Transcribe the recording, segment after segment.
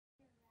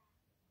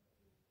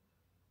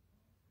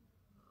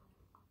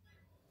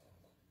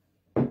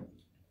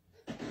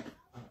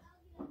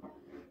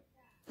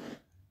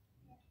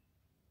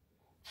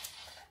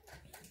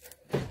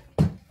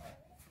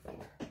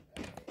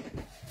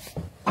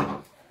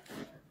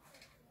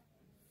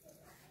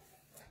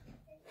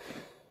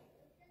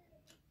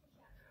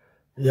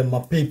Yeah,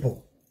 my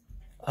people.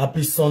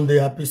 Happy Sunday,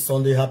 happy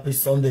Sunday, happy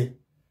Sunday.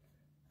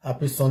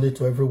 Happy Sunday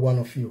to every one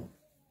of you.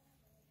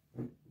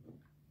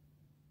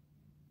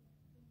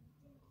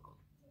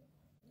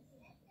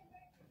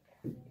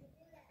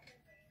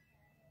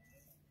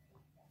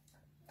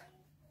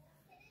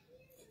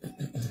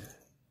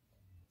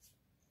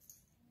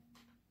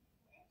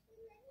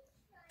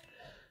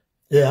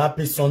 Yeah,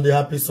 happy Sunday,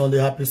 happy Sunday,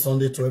 happy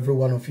Sunday to every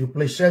one of you.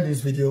 Please share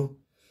this video.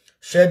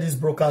 Share this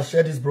broadcast,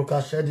 share this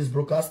broadcast, share this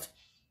broadcast.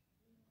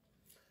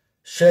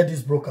 Share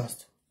this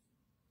broadcast.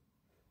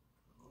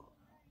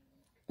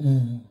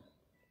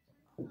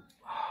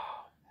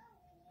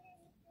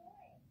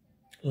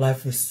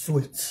 Life is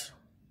sweet.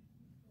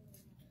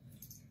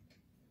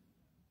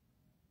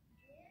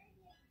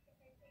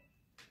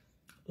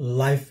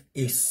 Life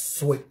is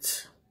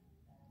sweet.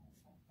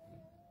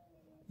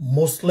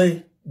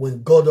 Mostly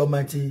when God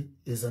Almighty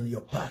is on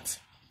your path,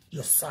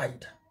 your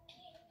side.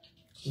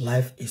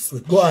 Life is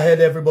sweet. Go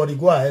ahead, everybody.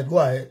 Go ahead. Go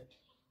ahead.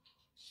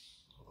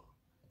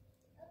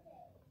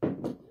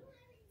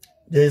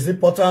 There is an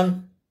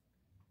important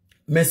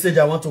message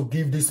I want to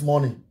give this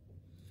morning.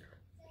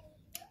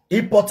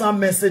 Important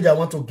message I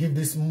want to give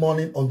this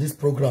morning on this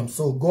program.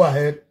 So go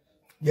ahead.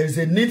 There is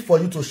a need for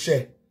you to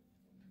share.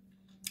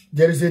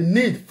 There is a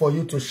need for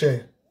you to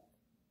share.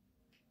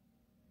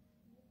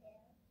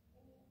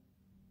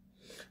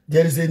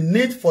 There is a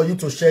need for you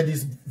to share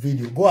this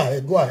video. Go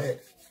ahead. Go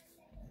ahead.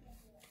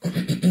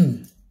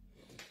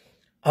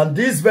 And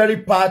this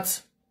very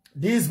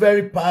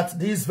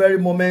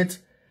moment,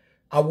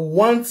 I will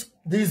want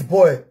this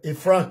boy, a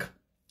Frank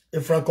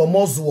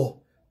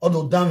Omozuo,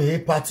 although damn he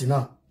party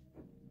now.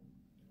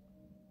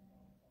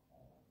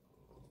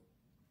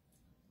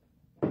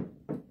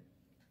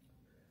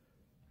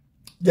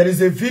 There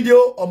is a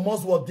video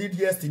Omozuo did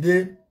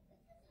yesterday,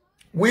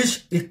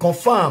 which he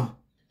confirmed,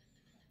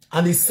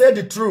 and he said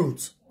the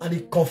truth, and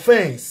he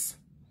confessed,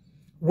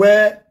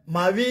 where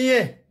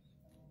Marie,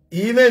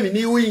 even in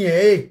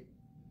Iwinye,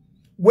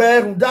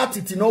 where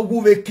Atiti no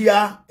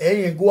guvekia,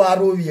 go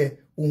arovie,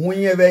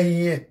 unye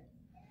vehinye.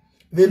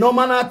 The no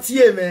mana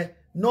tieme,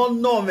 no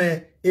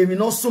nome, emi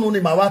no sunu ni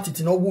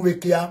mawatiti no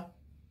guvekia.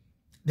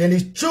 Then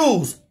he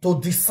choose to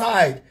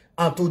decide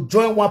and to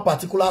join one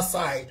particular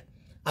side.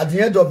 At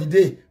the end of the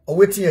day,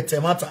 awaiting a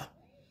temata.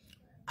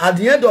 At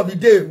the end of the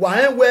day,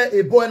 where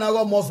a boy and a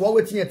girl must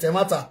waiting a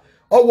temata.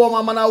 Or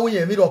woman mana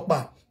winye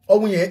midokpa. Or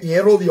winye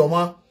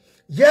yerovioma.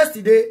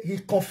 Yesterday, he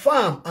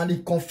confirmed and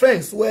he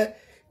confessed where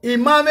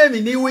Imame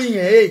mini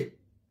winye.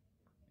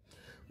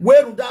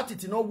 Where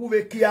Atiti no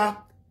guvekia.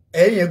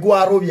 Go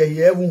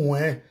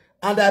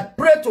and I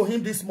pray to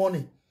him this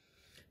morning.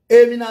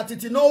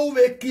 Atiti no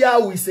guvekia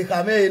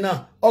wisekame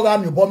na. Oga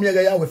mi bomye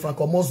ya we Frank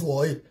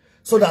Omozuo.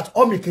 So that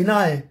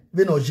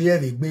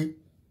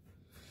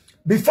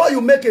before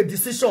you make a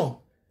decision,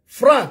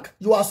 Frank,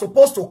 you are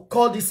supposed to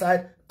call this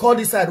side,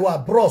 who are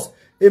bros.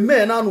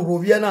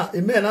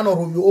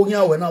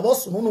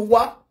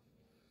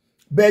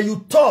 But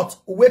you thought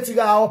waiting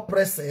out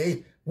press,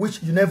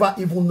 which you never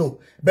even know.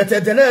 But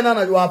then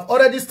you have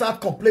already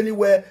started complaining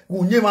where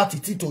we name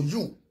Atiti to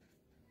you.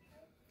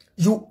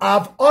 You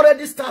have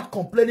already started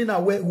complaining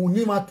where we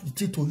name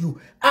Atiti to you.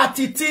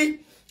 Atiti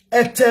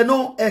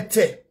eteno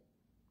ete.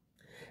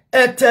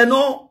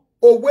 Eteno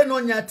oweno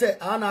nyate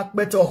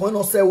anakbete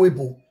oheno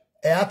sewebo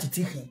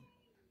Atiti.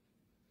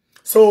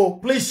 So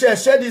please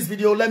share this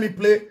video. Let me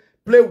play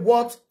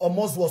what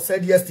Omozuo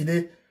said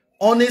yesterday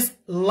on his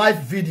live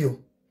video.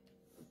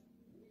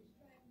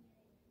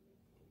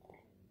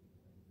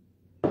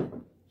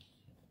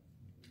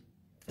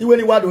 Even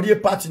if you do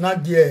party now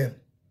gear.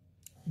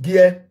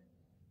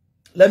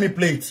 Let me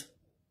play it.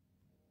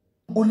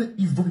 Only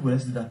evil people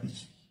see that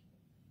page.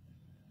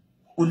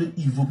 Only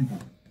evil people.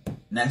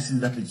 Nice see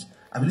that page.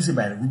 I believe say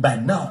by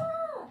now,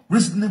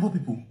 reasonable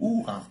people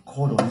who have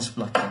called on this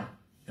platform,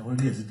 they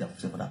already exit their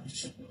for that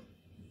page.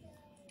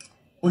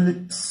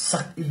 Only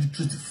sack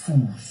illiterate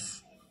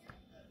fools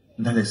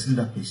that they see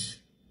that page.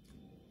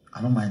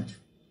 I don't mind you.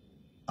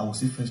 I will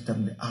say first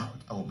time they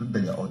out. I will bring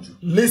their audio.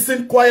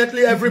 Listen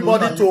quietly,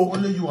 everybody, to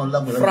only you and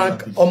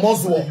Frank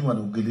Omozuo. Only you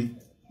and Ogele.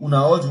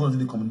 Una all you want to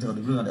the commentator.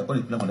 They bring and they call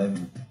it plan on live.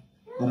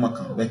 Go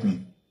Maka, bet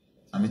me.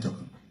 I'm not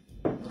talking.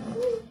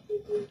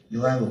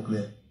 You are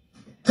clear.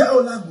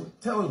 Tell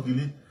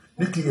Ogele.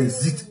 Make it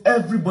exit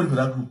everybody for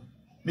that group.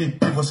 Make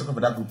people second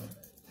for that group.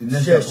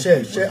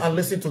 Share and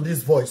listen to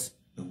this voice.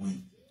 The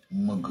way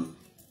Mago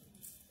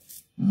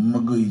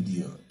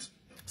idiot.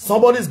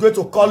 Somebody is going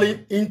to call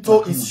him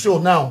into his show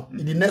now.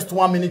 In the next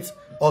 1 minute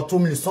or 2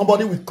 minutes,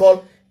 somebody will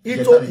call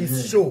into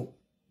his show.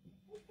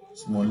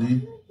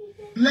 Smally.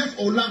 Left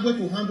Olagwe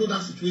to handle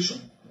that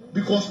situation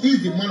because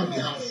he's the man of the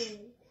house.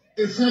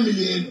 A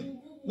family.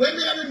 When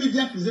the other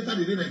media presented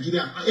in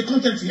Nigeria, a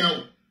content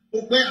now,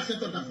 where I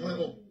set up that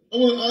for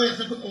all I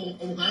set up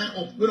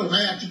we don't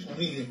hire chief on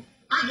here.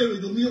 I get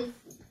with the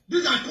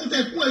these are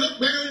content who are not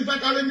playing in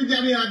fact all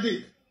media they are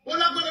there.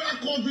 Olagwe never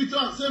call Victor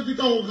and say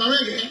Victor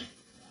Ogarege.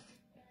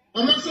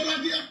 I'm not so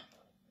like that.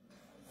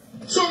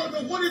 So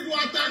nobody do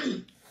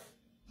attorney.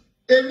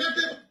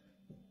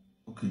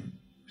 Okay.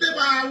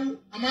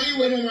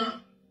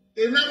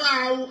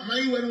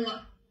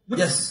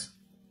 Yes.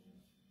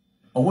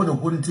 Or what the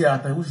whole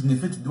theater which in the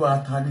fit do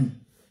our tally.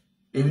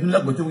 If you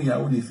look what we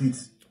are on the feet.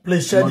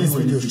 Please share this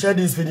video. Share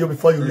this video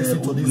before you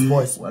listen to this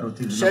voice.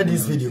 Share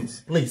this video,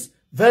 please.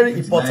 Very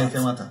important.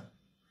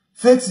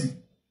 30.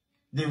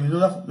 They will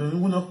not.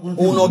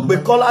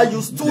 Bekola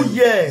used 2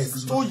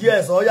 years. 2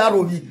 years. Oh,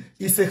 Yarobi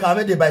is a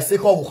Hame de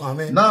bicycle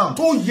Hame. Now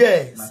 2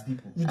 years.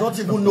 You don't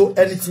even know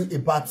anything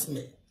about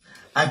me.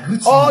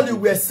 All you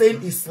were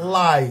saying is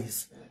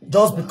lies.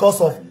 Just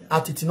because of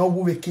Atiti no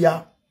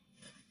Wuwekia.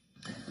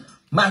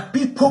 My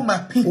people.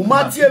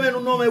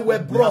 Umatie no me we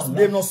bros.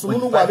 They no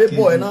sunu wa be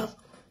boy na.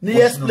 Ni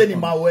explain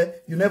my way.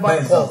 You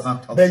never call.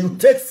 But you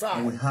take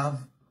side. We have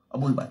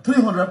about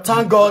 300.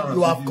 Thank God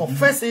you have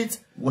confessed it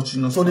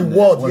to the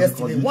world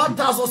yesterday.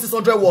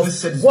 1,600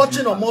 was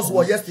watching almost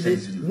war yesterday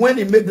when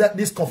he made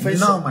this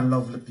confession. Now, my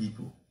lovely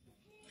people,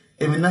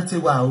 if we not say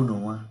wow, no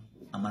one,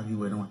 I'm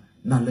arguing one.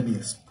 Now let me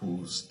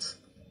expose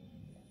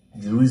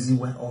the reason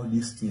why all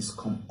these things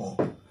come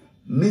up.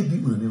 Maybe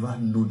we'll never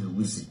know the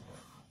reason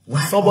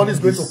why. Somebody's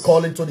going to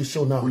call into the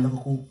show now.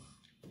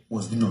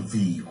 Was being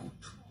unveiled.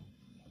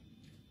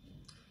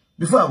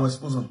 Before I was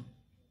exposed on.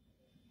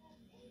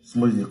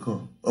 Somebody they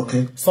call.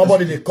 Okay.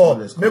 Somebody they call.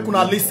 Make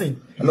una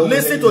listen. Hello,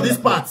 listen to this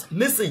part.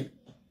 Listen.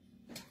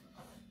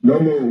 No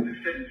more.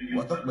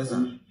 What talk better?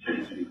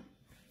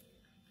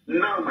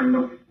 No, my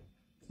love.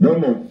 No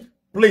more.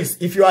 Please,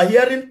 if you are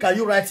hearing, can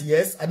you write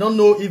yes? I don't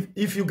know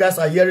if you guys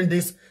are hearing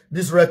this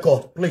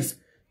record. Please,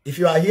 if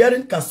you are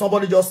hearing, can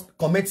somebody just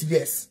comment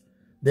yes?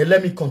 Then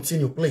let me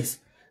continue, please.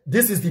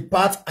 This is the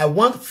part I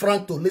want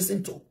Frank to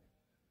listen to.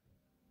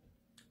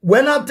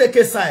 When I take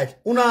a side,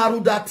 una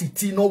aruda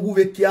titi no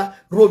wuvekia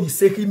rovi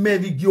seki me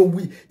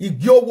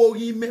igyowo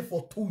me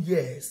for 2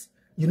 years.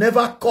 You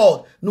never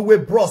called no way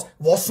bros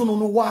vosuno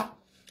no wa.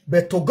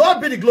 But to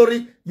God be the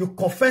glory, you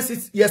confessed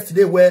it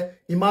yesterday where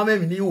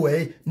imame ni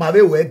we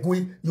mabe we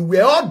gui. You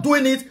were all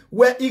doing it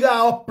where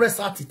iga oppress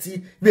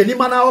atiti, we ni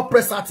mana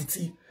oppress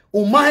atiti.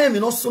 Umahe mi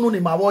no sunu ni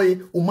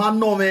maboy, uma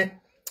no me.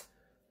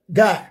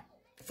 Guy,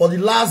 for the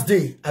last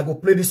day, I go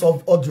play this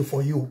audio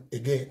for you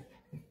again.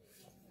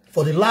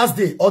 For the last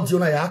day, audio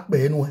na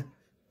yakbe anyway.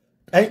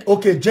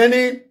 Okay,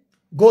 Jenny,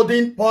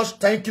 Golden, Posh,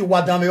 thank you,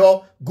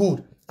 Wadameo,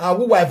 good.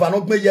 Who wife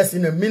not me yes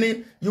in a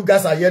minute. You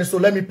guys are here, so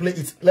let me play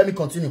it. Let me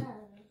continue.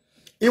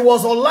 It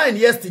was online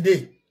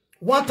yesterday.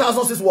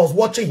 1,006 was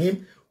watching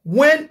him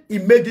when he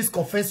made this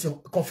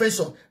confession.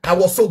 I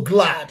was so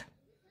glad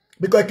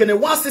because can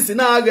one sister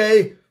na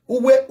again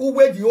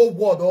uwe the old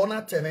world or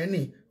not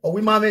temeni or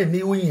we mame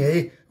ni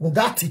uye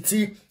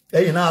Atiti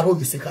na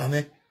rogi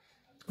sekame.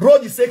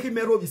 Rogi seki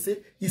me rogi se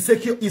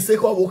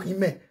iseko woki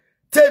me.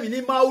 Tell me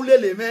ni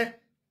maulele me.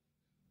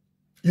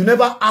 You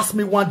never asked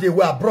me one day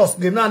where bros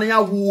game na nya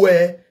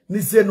wuwe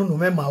ni se no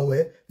me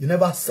mawe. You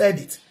never said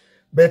it.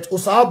 But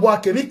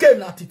Osabwa ke mi came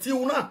na Atiti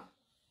una.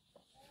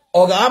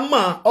 Oga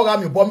ama oga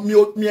mi bom mi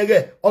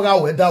ege oga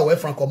we da we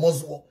Franco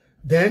Moswo.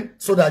 Then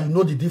so that you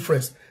know the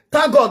difference.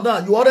 Thank God now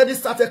you already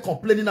started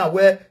complaining now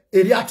where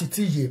area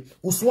Atiti ye.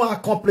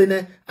 Uswa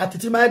complaining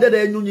Atiti ma ede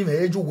de nyunyi me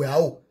eju we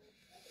o.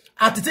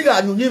 Atiti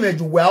ga nyunyi me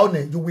eju we o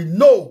ne. You will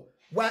know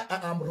why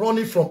I am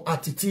running from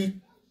Atiti.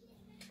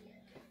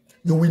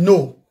 You will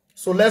know.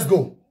 So let's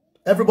go.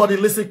 Everybody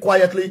listen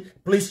quietly.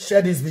 Please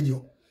share this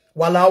video.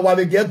 While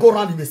we get go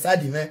around the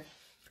beside him,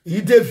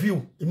 he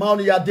debut.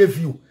 Imagine ya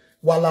debut.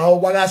 While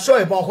I show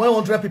about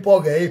 100 people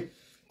get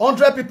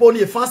 100 people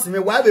ni fancy me.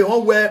 Why be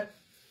one where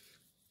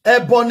e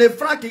bonne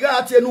Frank ga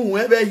ati enu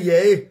we be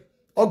here.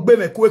 Ogbe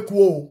me kweku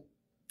o.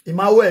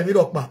 Imawe mi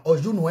dokpa. O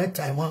you know en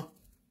time one.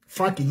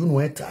 Frank you know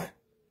en time.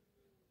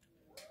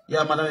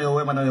 Yeah, madam your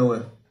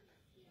way.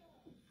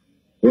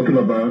 Okay,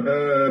 Baba,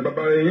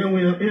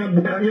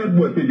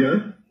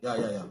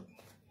 Yeah.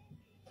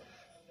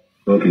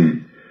 Okay.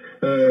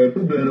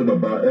 Problem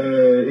Baba,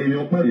 in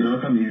your party, how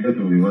come you get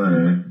to me,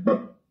 but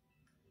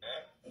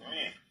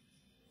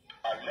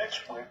unless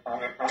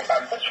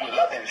we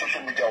love in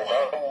social media,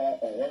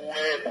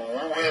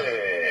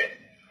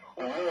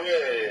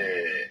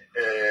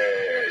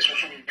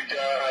 social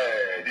media,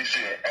 this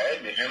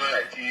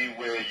I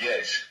where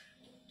yes.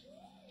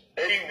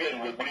 Even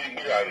we bring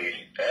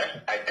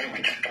I think we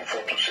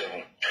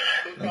 24/7.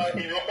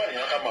 In your body,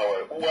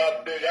 who are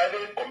the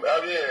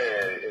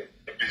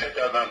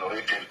presenter now, no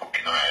Facebook.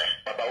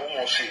 But I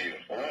almost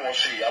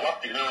see, I want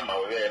to know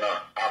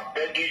I'm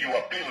begging you,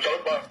 appeal.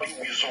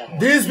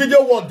 This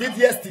video was did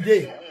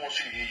yesterday.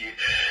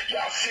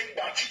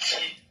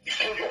 It's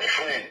not your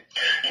friend.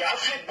 You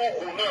said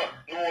Bokuna,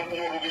 no,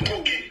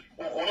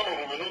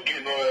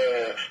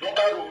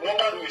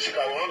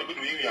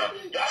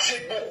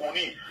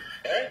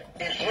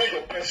 it's not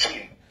your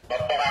person,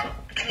 but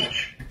truth.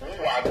 Who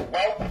are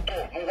about to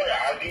know where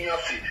I didn't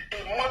say. A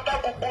mother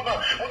Bokuna,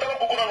 no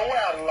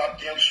way I'm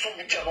Latin, so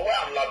much no way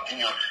I'm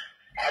Latin.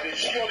 I didn't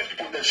see all these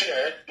people that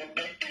say, the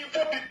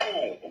evil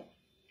people.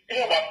 You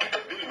know about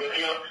people living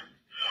here.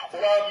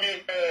 Well, I mean,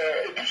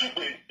 a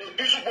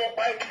visible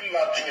Bible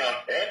Latin,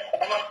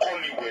 on a call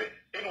you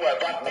anyway,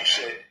 that we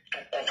say to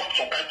confirm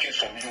some countries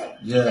from you.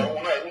 Yeah.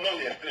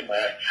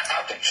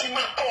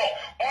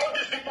 All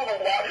these people who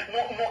are no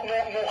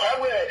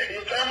highway.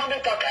 If I'm on the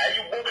back,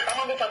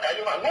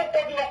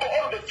 nobody know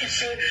all the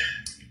fish. You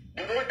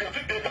know, they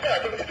think I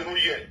don't know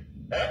yet.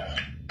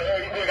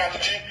 We got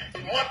to see.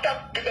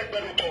 Mata get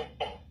better.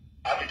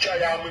 Aticha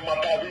ya mi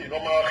matabi no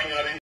ma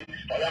khiari.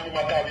 Oya mi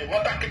matabi.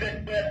 Mata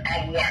get better.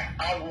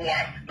 Awa.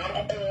 Na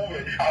kuku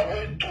awe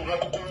tu na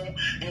kuku.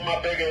 Ni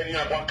mabege ni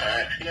agwaka.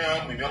 Ya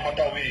mi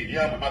matabi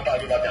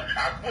la.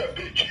 Akwe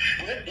bitch.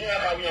 Ni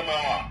akawi ma.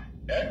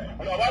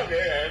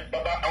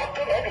 Baba, I'll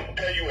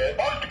tell you,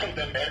 all because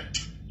them,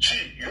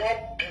 see, you're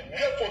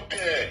there for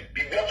them,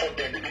 be there for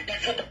them, be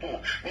there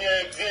people.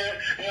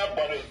 Near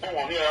brothers go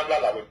on near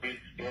Lala with me,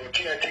 you know,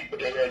 teenage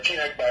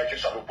by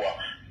Kisabua.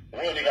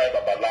 When the guy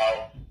Baba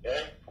Lao,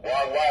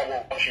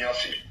 why watching us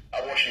see?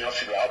 I watching us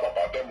see the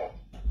Baba demo.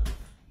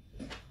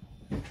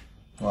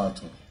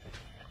 What?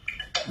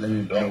 Let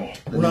me go.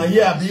 Una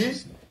hear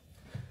this?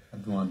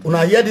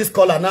 Una hear this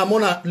caller now? I'm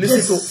gonna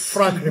listen to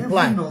Frank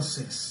reply.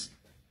 Nonsense.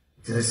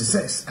 There is a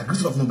sex.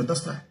 Aggressive of number.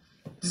 That's why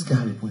this guy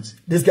have a point.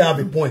 This guy have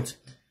a point.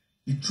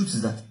 The truth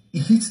is that he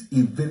hits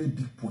a very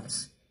big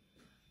point.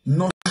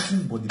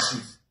 Nothing but the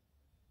truth.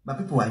 But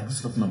people are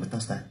aggressive of number.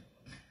 That's why.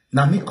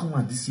 Now me come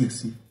at this year,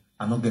 see,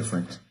 I'm not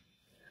girlfriend.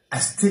 I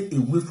stay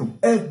away from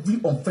every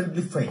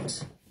unfriendly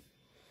friend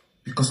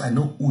because I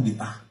know who they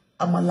are.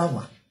 I'm a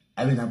lover.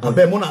 I mean, I'm a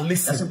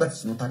listen.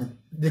 That's not turning.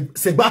 The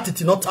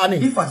Segbati not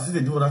turning. If I see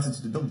they do that,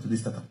 they don't do this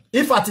startup.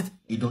 If at it,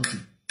 he don't do.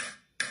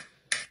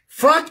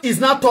 Frank is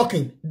not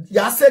talking.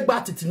 Yasek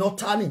Batiti not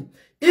turning.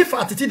 If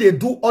Atiti they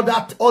do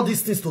all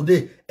these things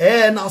today,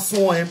 now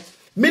so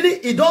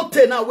meaning he don't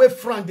take away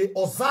Frank. They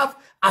observe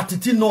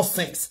Atiti no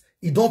sense.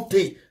 He don't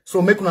take.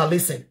 So make una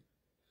listen.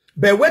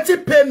 But when you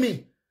pay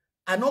me,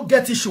 I don't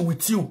get issue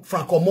with you,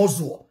 Frank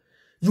Omozuo.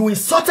 You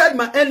insulted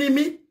my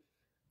enemy,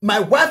 my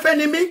wife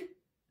enemy,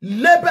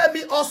 labeled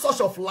me all sorts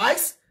of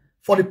lies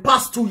for the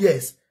past 2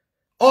 years,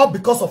 all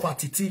because of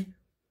Atiti.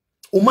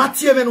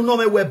 Umati even no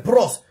me we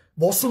bros.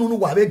 Bosunu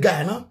wabe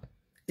Ghana,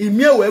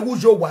 imie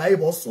wegujo wae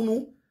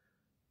bosunu,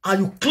 and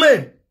you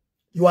claim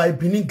you are a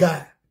Benin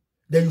guy.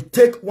 Then you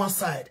take one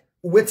side,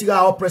 waiting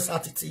our press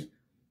Atiti.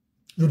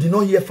 You did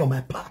not hear from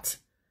my part.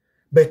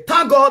 But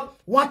thank God,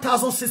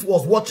 1006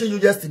 was watching you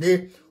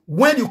yesterday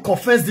when you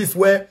confessed this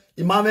way,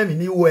 Imam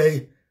in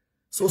way.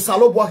 So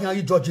Salobo can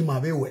you judge him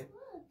away.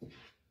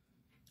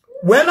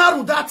 When I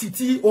do that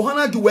Titi,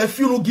 Ohana do we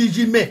feel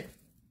giji me.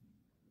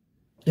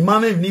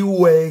 Imam in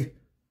way.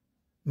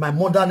 My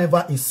mother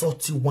never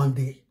insulted you one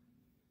day.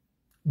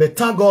 But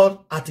thank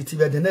God, I'm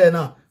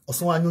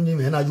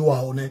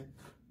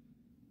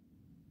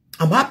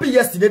happy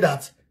yesterday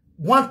that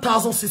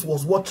 1006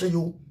 was watching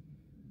you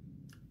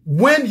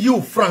when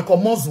you, Frank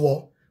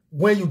Omozuo,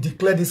 when you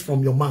declare this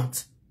from your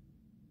mouth.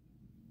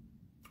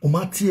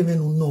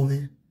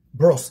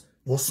 Bros,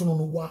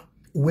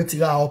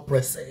 waiting our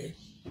press.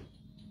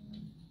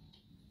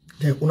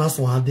 Then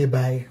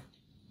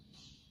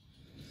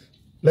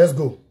let's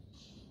go.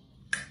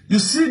 You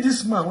see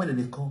this man when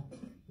they come.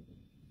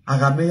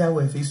 Agameya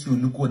will face you.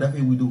 Look what that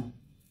we do.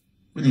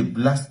 When they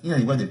blast, you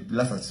know, they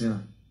blast at you.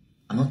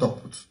 I'm not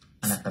talk put,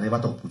 and I can never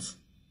talk put.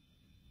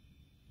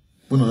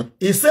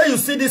 He say you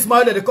see this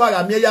man that they call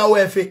Agameya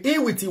OFA. He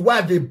with his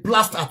wife they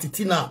blast at it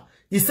now.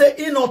 He say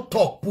he not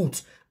talk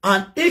put,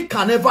 and he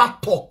can never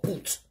talk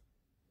put.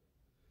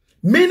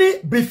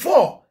 Meaning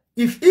before,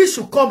 if he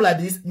should come like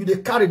this, you they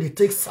carry the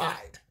take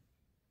side.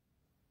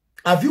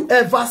 Have you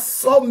ever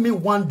saw me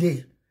one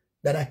day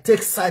that I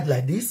take side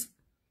like this,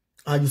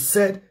 and you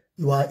said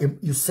you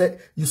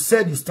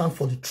stand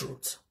for the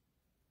truth?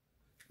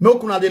 No,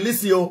 kuna de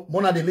listen yo,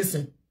 mona de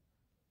listen.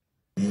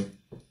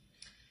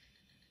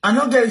 I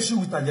don't get issue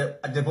with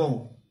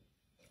Ajebor.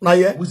 Now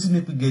yeah, we see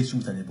people get issue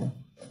with Ajebor.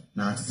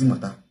 Now Atiti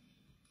matter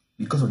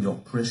because of the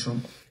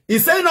oppression. He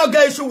say no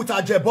get issue with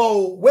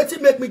Ajebor. Wait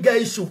make me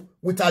get issue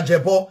with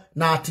Ajebor.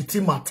 Now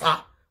Atiti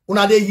matter.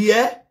 Una de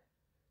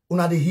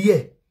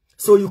hear.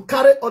 So you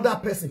carry other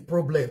person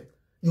problem.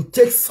 You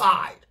take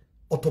side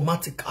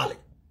automatically,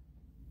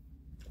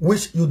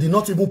 which you did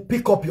not even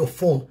pick up your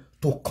phone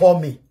to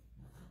call me.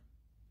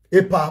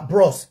 Epa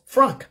bros,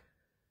 Frank.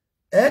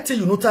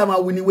 You know time I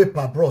winning with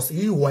pa bros.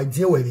 He will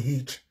deal with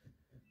it.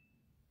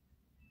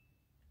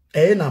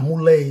 Na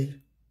mule.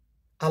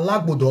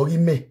 Alagbodo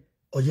ime.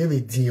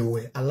 Oyewe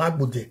dinwe.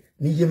 Alagbode.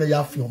 Ni yeme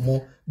ya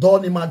fiomo. Do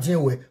ni ma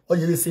dinwe.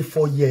 Oyewe say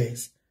 4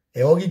 years.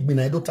 Ori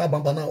gbina edo ta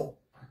bamba now.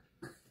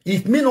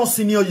 If me not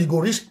senior, you go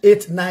reach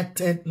 8, 9,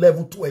 10,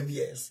 level 12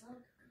 years.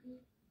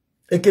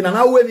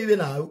 Ekenana we vive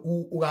na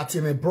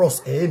ugatime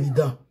bros ni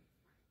dan.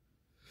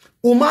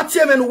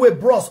 Umatime no we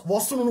bros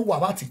vosunu no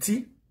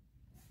wabatiti.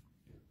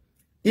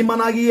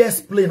 Imanagi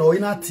explain or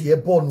ina tie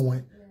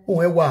bonu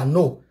o wa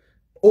no.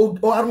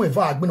 O arun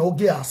eva agbin o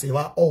ge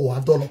aseva o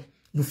adolo.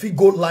 You fit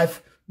go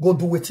life, go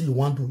do what you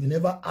want to. You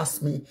never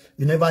ask me,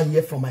 you never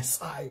hear from my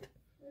side.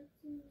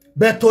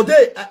 But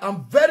today I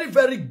am very,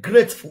 very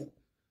grateful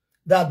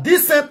that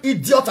this same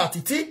idiot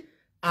Atiti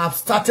have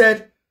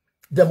started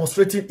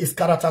demonstrating his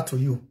character to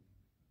you.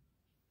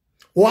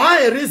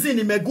 Why a reason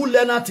he may good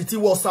learn Atiti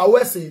was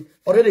awese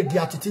already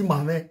get Atiti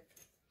mame.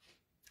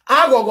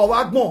 Agogo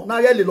wagmo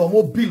na yele lo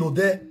mo bilo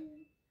de.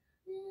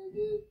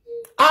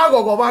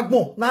 Agogo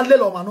wagmo na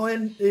lelo mano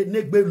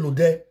negbe lo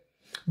de.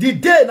 The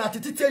day na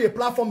Atiti tell your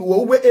platform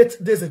we were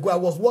 8 days ago, I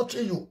was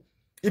watching you.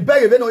 If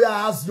beg even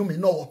I ask you me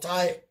know what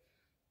I.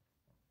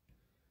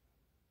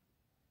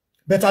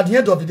 But at the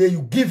end of the day,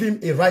 you give him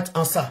a right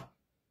answer.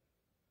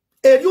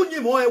 I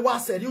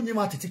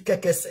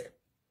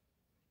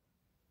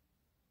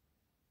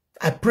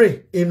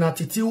pray in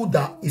attitude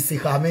that is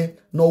a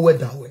nowhere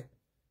that way.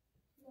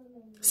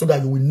 So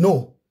that you will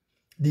know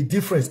the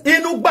difference.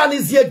 Inugban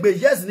is yegbe,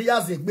 yes, ni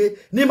yazegbe,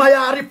 ni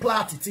maya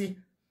reply titi.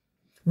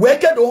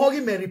 Weke do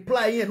hogi me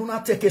reply and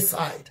not take a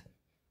side.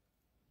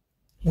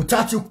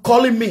 Without you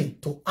calling me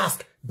to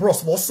ask,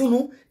 bros,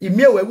 vosunu,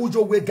 imewe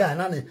ujo we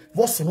ganane,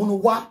 vosunu no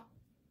wa.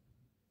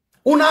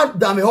 Una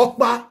dame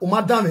hokba,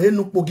 uma dame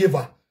henukpo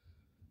giver.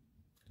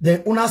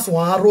 Then una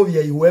swan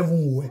rovie you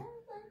even.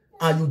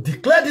 And you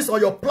declare this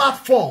on your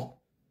platform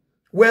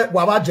where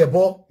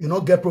Ajebor, you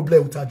not get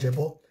problem with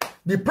Ajebor.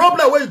 The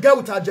problem where you get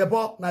with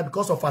Ajebor now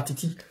because of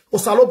Atiti.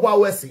 Osalobwa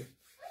wese.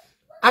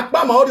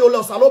 Akpa ma ori ole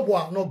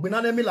osalobwa no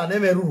gbinane mi la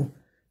neme ruru.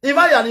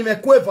 Ima ya ni me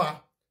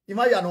kweva,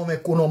 ima ya no me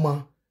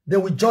konoma. They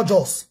will judge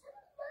us.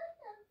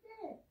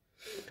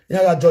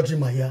 Yeah, judging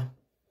my here.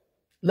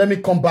 Let me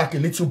come back a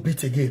little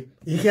bit again.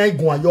 He can't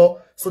go on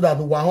yo so that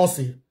we will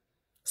see.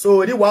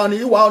 So he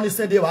only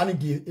said they want to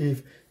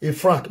give a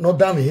franc, not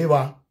damn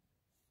here.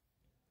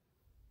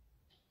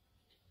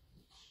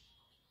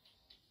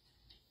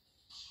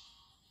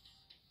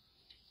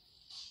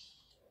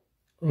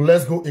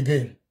 Let's go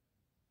again.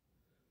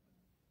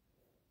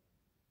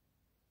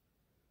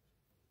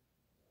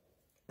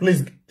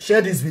 Please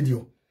share this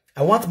video.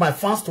 I want my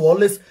fans to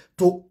always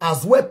to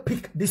as well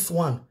pick this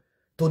one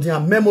to their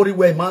memory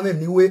where man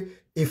anyway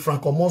a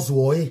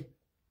francomozo e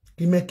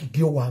ki make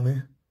gi wa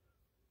me.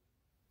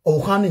 O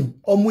hani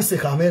o mu se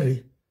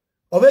kamere.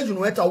 O ve you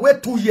know eta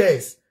wait 2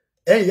 years.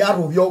 En ya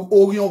ro yo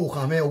orion wo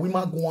kamere we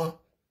ma go.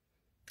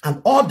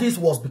 And all this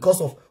was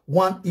because of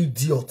one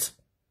idiot.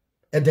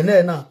 And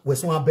then na we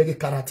so abeg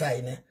character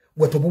ine.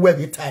 We to we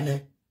be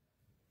tiny.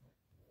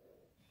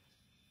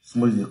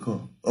 Somebody they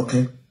call.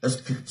 Okay, let's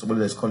pick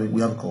somebody that's calling.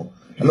 We have a call.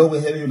 Hello,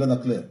 we're hearing you loud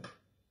and clear.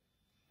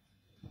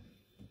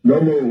 No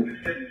more.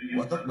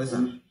 What up, Besa?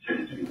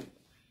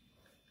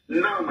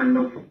 No, man,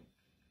 no.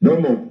 No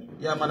more.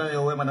 Yeah, man, on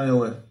your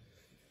way.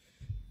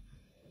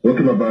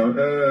 Okay, Baba.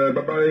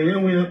 Baba, you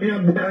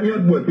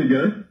book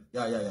again?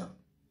 Yeah.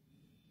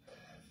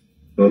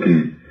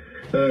 Okay.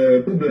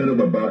 Problem,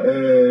 Baba.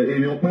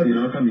 In your party,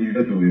 now come here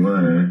to me,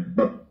 man.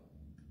 But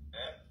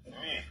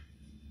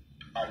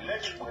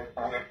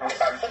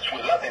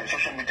we love in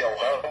social media.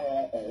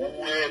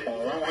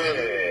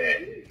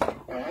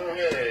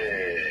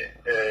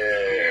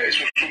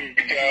 Social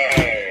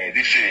media,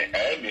 this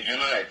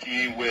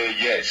is where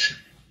yes.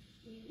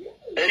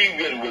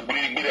 Anywhere we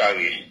bring I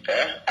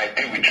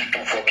deal with you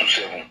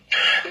 24/7.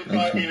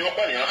 If you know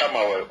what you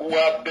have, who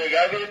are beg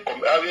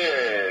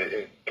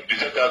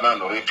presenter na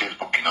no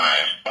Facebook na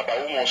Papa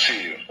who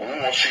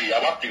see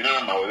about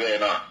na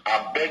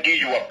I beg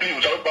you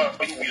appeal to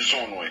about you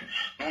zone we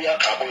no ya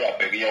kabo ya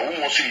beg ya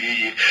who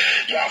see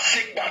ya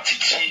sick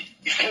batiti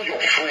is not your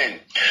friend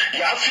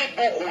ya sick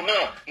boku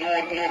na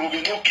no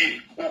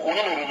rubenoki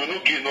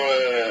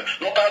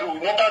no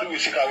karu we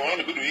sika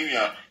wona go do yin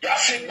ya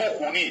sick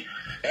boku ni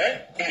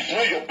it's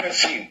not your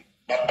person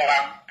but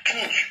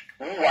truth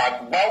who are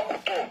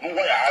about to know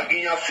why I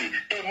again say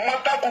a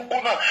matter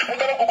kokona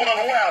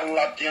no why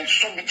Latin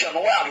so much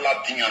no why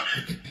Latin I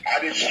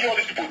see all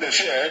these people they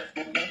say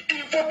they be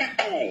evil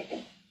people.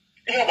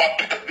 You know what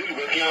people do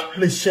with here?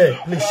 Please share.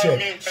 This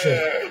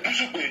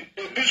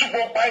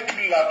by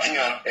Latin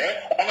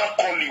on a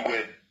call you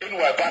with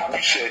anyway back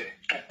we say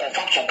to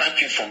confirm some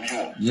country from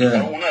you.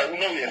 Yeah. We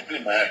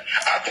explain my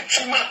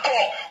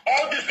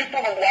all these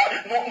people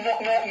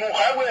no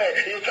highway.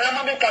 If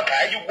I'm a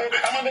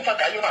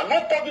faka, you know,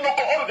 nobody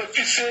all of the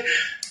fish say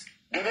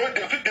they know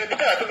they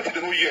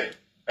people know here.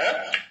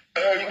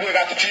 We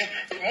got to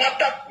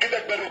matter get a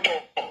better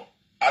talk.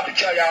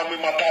 Atiti ya mi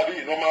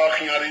matabi no ma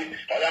khiari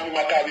ya mi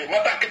matabi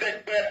mata kede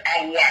be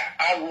awa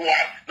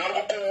na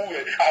ko we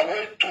awe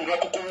tu na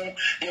ko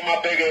ya ma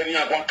bege ni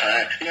agwa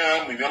kan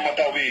ya mi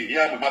matabi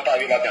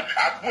la dan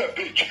agbo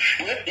page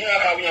ya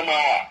ka wi ma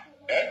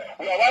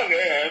we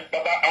are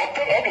baba I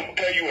want to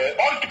tell you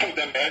all people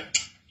them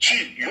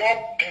see you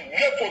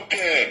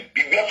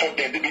be there for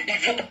them they be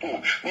evil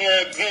people ni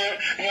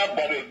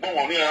agbare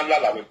gbon ni ala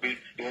la we pe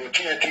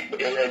ti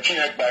gba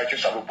ti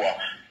sabobo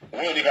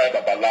we ni ga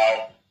baba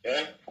lao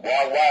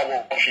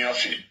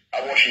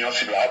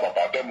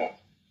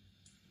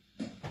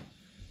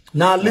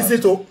Now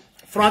listen to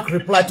Frank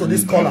reply to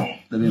this caller.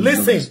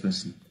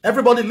 Listen.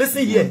 Everybody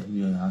listen here.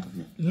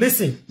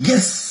 Listen.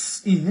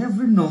 Yes, in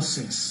every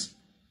nonsense,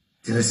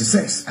 there is a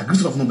sex. I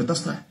agree of no better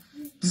style.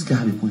 This guy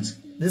have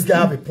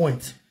a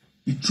point.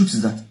 The truth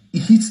is that he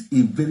hits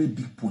a very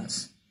big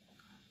point.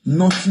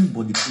 Nothing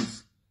but the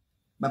truth.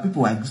 But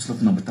people are agree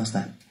of no better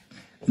style.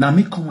 Now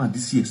me come at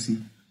this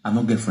CFC, I'm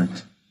not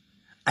girlfriend.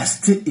 I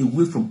stay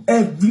away from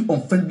every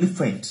unfriendly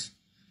friend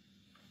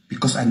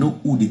because I know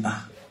who they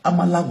are. I'm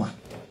a lawa.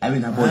 I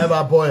mean a boy. I have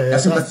a boy.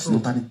 That's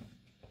true.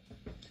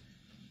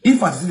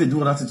 If I see they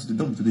do that to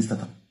them to this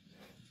startup,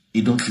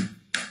 it don't do.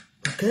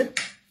 Okay.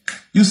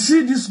 You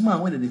see this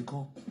man when they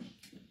call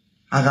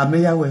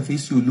Agameya will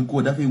face you look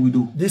what that we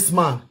do. This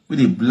man. When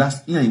they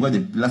blast, you know what they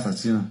blast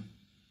at you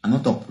and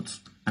not talk put.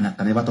 And I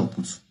can never talk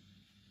put.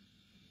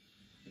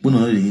 But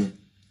no here.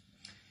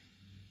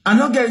 I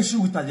don't get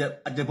issue with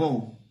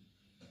Ajebor.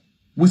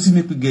 We see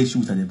make we get issue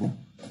with Ajebor.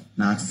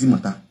 Now Atiti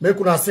matter. Make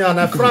una see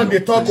and Frank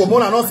they talk or more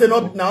not say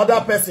not na other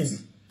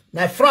persons.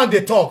 Now Frank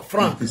they talk,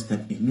 Frank. Me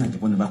and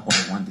Ajebor never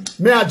quarrel one day.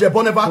 Me and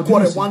Ajebor never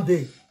quarrel one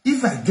day.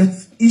 If I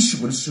get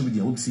issue with social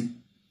media, I would say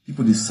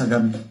people they saga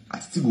me,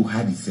 Atiti go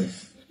hide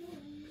himself.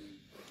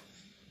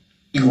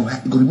 He go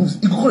remove.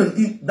 He go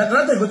that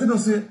time go tell me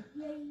say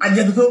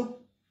Ajebor.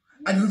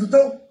 I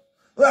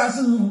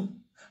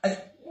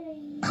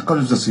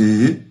call you just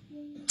say,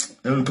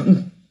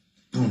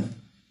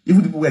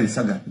 even people wear the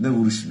saga, they will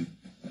reach me.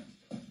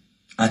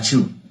 I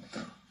chill.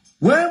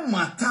 When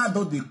my tar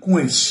do the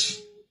quench,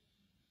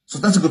 so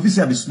that's a good piece.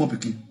 I be small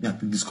picking. Yeah,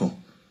 pick this call.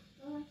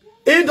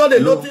 He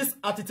don't notice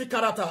Atiti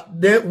character.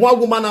 The one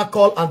woman I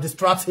call and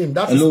distract him.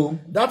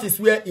 That is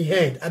where he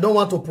head. I don't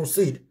want to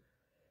proceed.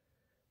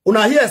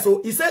 Una here,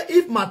 so he said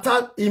if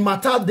matter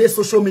the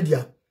social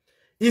media.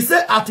 He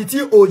said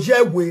Atiti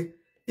Ajebor,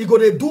 he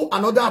gonna do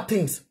another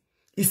things.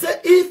 He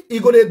said if he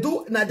gonna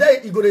do Nadia,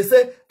 he gonna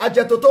say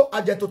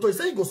Ajetoto. He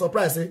said he go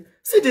surprise. Say,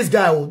 see this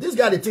guy, this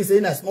guy the thing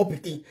saying a small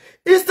picking.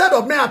 Instead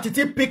of me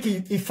Atiti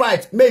picking, he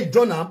fight, me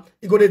Jonah,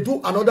 he gonna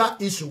do another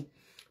issue.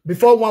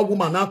 Before one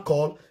woman now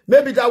call,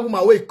 maybe that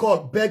woman will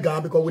call beggar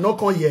because we not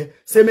come here,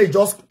 say me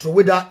just throw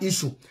away that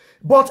issue.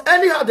 But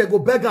anyhow they go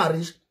beggar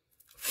reach.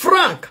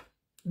 Frank,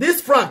 this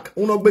Frank,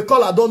 be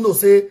call I don't know,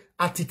 say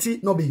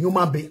Atiti not be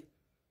human being.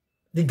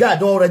 The guy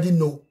don't already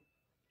know.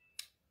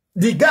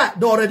 The guy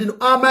don't already know.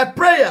 And my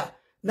prayer,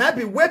 now I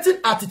be waiting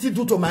Atiti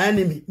do to my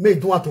enemy, may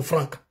do one to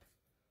Frank.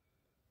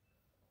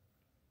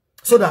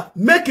 So that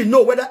make it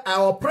know whether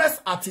I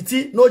oppress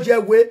Atiti, no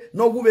way,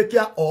 no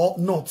Wubekia or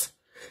not.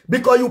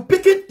 Because you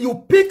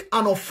pick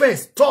an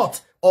offense,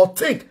 thought or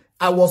think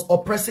I was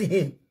oppressing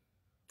him.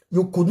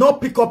 You could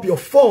not pick up your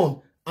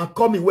phone and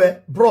call me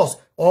where, bros,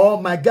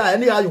 or my guy,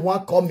 anyhow you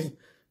want to call me.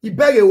 You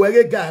beg a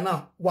wege guy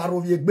now,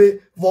 waroviegbe,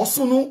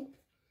 vosunu.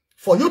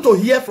 For you to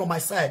hear from my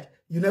side,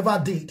 you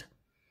never did.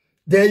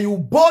 Then you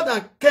bored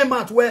and came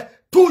out where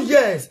 2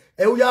 years,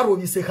 euyaro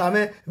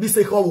visehame,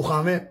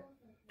 visehame.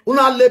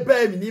 Una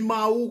lebe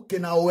minimau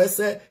kena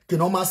oese,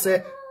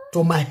 kenomase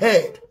to my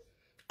head.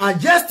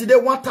 And yesterday,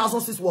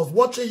 1006 was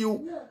watching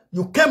you.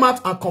 You came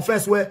out and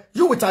confessed where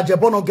you with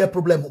Ajebor not get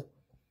problem.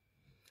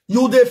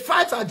 You they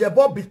fight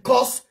Ajebor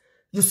because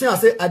you see I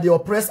say I they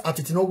oppress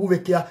Atiti no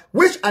Wubekia,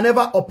 which I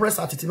never oppress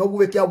Atiti no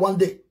Wubekia one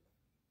day.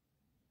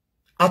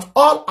 At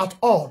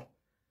all.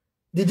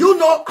 Did you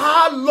know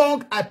how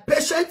long I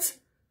patient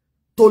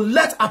to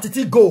let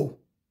Atiti go?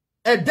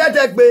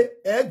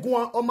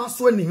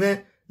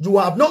 You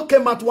have not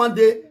came out one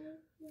day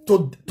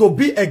to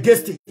be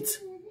against it.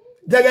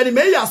 Then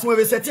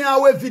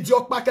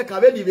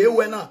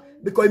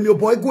because your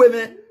boy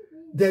go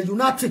then you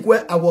not think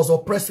where I was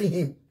oppressing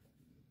him.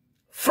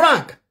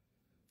 Frank,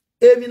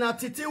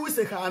 Atiti we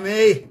say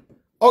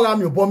or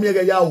I'm your bomb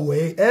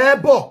way.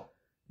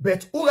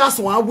 But who has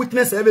one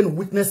weakness, even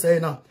weakness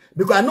now?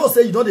 Because I know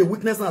say you know the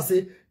weakness and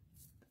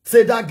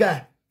say that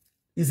guy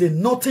is a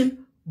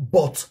nothing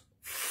but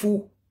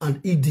fool and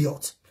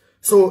idiot.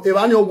 So if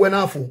I know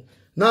when fool.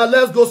 Now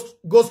let's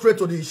go straight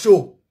to the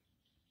show.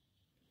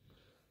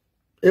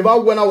 If I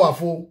went our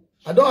fool,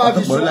 I don't have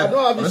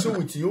issue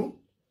with you.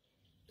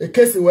 A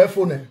case in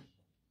phone.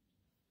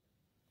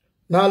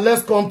 Now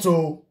let's come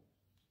to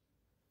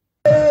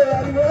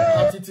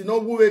Atiti no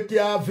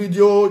Wubekia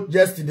video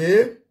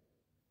yesterday.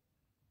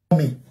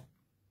 Me.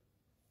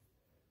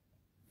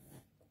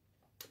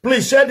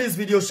 Please share this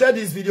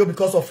video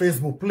because of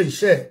Facebook. Please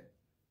share.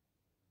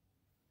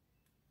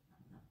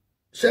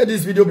 Share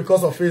this video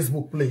because of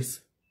Facebook, please.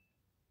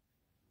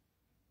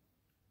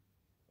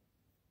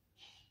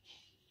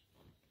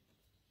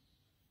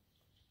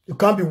 You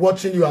can't be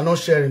watching, you are not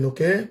sharing,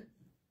 okay?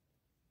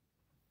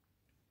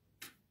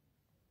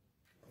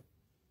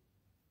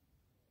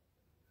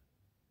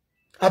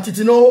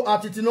 Atiti no.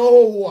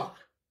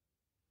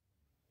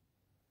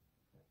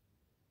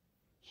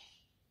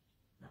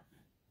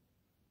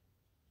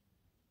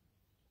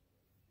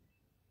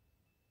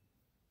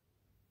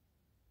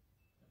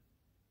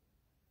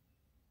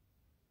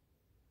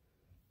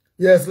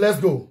 Yes, let's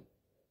go.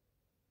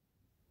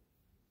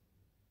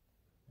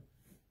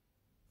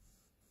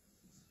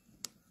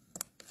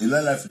 They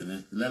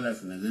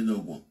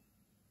don't go.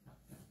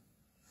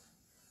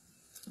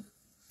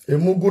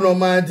 Emuguno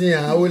madi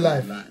our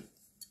life.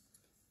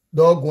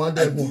 Dog one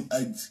day go.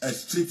 I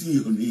straighten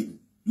your name.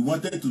 You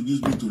wanted to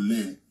use me to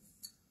learn.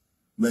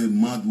 You're a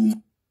mad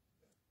woman.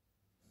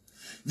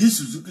 This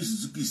Suzuki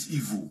is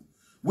evil.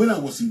 When I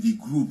was in the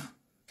group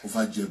of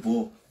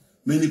Ajebor,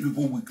 Many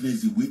people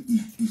witness the way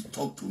he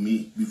talked to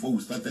me before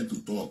we started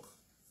to talk.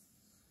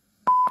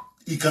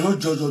 He cannot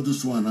judge all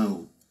this one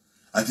now.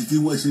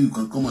 Atiti will say you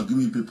can come and give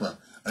me paper.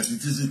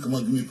 Atiti say come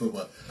and give me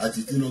paper.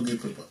 Atiti no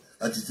get paper.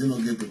 Atiti no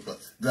get paper.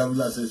 Driver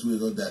license we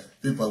don't die.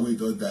 Paper we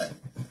don't die.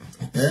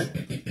 Eh?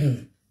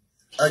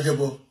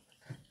 Ajebor,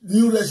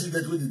 new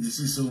resident with the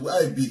disease, so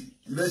why be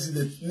new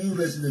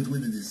resident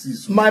with the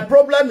disease? So my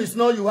problem is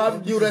not you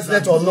have new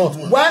resident or not.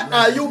 Why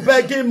are you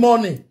begging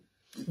money?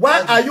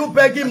 Why are you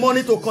begging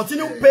money to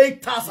continue paying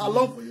tax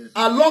along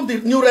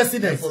the new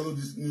residents?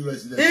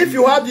 If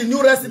you have the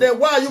new resident,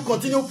 why are you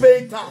continue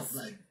paying tax?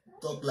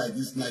 Talk like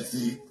this, like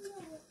say.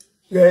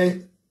 Yeah.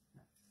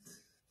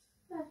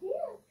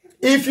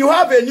 If you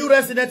have a new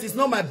resident, it's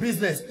not my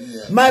business.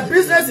 Yeah. My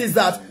business is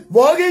that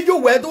why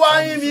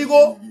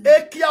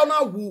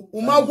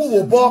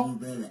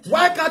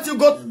can't you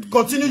go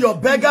continue your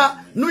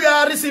beggar? No, you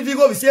are receiving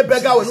go, we say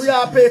beggar when you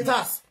are pay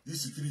tax.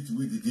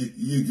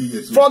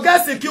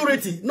 Forget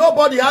security.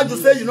 Nobody has to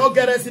say you don't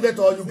get resident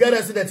or you get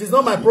resident. It's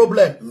not my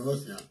problem.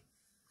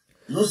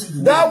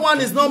 That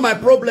one is not my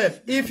problem.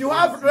 If you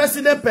have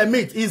resident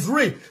permit, it's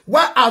real.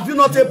 Why have you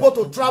not able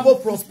to travel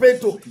from Spain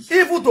to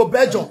even to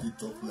Belgium?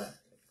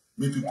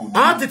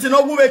 Atiti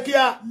no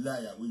wuwekia.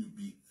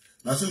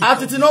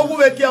 Atiti no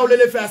wuwekia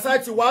olele fe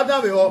aside ti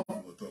wada we ho.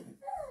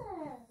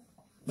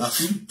 Now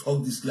so you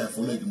talk this like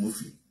follow the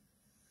movie.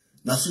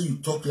 Now so you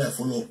talk like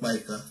follow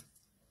Paika.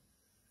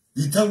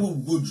 The time we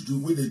go to do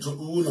when they talk,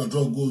 we not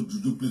go to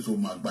do place for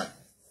my back.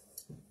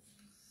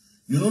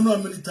 You don't know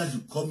how many times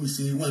you call me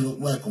saying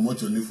when I come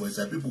out your name for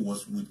inside, people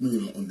was with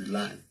me on the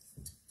line.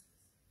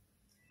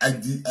 I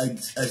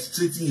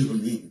straightened your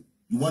name.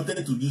 You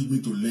wanted to use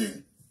me to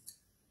learn.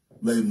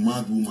 You're a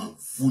mad woman,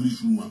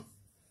 foolish woman.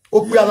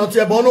 Okay, I'm not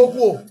here, but no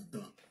go.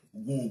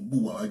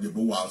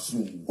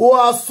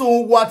 Oh, so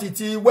what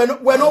it is? When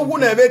no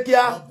one ever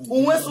care,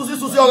 when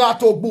Susie or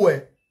to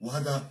boy.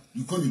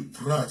 You call me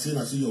proud, saying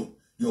I say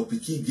your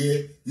pikin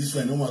gay. This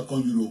one no more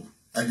come Europe.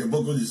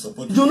 Ajebor God is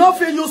supporting. Do not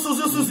feel you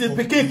Susie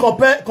pikin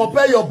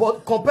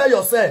compare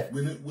yourself.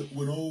 We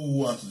no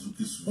who are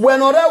Suzuki.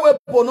 When other way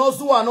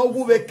ponozu and no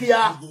who we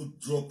care. Go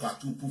draw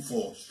cartoon put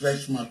for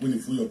stretch mark when you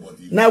full your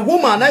body. Now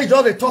woman, now you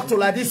just they talk to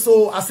like this,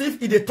 so as if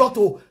they talk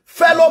to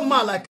fellow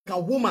man like a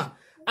woman.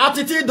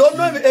 Atiti don't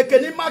know if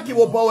any mark you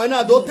will bow and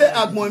I don't take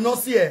agmo no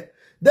see.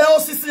 They all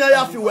see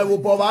ya fi we will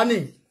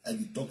bowani.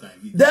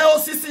 They all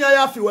see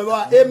ya fi we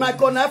wa. E my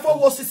corner for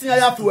was see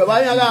ya fi we wa.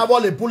 Ya ga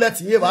a bullet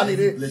here wa ni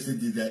re. Blessed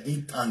is the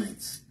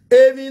internet.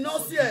 Emi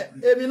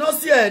no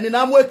see ni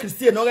na mo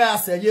Christian no ga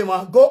say ye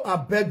ma go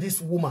and beg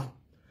this woman.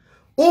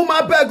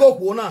 Uma beg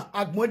go na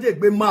agmo de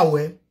gbe ma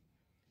we.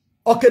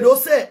 Okay,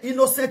 those say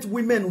innocent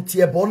women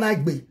utie bona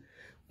gbe.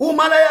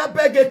 Uma na ya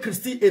beg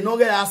Christian e no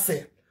ga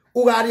say.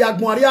 Ugari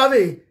agmori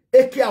ave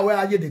eki awe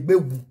aye de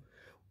gbewu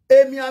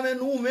emi ame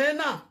nu me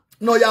na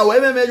no ya we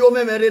me yo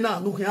me mere na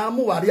nu kan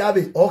mu wari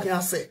ave o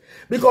kan say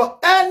because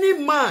any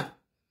man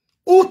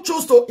who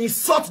choose to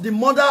insult the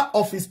mother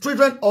of his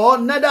children or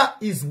neither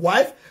his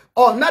wife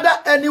or neither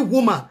any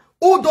woman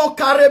who don't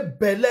carry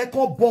belle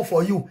come born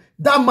for you,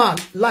 that man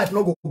life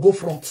no go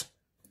front.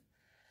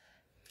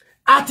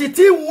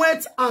 Atiti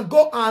went and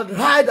go and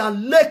hide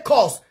and lay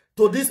curse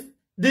to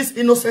this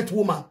innocent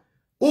woman.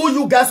 Who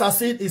you guys are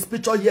seeing his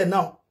picture here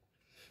now.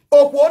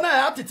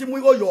 Okwona Atiti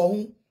mwigo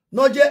yohun.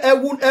 Noje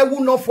ewu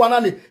no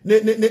fwana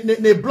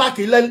ne black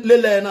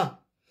lele na.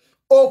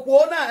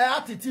 Okwona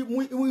Atiti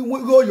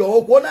mwigo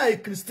yohun.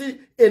 Okwona Christy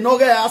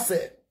enoge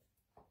ase.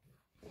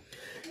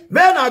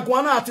 Bena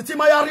gwana Atiti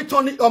maya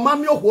return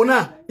omami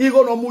okwona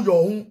igo no mu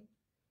yohun.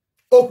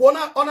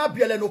 Okwona ona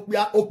biele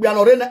okpia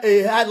no re na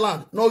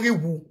highland no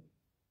riwu.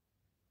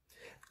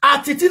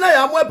 Atiti na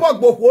ya mwebo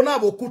okwona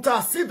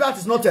bokuta. See, that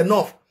is not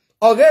enough.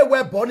 Ore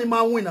we born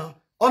man winner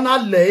ona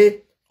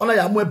le ona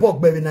ya mu ebo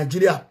gbe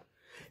Nigeria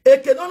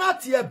eke nona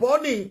tie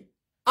boni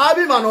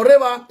abi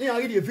manoreva in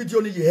ari the video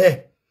ni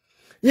ye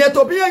ye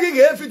to bi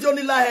ye video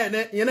ni la he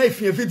ne ye na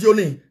ifie video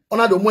ni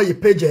ona do mo ye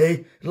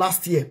page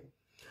last year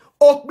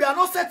okpe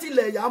ano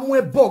settle ya mu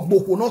ebo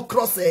gboko no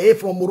cross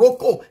from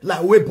Morocco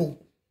la webo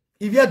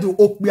if you do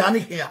okpe ani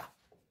here.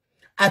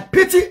 I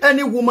pity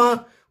any woman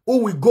who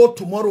will go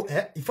tomorrow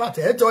in fact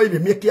to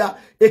even make ya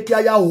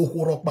ekia ya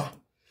okorokpa.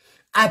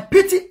 I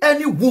pity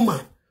any woman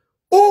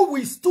who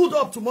will stood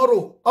up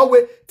tomorrow.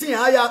 Always think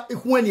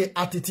when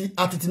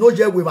Atiti no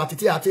je with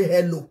Atiti ate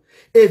hello.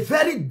 A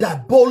very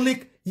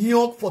diabolic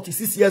young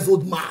 46 years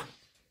old man.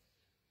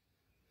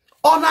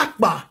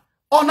 Onakba.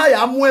 Ona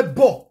ya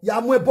mwebo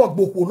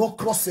gboko no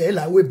cross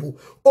la webo.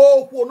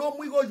 Okwo no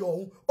mwigo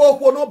yo.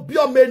 Okwo no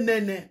biome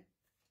nene.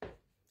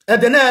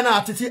 Edene na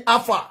Atiti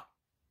afa.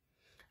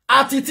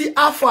 Atiti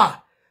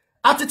afa.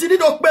 Atiti ni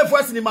do pe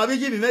voice ni ma vi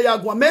give me ya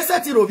gwa. Me se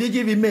ti ro vi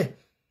give me.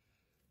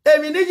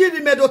 Emi ni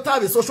give me do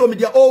tab social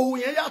media. Oh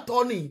yen ya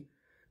Tony.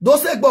 Do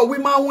se gbo we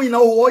man win na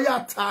o ya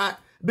ta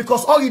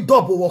because all you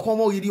double wo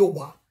komo ri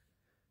owa.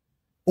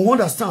 You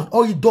understand?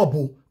 All you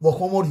double wo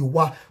komo ri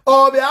owa.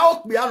 O be a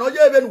ok be an oje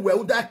even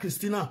we that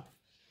Christina.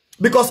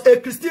 Because a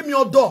Christian mi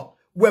odo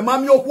we ma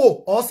mi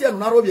okwo o se enu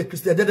na ro be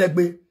Christian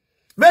dedegbe.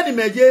 Veni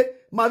meje,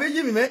 ma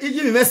viji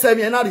mi me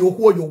semi enari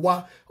okwo yo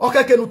wa.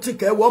 Okeke nu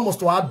tike we almost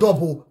to a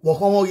double wo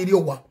kon iri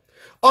wa.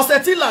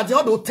 Oseti la di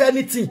do tell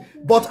anything,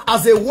 but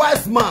as a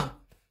wise man,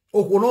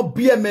 okwo no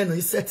be a man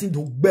is setting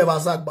do gbe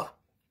bazagba.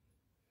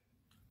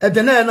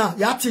 Edene na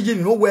ya tiji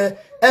mi no we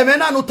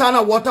emena no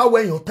tana water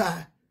when you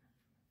tie.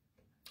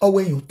 Or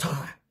when you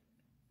tie.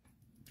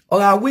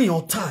 Or I win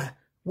your tie.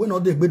 We no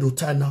dey gbe do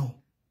tie now.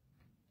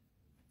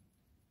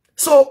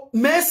 So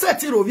me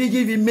seti ro vi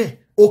give me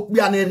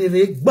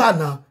okbianerere gba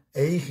na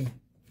ehi.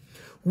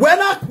 When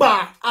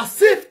akba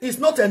as if it's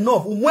not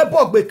enough,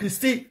 umwebog be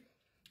Christi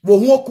wo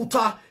hu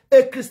okuta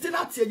a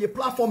Christina tie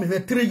platform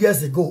even 3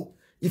 years ago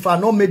if I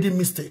not made a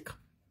mistake.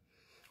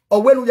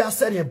 Or when we are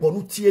saying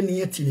bonu tie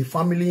ni eti ni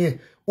family yen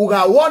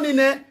uga woni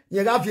ne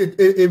ye ga fi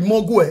e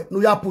mogu no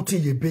ya put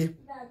in ye be.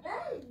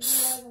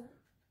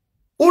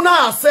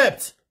 Una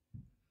accept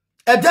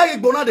e dey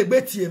gbona de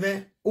gbe tie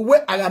me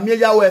uwe agamie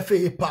ya we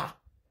fe epa.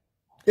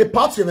 A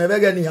party me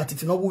vega ni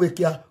Atiti no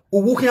wuwekia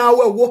uwukin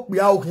awe wo pe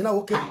awo kin na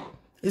okay.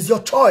 It's your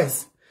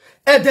choice.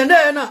 E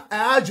dene na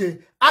aje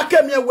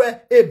akemie we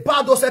a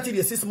bad set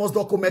the 6 months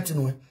document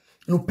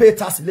no pay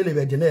tax lele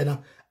we dene na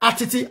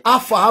Atiti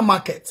afa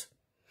market.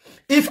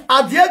 If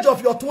at the age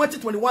of your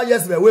 20-21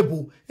 years we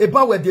webu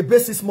eba we the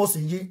base 6 months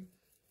yi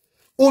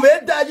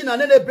uwe daji na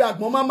nene be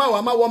agmo mama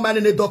wa ma wo man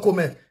ne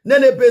document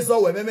nene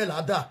bezo we meme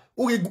lada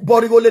ugi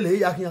borigo lele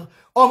ya kian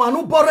o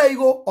manu bore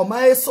igo o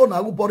ma eso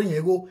na u bori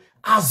yego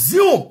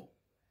assume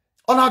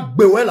ona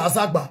gbewe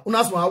lazagba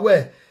una so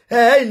awe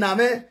eh na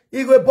me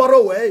igwe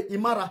boro we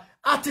imara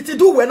Atiti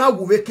du we na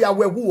wuwe kia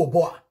we wu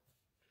obo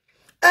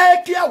a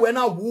kia we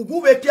na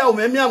wu we kia o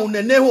memi amu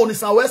nene ho ni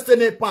san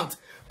western pant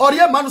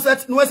orie manu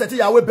set no set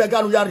ya we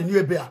bega no ya renew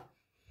e bia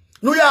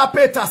no ya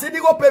pay tax e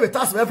go pay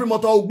tax every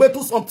month or gbe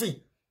to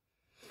something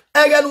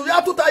ege no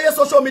ya tuta ye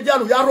social media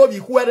no ya robi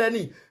kuere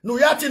ni no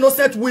ya ti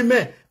innocent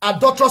women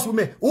adulterous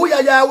women who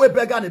ya we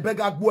bega ni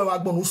bega gbo e wa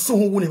gbo no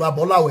suhu wu ni ba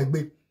bola we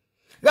gbe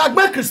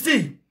Gagbe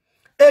Christi,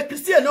 a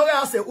Christian no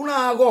ya say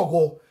una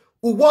gogo,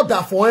 uwo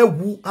da fon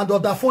ewu and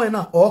oda fon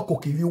na or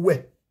kokivi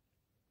we.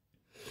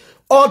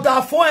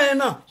 Oda fon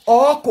na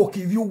or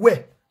kokivi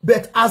we.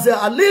 But as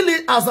an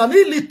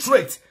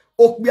illiterate,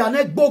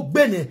 okbiane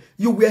bene,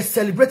 you were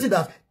celebrating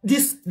that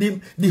this the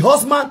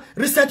husband,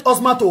 recent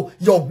husband to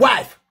your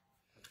wife.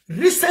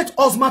 Recent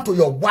husband to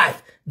your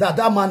wife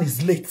that man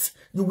is late.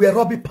 You were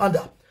Robbie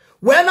Panda.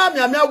 When I'm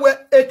ya we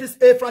it is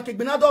a Frankie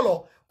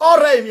Binadolo.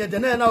 Ore mi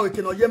dene na we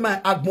kino ye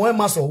man agbon e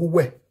maso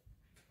we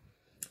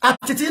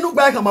Atiti nu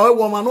gba ka ma we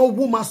woman no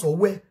wu maso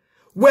we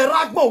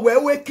ragbon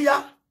we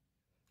kia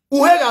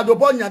uhe ga do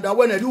bonya da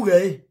we na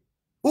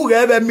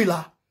uge be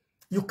mila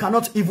you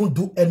cannot even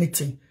do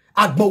anything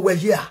agbon we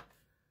here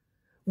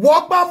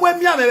wo pa mo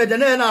mi ame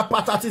dene na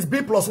patatis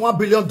B plus $1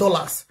 billion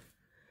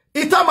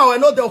itama we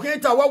no de okay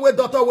ta we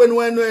daughter we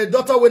no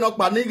daughter we no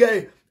pa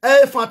nige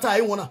e fanta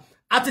e wona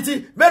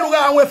Atiti venu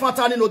ga we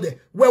fanta ni no de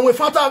when we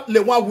fanta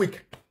le 1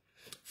 week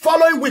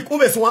following week,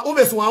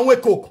 one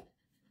week cook.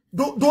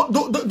 Do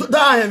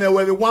that him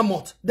we 1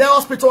 month. The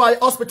hospital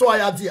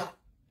idea.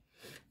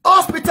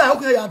 Hospital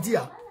okay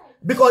idea.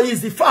 Because it's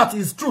the fact,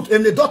 it's truth.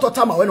 And the doctor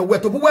tama when we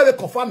to we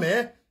confirm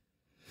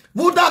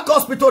Would that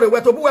hospital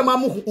we to we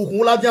mamu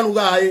ukula dianu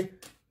ga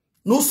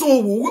no so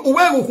we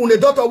the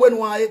doctor when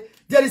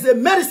there is a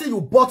medicine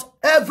you bought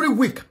every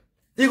week.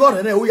 You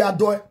got we are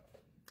doing.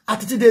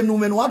 Atiti de nu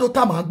menu ado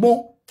tama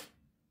gbon.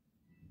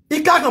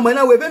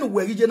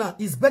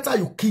 It's better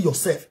you kill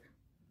yourself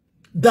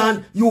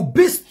than you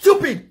be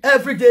stupid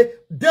every day,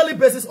 daily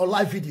basis or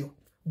live video.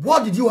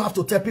 What did you have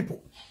to tell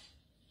people?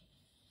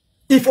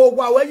 If your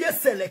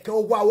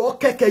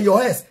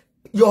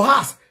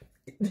house,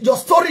 your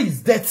story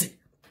is dirty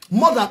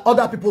more than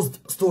other people's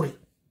story.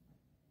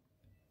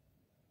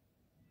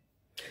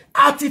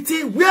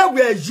 Atiti, where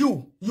were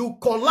you? You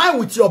collide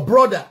with your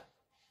brother.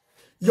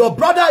 Your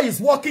brother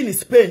is working in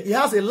Spain. He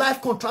has a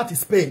life contract in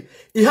Spain.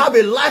 He have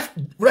a life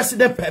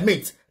resident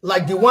permit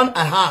like the one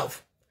I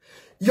have.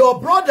 Your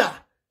brother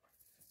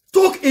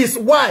took his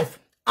wife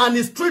and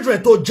his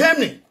children to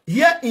Germany,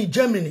 here in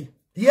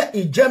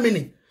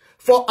Germany,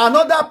 for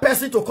another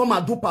person to come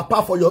and do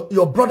papa for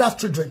your brother's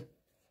children.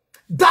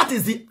 That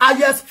is the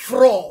highest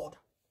fraud.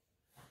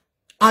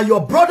 And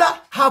your brother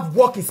have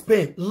work in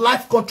Spain,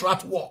 life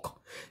contract work.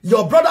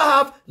 Your brother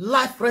have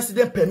life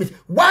resident permit.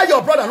 Why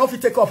your brother not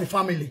fit take off his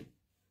family?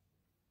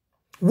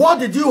 What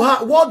did you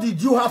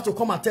have to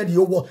come and tell the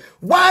whole world?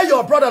 Why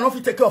your brother not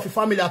fit take care of your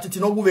family at it?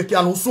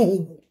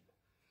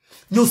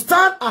 You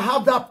stand and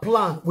have that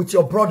plan with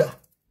your brother.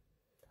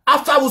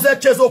 After we say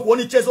chezo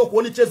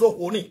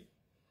kwoni.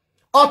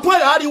 Otwe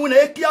ari win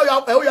e kia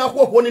ya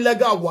kwoni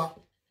legawa.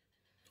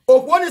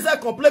 Okwoni say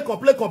complain.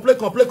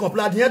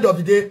 At the end of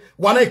the day,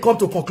 when I come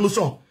to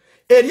conclusion,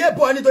 Erie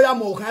boy ni to ya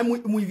mo kan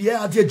mu vie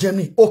ade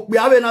Germany. Okpe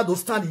awe na do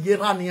stand ye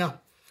rania.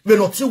 We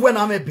not see when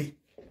am be.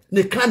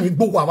 Ne kan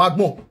igbo wa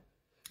wagbon.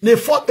 Ne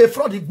fought a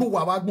fraud igbo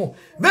wa wagbon.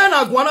 Ben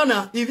agwana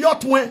na if your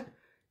twin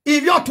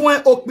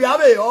okpe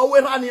awe o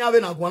we rania we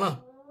na agwana.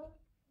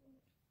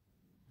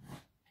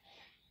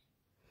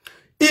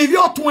 If If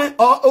you're 20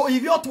 or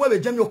if you're 12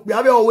 Jemio, we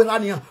have always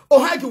running.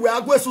 Oh, how you we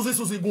are going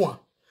Susi Gua.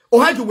 Oh,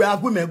 how you we are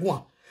going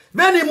Megua.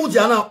 Veni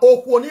Mujana,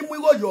 oh, when you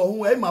go your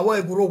home, my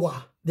way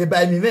growa, they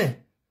buy me men.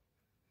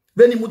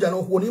 Veni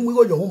Mujana, when you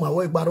go your home, my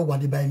way barowa,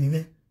 they buy me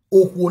men.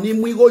 Oh, when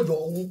you go your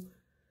home.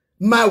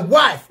 My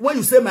wife, when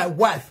you say my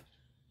wife,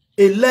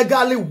 a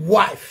legally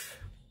wife.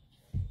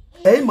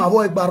 Eh, my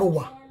boy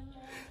barowa.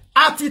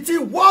 Atiti,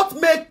 what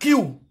make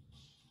you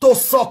to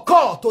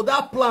succor to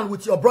that plan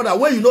with your brother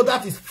when you know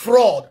that is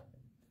fraud?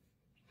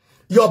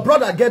 Your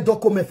brother get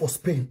document for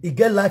Spain. He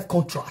get life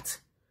contract.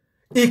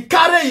 He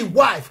carry his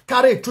wife,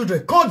 carry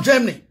children, come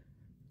Germany,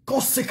 come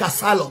seek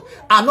asylum.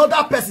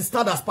 Another person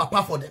stand as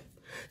papa for them.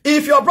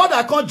 If your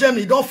brother come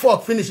Germany, don't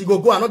fuck, finish, he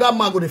go another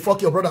man go to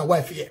fuck your brother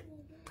wife here.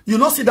 You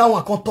not see that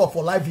one come talk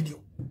for live video.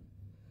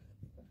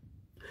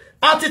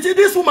 Atiti,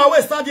 this woman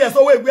will stand here,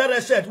 so we wear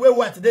a shirt, we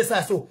white this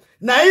side. So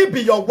now he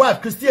be your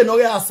wife, Christian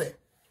Oriase.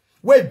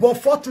 We born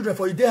 4 children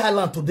for you day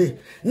Highland today.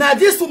 Now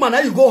this woman,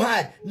 now you go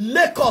hide,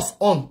 lake us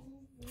on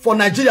for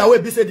Nigeria, where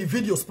be say the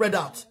video spread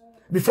out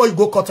before you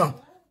go cut them.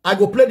 I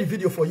go play the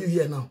video for you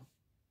here now.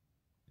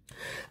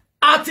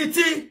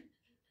 Atiti,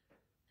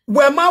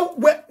 where ma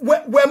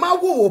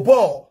wo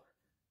ball,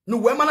 no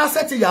where man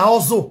set ya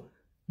also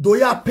do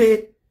ya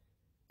pay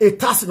a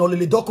tax in all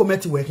the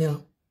document we here.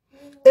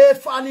 E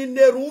fani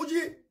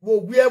neruji wo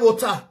gwe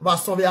vota va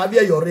sove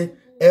avie yore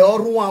e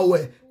orun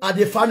we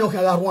ade fani o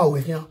kan arun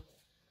we here.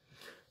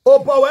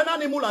 Opo we na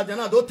ni mula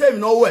jana do tell me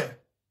no we.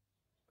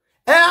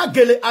 E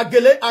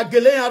agele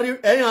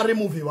yari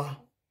movie wa.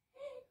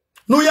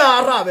 Nu ya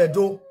arabe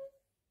do.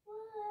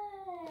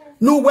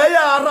 Nu we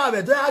ya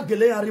arabe do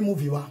agele yari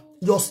movie wa.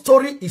 Your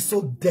story is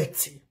so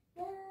dirty.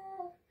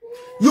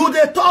 You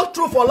they talk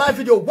true for live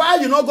video. Why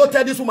you not go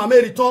tell this woman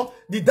may return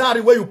the diary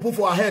where you put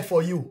for her head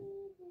for you?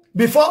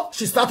 Before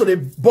she started a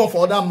born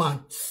for other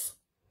man.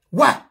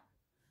 Why?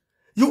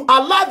 You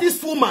allow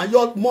this woman,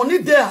 your money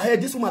there ahead,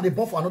 this woman they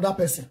born for another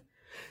person.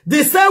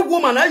 The same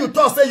woman that you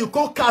thought say you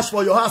can't cash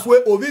for your house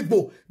where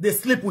Ovigbo, they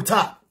sleep with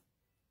her.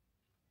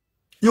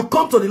 You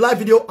come to the live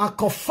video and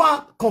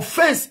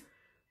confess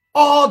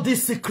all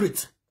these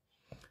secrets.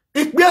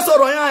 Ik be so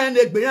royan en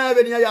ek be yan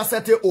even ya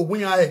sete ogun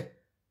ya e.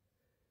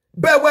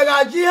 Be we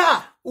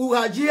gajia, u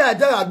gajia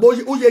de agbo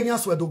u ye yan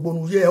swedogbo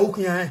nu ye o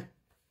kan e.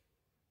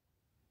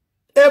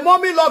 A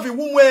mommy love you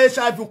woman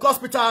HIV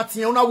hospital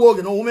tin una wo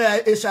no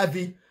woman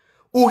HIV.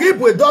 U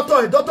ribu a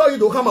doctor you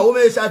do come a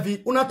woman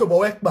HIV una to bo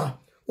work ba.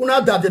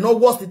 Una that they no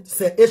worst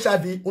say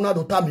HIV una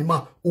do tell me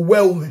ma u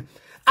we woman.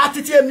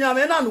 Atiti emi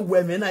ame na no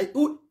we me na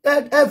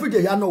every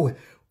day ya know we.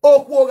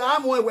 Okwo ga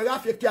mo we ga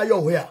fie kia yo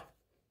we a.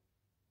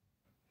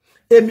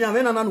 Emi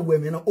ame na no we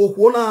me na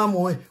okwo na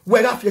mo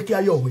we ga fie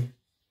kia yo we.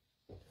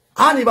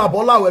 Ani ba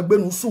bola we gbe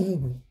nu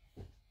suhu.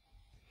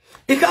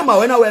 Ika ma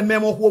we na we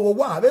memo kwo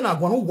wo a be na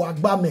gwon wo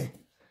agba me.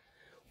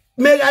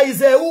 Mega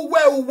ize uwe.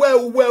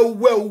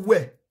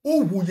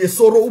 Uwu ye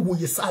sorrow, uwu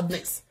ye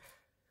sadness.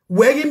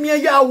 Where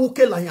me ya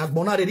wuke la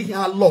yagbona de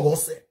hi logo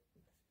se.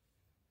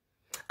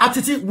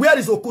 Atiti, where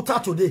is Okuta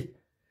today?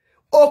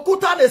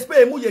 Okuta de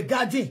spe mu ye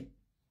gaji.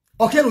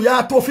 Okay, nu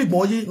ya to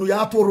figmoyi, nu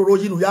ya to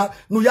roroyi,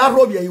 nu ya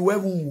robi ye iwe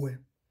wuwe.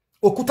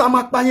 Okuta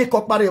makpanye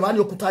kokpare vani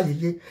okuta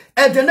yeye.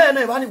 Edene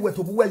ne vani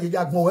wetobuwe ye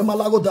yagbon we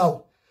malago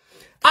dao.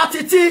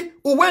 Atiti,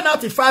 uwe na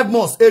 5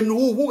 months enu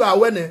uwu ga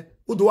wene.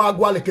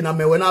 Udwagwa lekina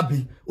mewena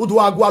bi.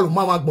 Udwagwa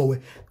lumama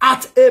gbowe.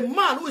 At a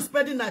man who is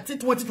spending 19,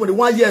 20,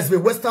 21 years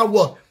with Western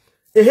world.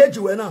 Eheji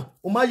wena.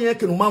 Umaye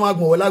yeke lumama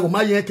gbowe la.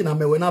 Umaye yeke na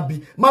mewena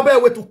bi. Mabe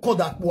we to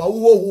kodak kwa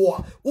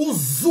uwa.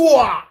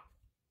 Uzua.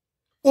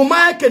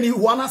 Umaye yeke ni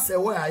huwana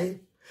sewe ae.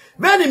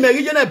 Veni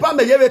merije ne pa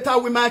meyeve ta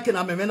wima yeke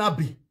na mewena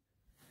bi.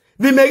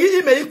 Vi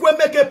merije me ikwe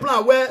make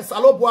plan where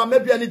Salobwa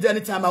maybe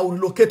anytime I will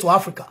relocate to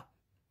Africa.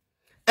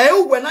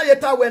 When I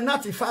yeta we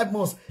 95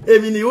 months,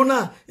 Emini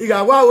una,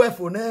 Igawa we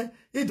fone,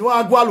 Idwa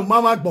agwalu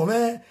mama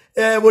gbome,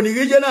 when you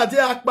region de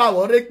akpa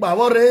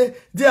wore,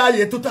 de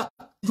ayetuta.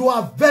 You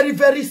are very,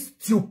 very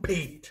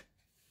stupid.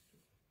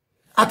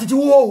 Atiti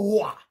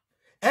wo.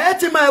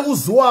 Etima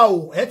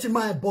uzwa,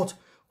 etima but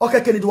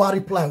okay, can you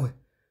reply we?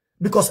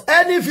 Because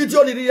any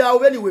video ni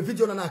anyway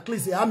video na at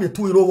least I'm a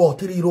 2 euro or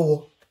 3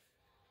 euro.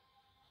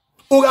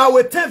 Uga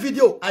we 10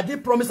 video, I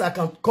did promise I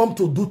can come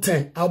to do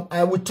 10.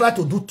 I will try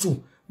to do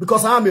 2.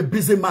 Because I am a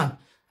busy man.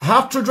 I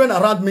have children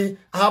around me.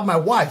 I have my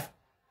wife.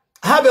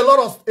 I have a lot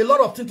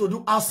of things to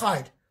do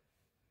outside.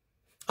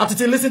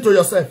 Atiti, listen to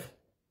yourself.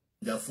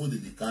 Their phone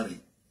they carry.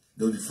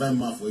 They will find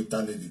man for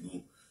internet they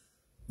go.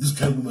 This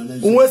kind of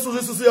woman.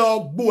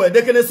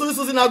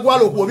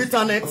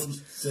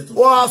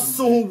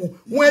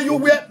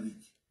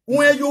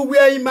 When you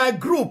were in my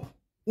group,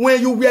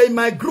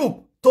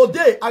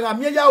 today I am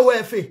here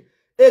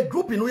a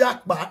group in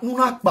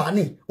Nuyakba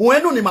ni.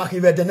 When you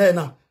makive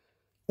denena.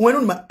 When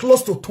I'm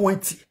close to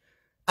 20,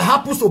 I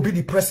happen to be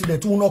the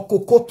president.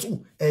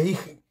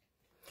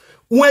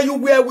 When you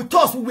were with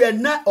us, we were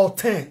 9 or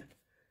 10.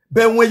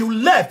 But when you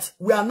left,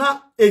 we are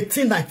now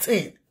 18,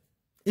 19.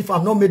 If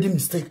I'm not making a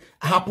mistake,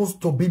 I happen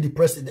to be the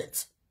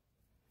president.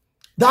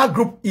 That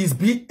group is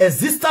be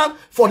existent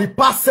for the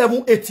past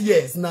 7-8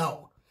 years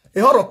now. E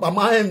horopa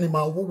mahem ni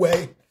ma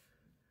wuwe.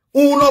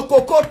 Uno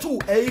kokotu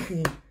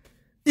eihin.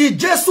 I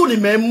Jesu ni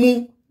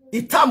memu.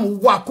 Itamu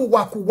waku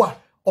wa.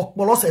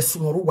 Okpolo se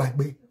sunoru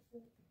wagbe.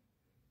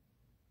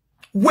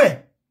 We.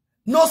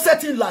 No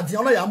certain ladi.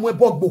 Ono ya mwe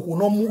bogbo.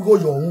 No mugo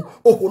yohun.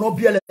 Oko no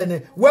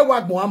bielene. We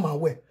wagmo ama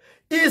we.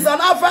 Is an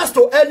advice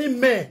to any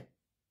man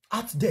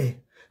out there.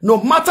 No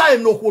matter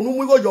if no kono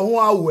mugo yohun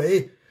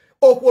awe.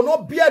 Oko no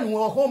bienu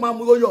oko ma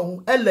mugo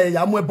yohun. Ele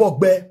ya mwe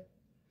bogbe.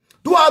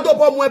 Do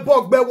adobo mwe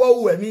bogbe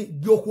wo we mi.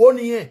 Gyoko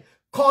ni yen.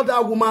 Call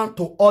that woman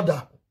to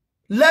order.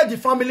 Let the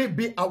family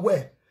be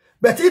aware.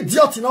 But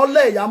idiot no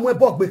le ya mwe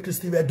bogbe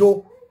Christi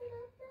vedo.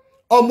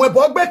 O mwe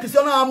bogbe Christi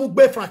ona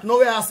amugbe Frank no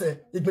we ase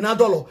igbina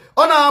dolo.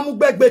 Ona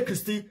amugbe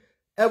Christi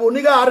e wo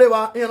niga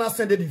arewa e na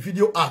send the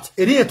video out.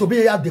 Eri en to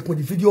be ya dekun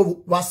the video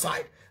one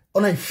side.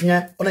 Ona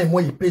ifien, ona imo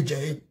yi page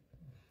e.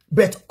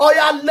 But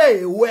oya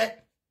le we.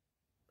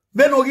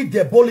 Ve no ri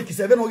diabolic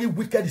se ve no ri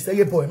wicked se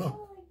ye boy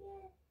no.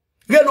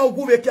 Ge no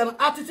gu ve kan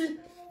Atiti.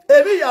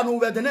 Ebi ya no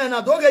we de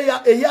na doge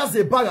ya e ya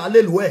ze baga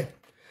leluwe.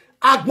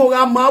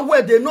 Agbora ma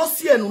we de no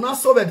see enu na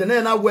so we de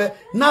na we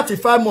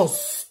 95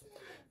 months.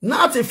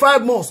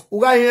 95 months.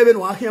 Uga yen ebe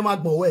no akiem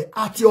agbon we.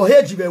 At your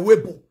age we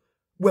webo.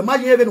 We ma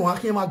yen ebe no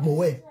akiem agbon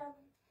we.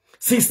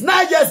 Since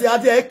 9 years ya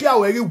de ekia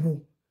we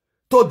wu.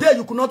 Today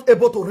you could not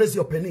able to raise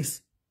your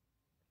penis.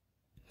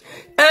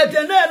 E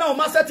de na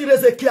ma seti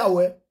raise ekia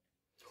we.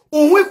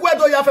 Unwi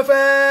kwedo ya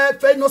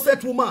fe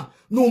innocent woman.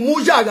 No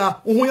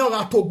mujaga unwi yo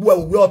ga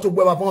togbo we o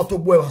togbo ba fon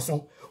togbo wa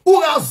son.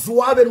 Ura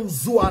zua be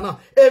zua na.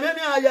 Ememi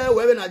aya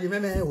we na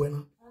jimeme we na.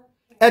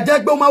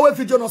 Edegbe ma we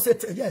video no say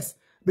yes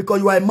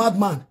because you are a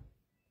madman.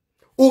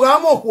 Ura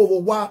mo ko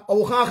wa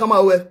o kan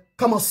kama we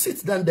come on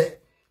sit down there.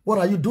 What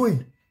are you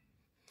doing?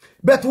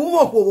 But wo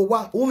mo ko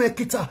wa wo me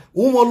kita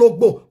wo mo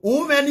logbo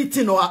wo me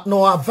anything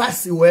no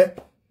advice we.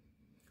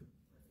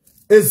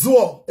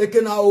 Ezo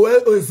ekena we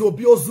ezo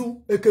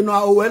biozu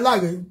ekena we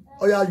lare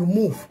oya you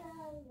move.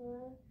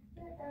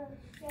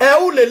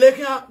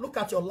 Look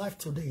at your life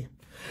today.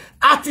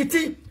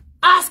 Atiti,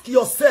 ask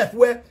yourself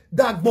where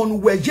that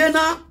bon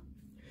wejena.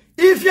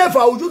 If you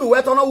ever would you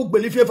wet on a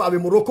believe you have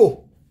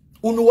Morocco.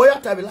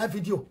 Unuoya have a live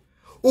video.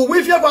 Or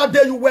if you ever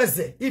dare you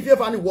weze, if you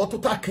ever any water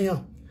take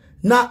here.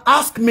 Now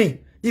ask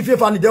me if you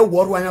ever any the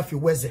word why if you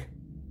weze.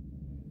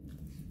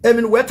 I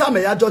mean weta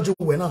me ya judge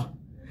wena.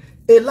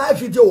 A live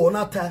video on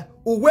that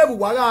uwe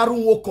wara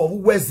arun woko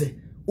weze.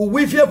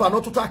 Uwe if you ever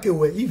not to take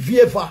away, if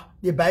you ever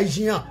the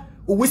Bajian.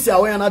 We see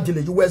our na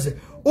delay you weze.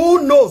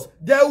 Who knows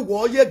there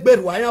wo ye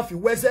gberu ayan fi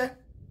weze.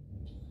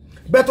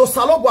 Beto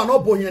salogwa no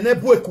boyen ne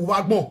bu eku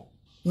wagbon.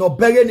 No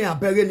bere ni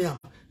abere ni.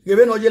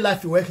 Rebe no ye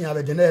life working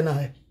ave de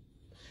na.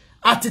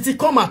 Atiti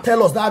come and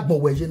tell us that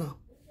agbon weje na.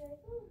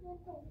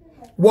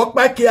 Walk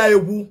back here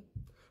ewu.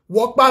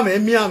 Walk ba me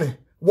mi ame.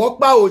 Walk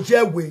ba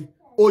oje we.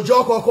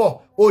 Ojo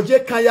koko. Oje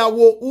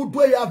kanyawo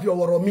udwe ya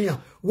vioworo mia.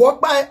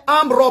 Walk by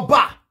arm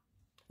robber.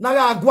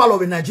 Naga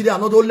agwalo in Nigeria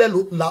no do le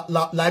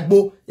like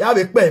bo ya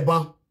be pe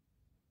ban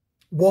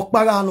walk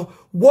para no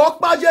walk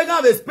pa je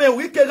gan be Spain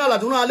we ke gan la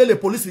do le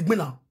police gbin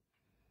na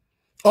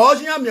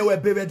ojian me we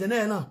bebe de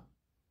na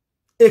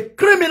a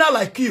criminal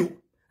like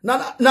you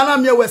nana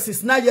me we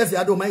 9 years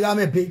ya do my ga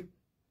me be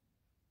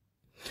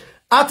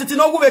Atiti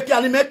no gu be ki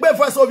ani me pe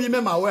voice of me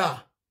ma we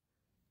a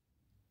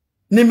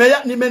ni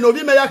me no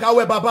bi me ya ka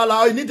we baba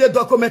la you need a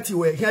document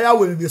we here ya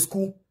we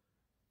school.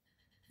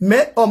 Me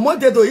omo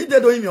dedo yi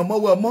dedo imi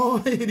omo we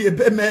omo iri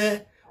ebe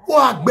me wo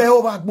agbe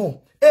o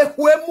bagbon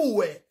eku emu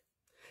we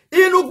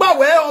inu gba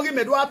we ori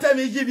me do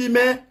atemi yibi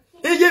me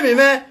iyimi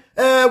me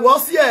wo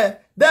si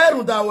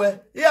derun dawe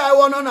ya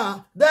wo no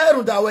na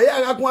derun dawe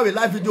ya ga gun we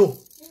live video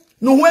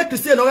nu hu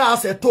ekisi no ga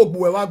ase togbu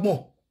we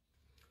wagbon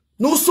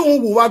nu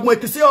sun wu wagbon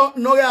ekisi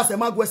no ga ase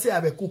magwese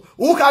abeku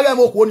u ka ga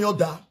mo ko ni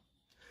oda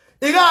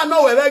Iga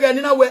no we bege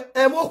ni na we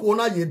emoko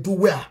na ye do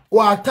we a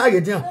wa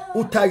target dia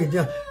u target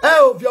dia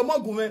if your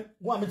mom go me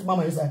go and meet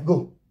mama inside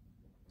go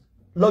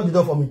lock the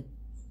door for me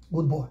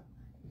good boy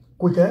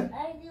quick I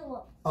do.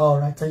 All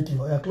right, thank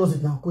you. Yeah, close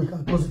it now quick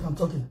and close it. I'm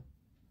talking.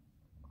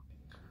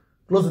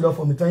 Close the door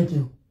for me, thank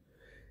you.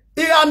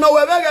 Iga no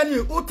we bege ni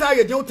u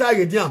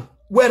target dia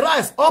we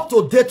rise up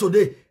to day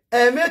today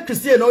me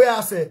Christian no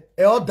ya say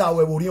order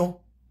we worion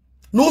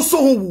no so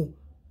hu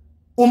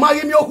o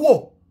mari mi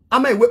okwo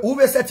Ama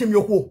we set him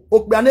yoko.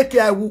 Okbianeke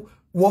awu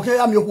working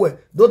am yoko.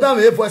 Do that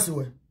me voice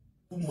we.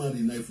 Woman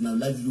in life now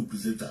live video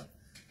presenter.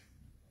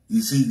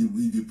 He say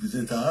the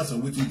presenter as a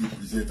waiting the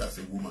presenter as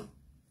a woman.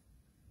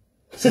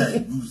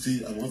 Say you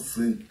say I want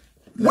friend.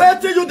 Where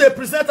till you the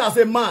present as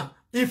a man?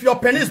 If your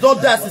penis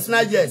not there since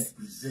 9 years.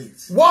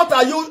 What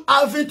are you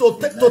having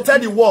to tell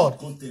the world?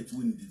 Content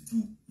when they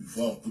do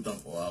before I put them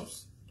for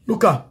house.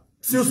 Look at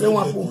still say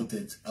one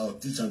content. I'll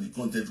teach them the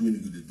content when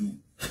they do.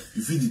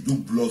 If you do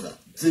blogger,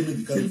 say me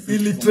the kind of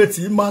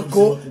illiterate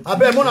manko. I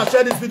bet Mona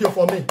share this video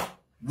for me.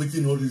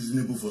 Waiting all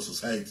reasonable for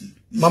society.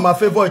 Mama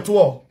favor it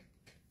all.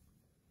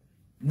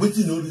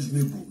 Waiting all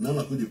reasonable. Now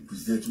I'm going to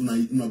present.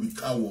 You be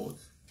coward.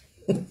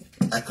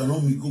 I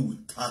cannot mingle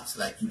with tax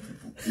like you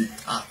people.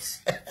 With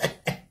tax.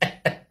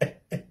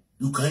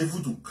 You can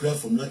even to cry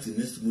from that in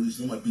next tomorrow. It's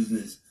not my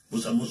business.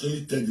 But I must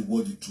only tell the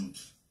world the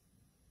truth.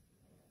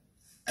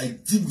 I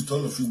deal with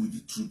all of you with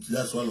the truth.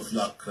 That's why all of you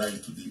are crying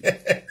today.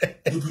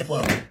 You people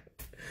are...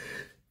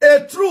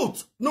 A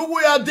truth. No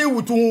way I deal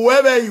with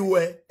whoever you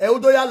were.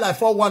 Eudoya like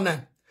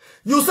 419.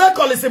 You say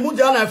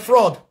Kolisimudia and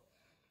fraud.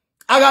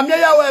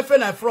 Agamia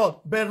WFN and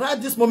fraud. But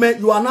right this moment,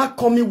 you are not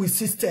coming with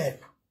system.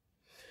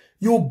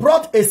 You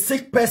brought a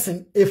sick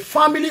person, a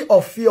family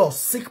of your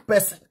sick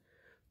person,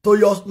 to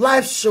your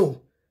live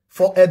show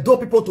for Edo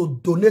people to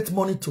donate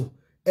money to.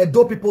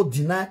 Edo people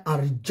deny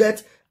and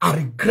reject and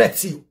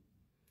regret you.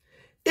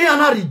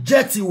 Iana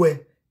reject you.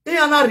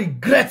 Iana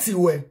regret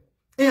you.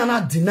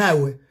 Iana deny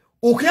you.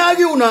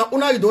 Ukiagi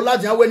una idola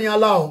dia we ni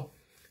allow.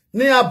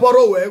 Ni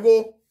aboro we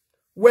go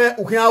where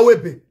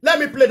ukiawebe. Let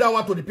me play that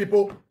one to the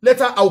people.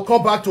 Later I will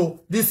come back to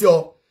this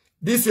your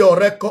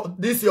record,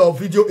 this your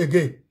video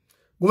again.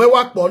 Gume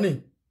work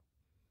boni.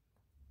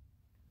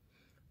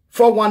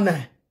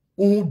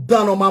 419.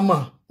 Dano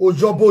mama.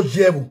 Ojobo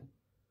jebu.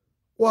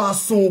 Wa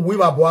sun wi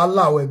babo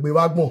ala we gbe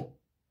wa gbon.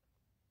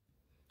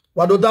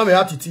 Wa do dame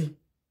Atiti.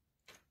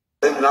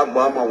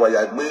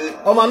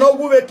 Ọmọ no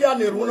guwe ki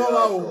aneru no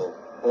wa o.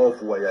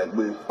 Off wire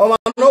gbe. Ọmọ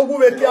no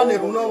guwe ki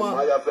aneru no wa.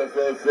 Aya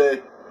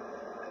fe.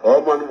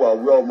 Ọmọ nu wa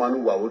we ọmọ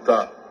nu wa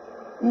wuta.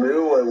 Me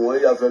we won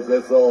ya fe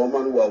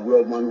ọmọ nu wa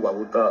we ọmọ nu wa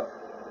wuta.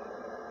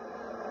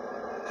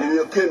 Ki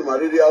you ken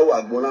mariri awo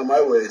agbona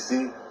my we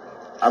si.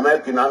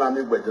 American na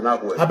mi gbejina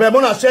ko. Abeg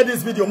mona share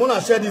this video. I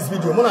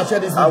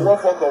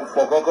want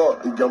for koko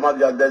ijoma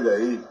dia dele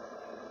yi.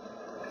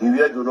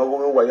 Iwe do no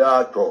go wa ya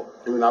ato.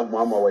 Emi na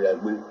gbon ama wa ya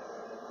gbe.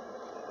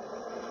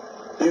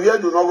 If you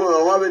do not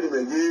go on the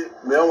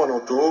Megi, me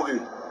want to Togi.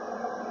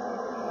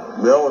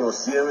 Me want to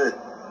see me.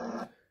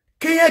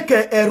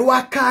 Kiyeke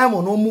eruaka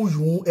monomu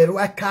yun,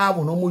 eruaka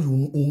monomu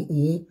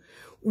yun.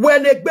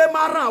 When a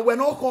bemara, when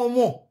no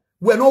common,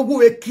 when no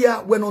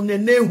guekia, when on the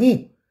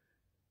nehu.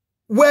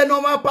 When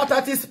no my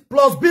patatis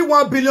plus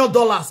 $1 billion,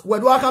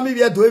 when waka mi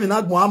do even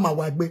agboama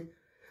wagbe.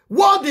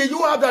 What do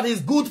you have that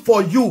is good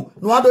for you?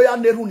 No ado ya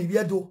neru ni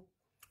viedo.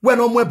 When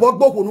no mwe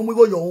bogbo ko no mwe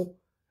go yon.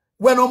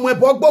 When no mwe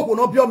bogbo ko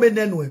no pio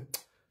menenwe.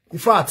 In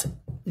fact,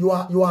 you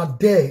are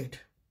dead.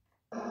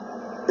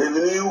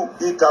 Even you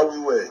eat how we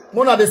were.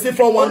 Mona de see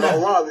from one night.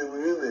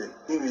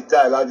 We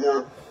retire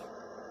ladian.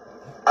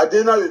 I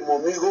didn't know with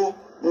Momigo.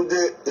 No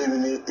day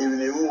even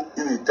you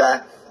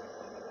retire.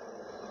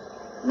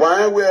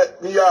 Why we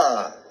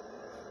near?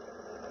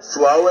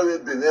 So I will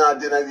be near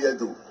dinner here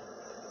too.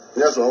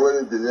 Yes, I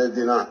will be near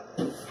dinner.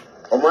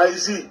 On my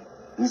easy,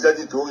 he said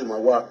he told him I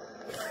was.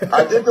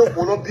 I didn't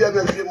follow Pierre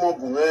and few more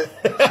boom.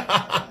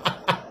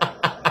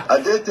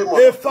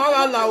 E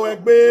fara la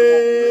wegbe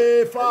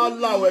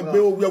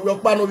we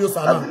pa no bi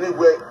sana. I believe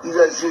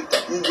where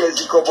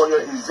is couple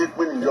is it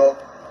when you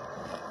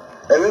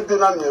everything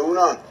na me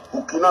una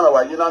ukina na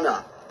wa yina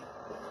na.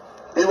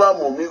 Iwa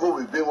momigo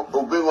we be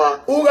obewa.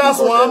 Uga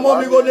so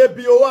amomigo le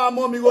bi o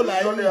amomigo la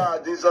yi.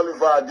 This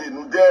Oliver di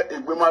nu de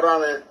egbe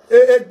marane.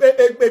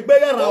 Egbe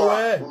ran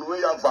we. Unu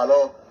ya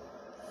falo.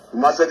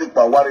 Ma se di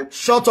pa wari.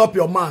 Shut up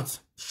your mouth,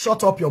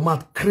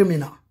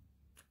 criminal.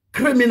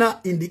 Criminal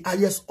in the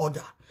highest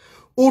order.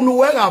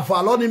 Unuwega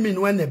valoni mi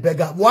nwene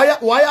bega.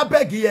 Why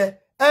beg here?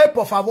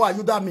 Por favor,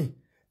 ayuda mi.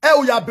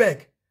 Uya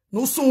beg.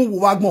 Nusun wu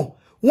wagmo.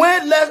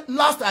 When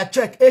last I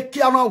check,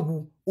 kiana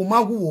wu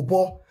umagu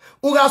wobo.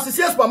 Uga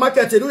sisi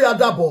supermarket edu ya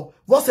dabo.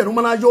 Vose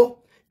numana yo.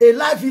 A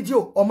live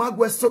video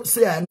omagwe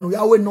say no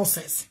ya we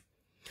nonsense.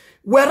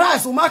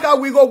 Whereas umaka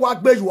we go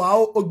wagbe you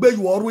are ogbe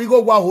you or we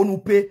go wa honu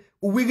pe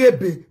uwige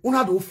be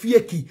una do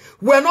fieki.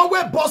 We no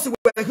we boss we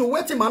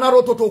waiting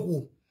manaro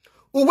totoku.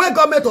 Uwe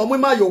government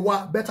omwima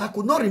yowa, but I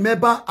could not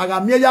remember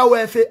Agamia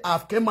WFA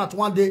have came out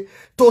one day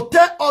to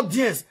tell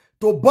audience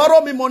to borrow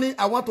me money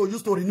I want to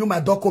use to renew my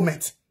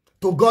document.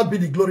 To God be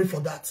the glory for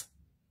that.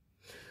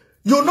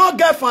 You not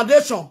get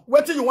foundation.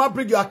 Wait till you want to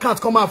bring your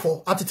account come out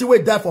for. Atiti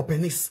will die for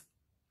pennies.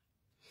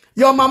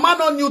 Your mama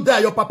no knew die.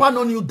 Your papa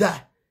no knew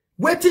die.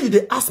 Wait till you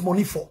they ask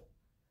money for.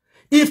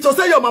 If to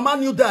say your mama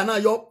knew die now,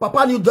 your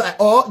papa knew die,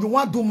 or you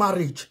want to do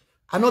marriage,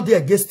 I'm not there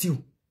against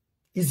you.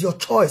 It's your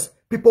choice.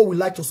 People will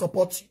like to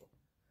support you.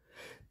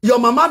 Your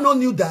mama no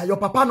knew that, your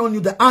papa no knew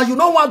that, and you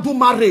don't want to do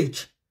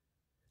marriage.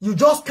 You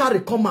just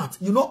carry come out.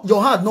 You know,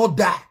 your heart not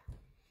die.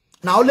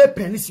 Now only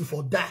pennies you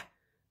for die.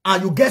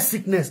 And you get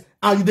sickness.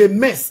 And you they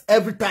mess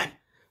every time.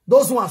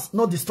 Those ones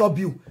not disturb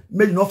you.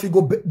 May you not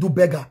go do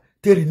beggar.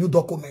 Take renew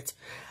document.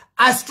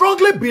 I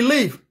strongly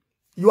believe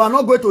you are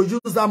not going to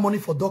use that money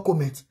for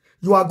document.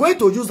 You are going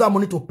to use that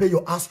money to pay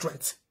your house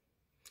rent.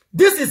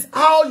 This is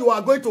how you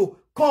are going to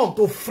come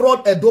to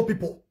fraud Edo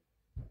people.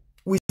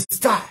 With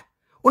style.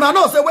 Una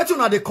know say wetin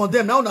una dey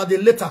condemn now una dey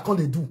later come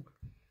dey do.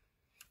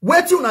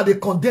 Wetin una dey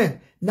condemn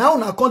now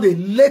una come dey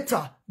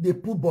later dey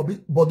put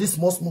body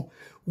small.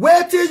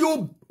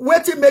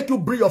 Wetin make you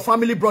bring your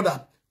family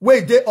brother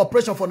wey dey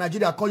operation for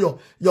Nigeria call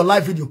your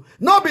live video.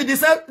 No be the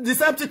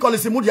same thing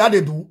Kolisimudia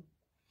dey do.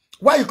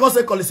 Why you can't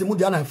say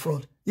Kolisimudia na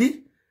fraud?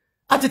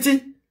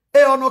 Atiti,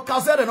 e ono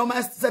kazere no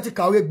ma seti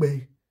kawe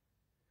gbe.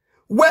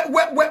 We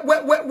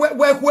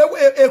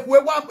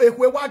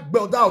gbe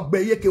oda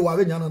ogbe ye ke wa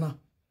re nyana na.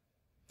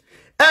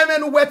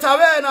 Amen we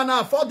tare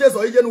na 4 days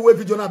or ije no we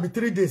video na be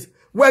 3 days.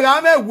 We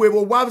ga me we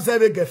wo wa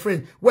serve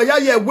girlfriend. We ya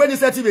ye we ni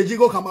seti beji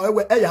go kama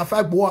we e ya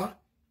fa gboa.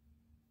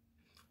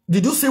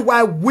 Did you see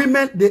why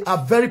women, they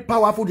are very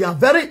powerful, they are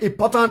very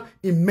important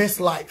in men's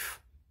life?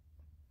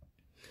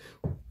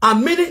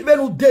 And many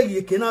when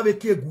day cannot be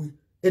kegui,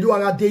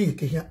 Eduara day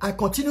here. I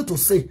continue to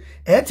say,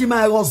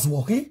 Etima was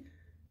walking,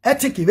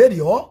 Etiki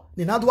video,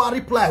 Ninadwa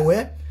reply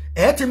where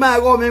Etima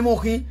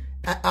memoking,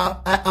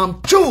 I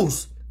am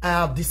choose, I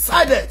have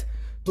decided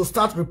to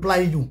start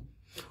replying you.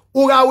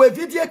 Ura we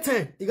video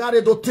 10, you got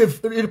to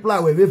reply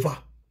wherever.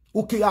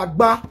 Uki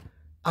agba,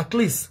 at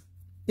least,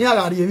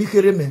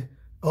 me.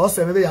 Or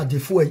se maybe a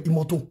defu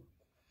imoto.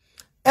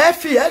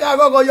 Efi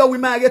go yo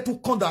women get to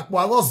conduct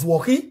while I was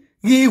walking.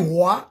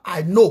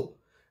 I know,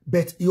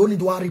 but you only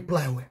do a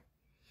reply we.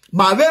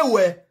 Ma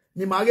we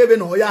ni magebe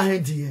no ya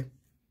hendi.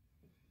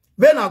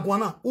 Be na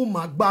gwana u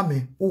magba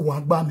me u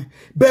wagba me.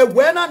 Be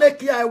when na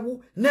neki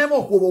awu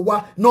nemo ko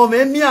wa no me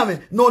miame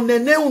no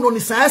nene u no ni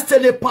sa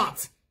stele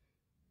part.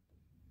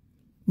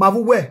 Ma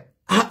we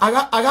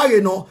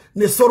aga no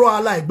ne soro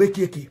ala egbe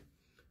kieki.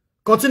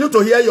 Continue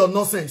to hear your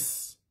nonsense.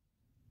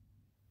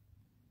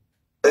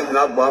 I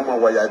not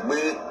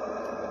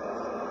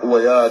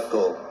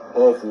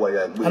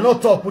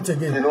talk put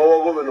again. You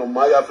know, woman on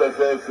Maya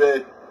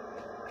Fe.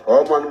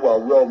 All man who are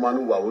well, man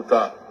who are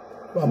water.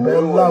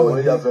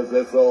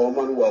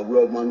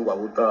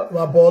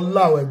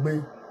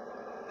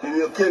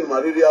 You can't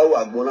marry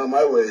the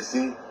my way,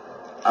 see.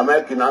 I'm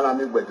making an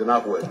army with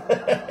enough way.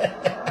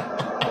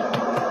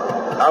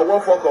 I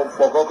won't for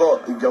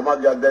Coco if your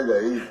mother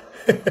dagger. You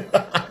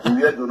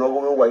do not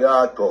go where you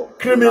are.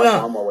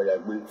 Criminal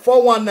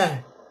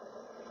 419.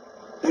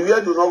 If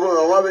you do not go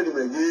around with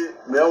me,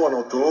 me I want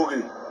to talk.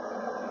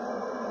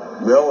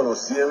 Me I want to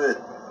see me.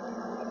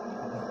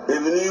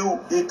 Even you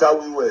eat how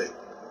we were.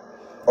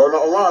 Or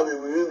not one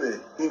with me,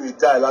 if we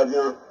tie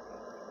Ladian.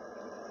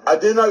 I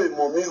didn't have it,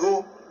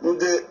 Momigo, no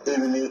day,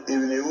 even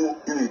you,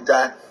 if we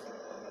tie.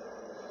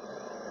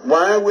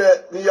 Why we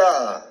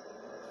are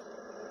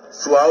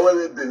so I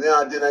will be there,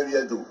 I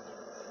didn't do.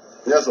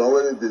 Yes, I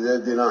will be there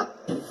dinner.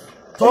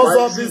 Thumbs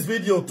up this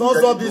video.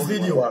 Thumbs up this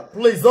video.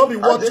 Please don't be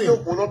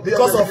watching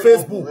because of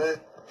Facebook.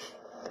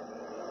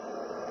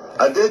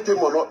 I did it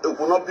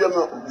will not be a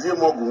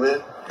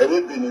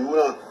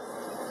more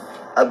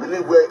I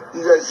believe where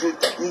you guys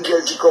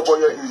couple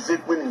is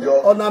it winning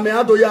your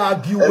Onameado ya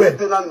argue where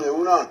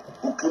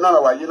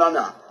Ukina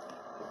Wayinana.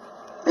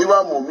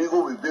 Iwa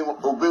Momigo will be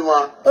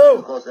Obama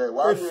because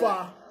why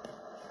far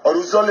or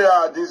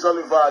Usolia, this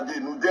Oliver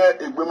did Nude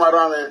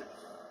Igbemarane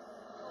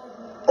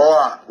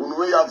or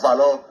Unweya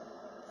Valo.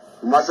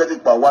 Maseti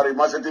Pawari,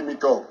 Maseti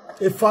Mito.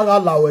 Ifara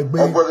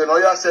Lawegbe. But the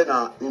lawyer said,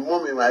 in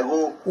mommy, my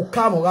go.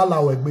 Ukamora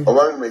Lawegbe.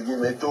 Or me give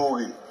me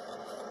tori.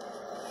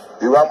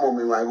 You want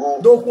mommy, my go.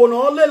 Don't want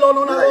only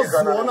Lona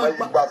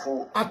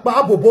Akba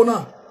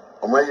Bobona.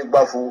 Or my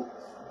baffle.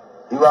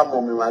 You want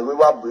mommy, my go.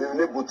 You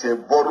are able to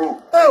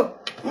borrow. Oh,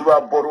 you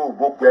are borrow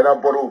book, you are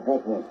borrow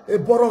book. A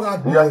borrow.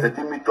 You are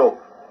setting me top.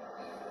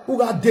 Who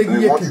got dig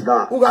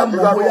yeki? Who got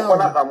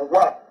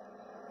Moya?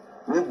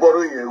 We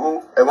borrow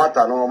you, a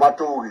matter no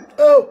matter.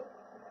 Oh.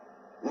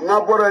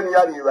 Na borrow ni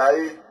ya ni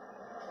rai.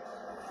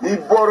 Ni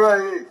borrow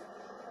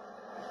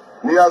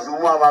ni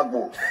azuma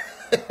magbo.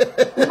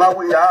 Ima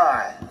we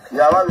ya.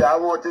 Ya wa ya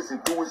want to see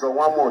 2 weeks or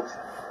 1 month.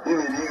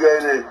 Ini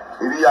liga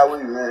iri ya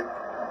we ni.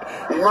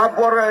 Ima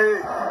borrow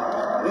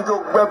ni to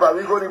gbe ba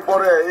mi go ni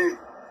borrow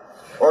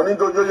Oni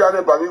to jo ya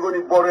ne ba mi go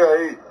ni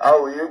borrow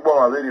Awo ye gbo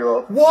wa very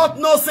o. What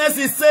nonsense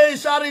is saying,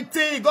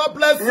 Charity? God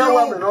bless you. Ya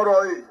wa me no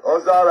ro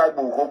Ozara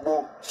gbo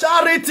kogbo.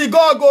 Charity,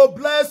 God go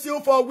bless you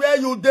for where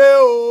you dey.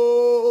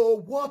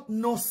 Oh, what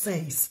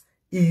nonsense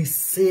is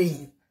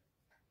saying?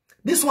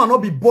 This one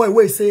not be boy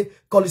where he say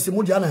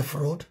Kolisimudia na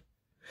fraud.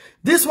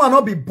 This one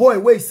not be boy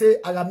where he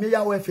say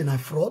Agameya wife na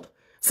fraud.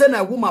 Say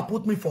na woman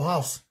put me for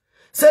house.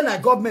 Say na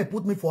government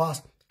put me for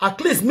house. At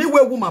least me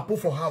where woman put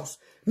for house.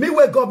 Me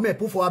where government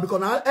put for house because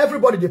now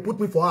everybody they put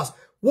me for house.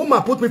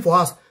 Woman put me for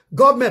house.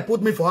 Government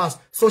put me for house.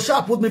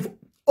 Social put me for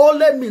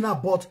only me now.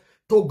 But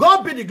to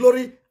God be the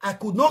glory. I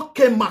could not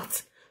came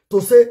out to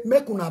say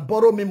make una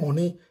borrow me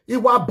money.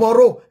 Iwa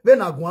borrow when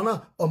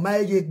agwana or my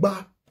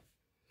yegba.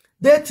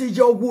 They teach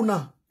your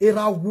wuna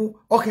era wu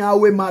okay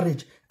away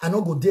marriage. I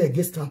not go there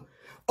against them.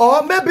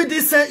 Or maybe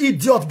this same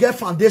idiot get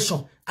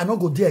foundation. I not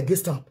go there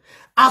against them.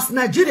 As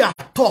Nigeria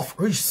tough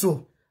rich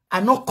so.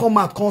 I not come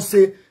out can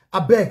say I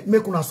beg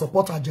make una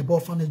support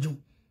Ajebor Faneju.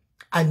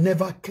 I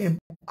never came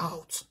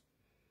out.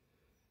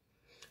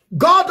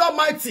 God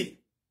Almighty.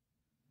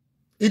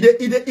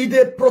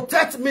 They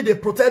protect me, they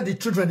protect the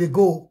children, they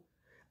go.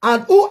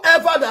 And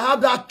whoever that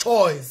have that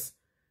choice,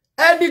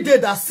 any day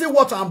that see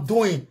what I'm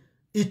doing,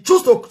 he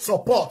choose to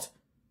support.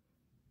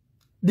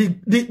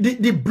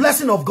 The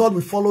blessing of God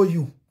will follow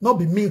you. Not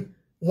be me,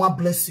 one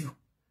bless you.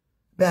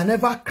 but I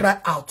never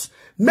cry out.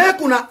 Make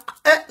una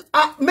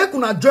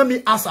join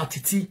me as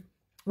Atiti,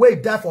 where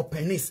he die for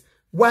pennies.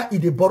 Why he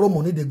they borrow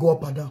money, they go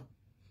up and down.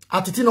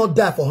 Atiti not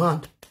die for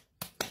hand.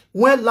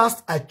 When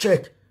last I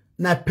check,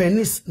 na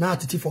pennies, na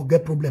Atiti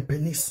forget problem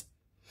pennies.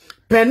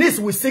 Pennies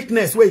with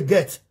sickness where he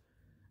get.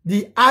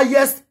 The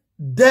highest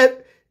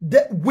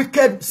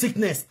wicked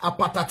sickness,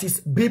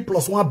 hepatitis B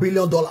plus $1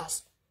 billion.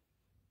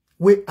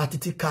 Where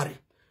Atiti carry.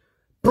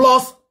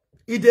 Plus,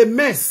 it a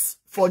mess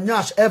for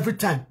Nyash every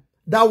time.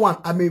 That one,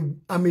 I'm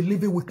a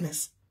living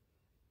weakness.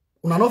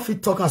 When I not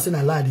fit talk and say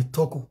I lie, they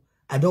talk.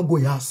 I don't go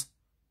yes.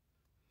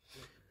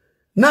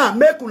 Now,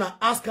 make una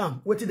ask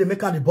him, what did they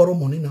make and they borrow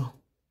money now?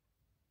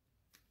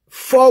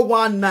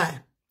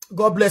 419.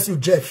 God bless you,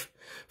 Jeff.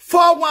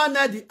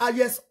 419, the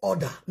highest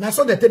order. Now, I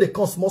saw they take the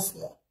come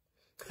small.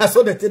 I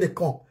saw they take the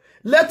come.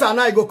 Later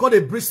now, I go call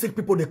the bridge sick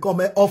people, they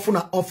come often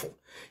and often.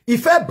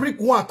 If I break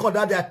one call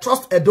that they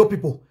trust Edo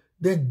people,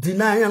 they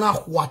deny yana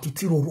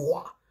huatitiro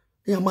roa.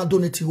 Yama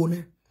donetiro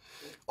ne.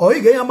 Or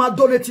ige yama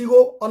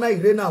donetiro, ona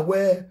irena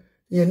where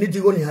you need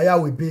to go ni haya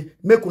will be.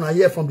 Make una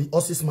hear from the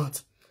horse's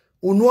mouth.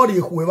 Unwari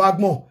huwe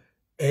wagmo,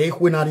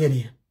 huwe na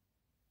rieni.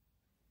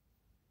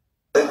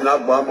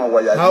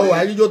 How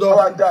are you doing?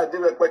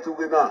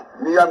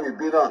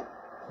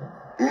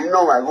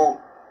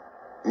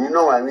 You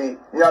know what I mean?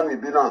 You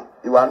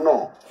are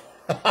no.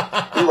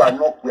 You are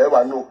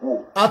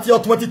no. At your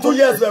 22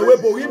 years,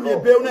 webo we be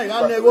bill na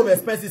and go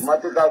expenses.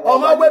 O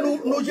ma we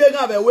no je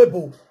ga be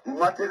webo. You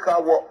might take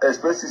our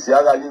expenses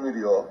ya ga you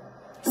video.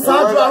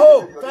 Sandra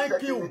ho,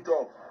 thank you.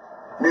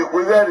 Me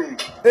kweri.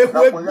 E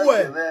kwebu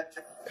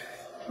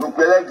No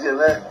kwere je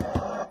me.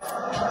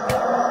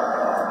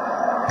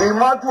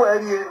 Imatu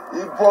eri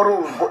iboro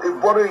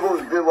go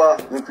beba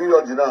in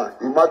period na.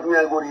 Imatu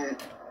ya go ri.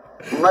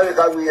 Imale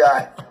ka wi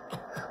ya.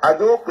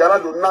 Ado piara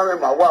do name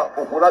mawa,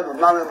 okura do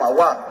name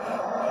mawa.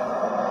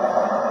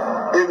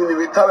 Even if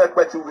we tell a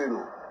petty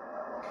window,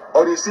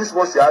 or the 6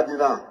 months you had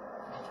now,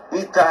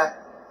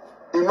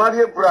 he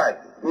marry a bride,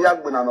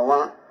 Niak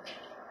Benanoa,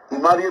 he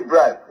marry a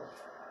bride,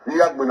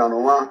 Niak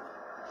Benanoa,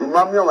 he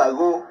mammy on my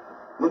go,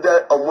 with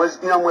that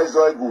almost young ways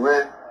or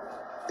gourmet,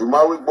 he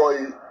marry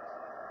boy,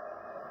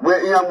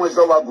 where young ways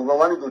over go,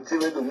 wanted to tell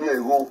me to me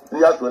go,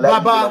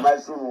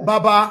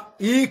 Baba,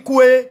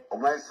 Ikwe,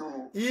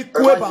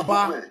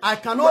 Baba, I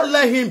cannot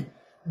let him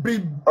be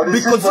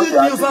because he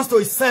uses to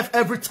himself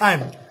every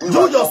time.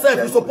 You yourself,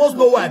 you supposed to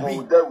know who I be.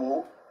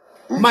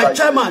 My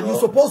chairman, you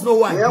supposed to know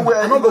who I be.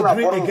 I'm not going to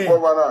agree again.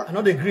 I'm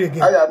not agree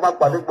again.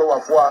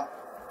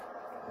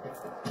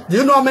 Do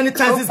you know how many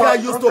times this guy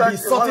used to be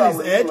sorting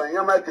his head?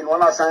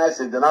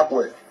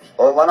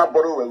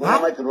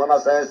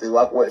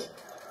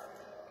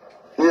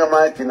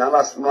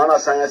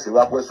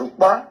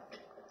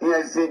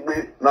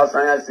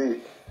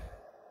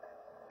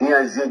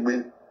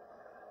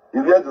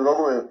 If you have to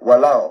know,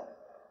 walao.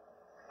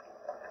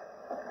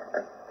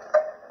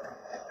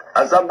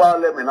 Azaba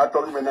le me na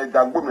tori me na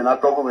idagbo me na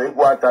togo me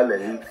igwa atale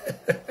yi.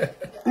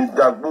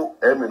 Idagbo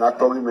me na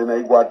tori me na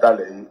igwa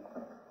atale yi.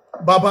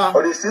 Baba.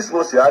 Or the 6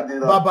 months you had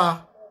dinner.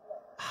 Baba.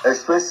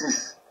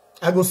 Expenses.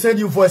 I go send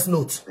you voice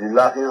notes.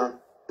 Ilahian.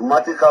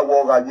 Imatika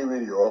woga give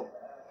you.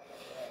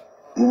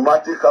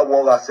 Imatika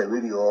woga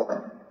seven you.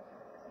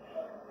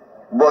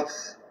 But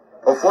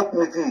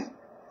unfortunately,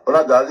 on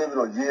a gathering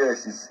of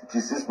GS is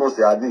 6 months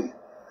a day.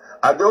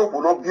 I don't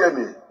will not be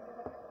me.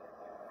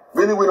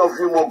 Many will not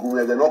feel more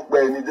good, they not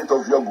pay any date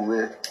of your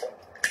good.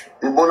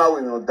 In Bona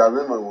will not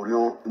damage my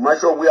orion.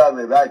 Imagine we have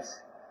a right.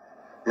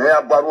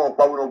 Yeah, Baron,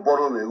 Pablo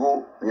Bono, me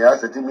go, yeah,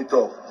 set me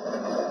talk.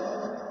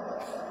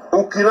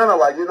 Ukina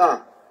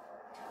Wagina.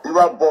 If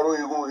I borrow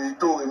you go, he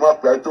told him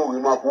up, I told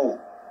him up.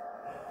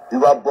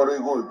 If I borrow you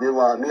go, they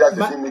were near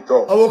setting me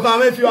talk. I will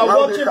come if you are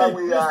watching me.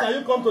 Please, can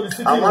you come to the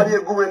city? I'm not a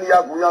woman,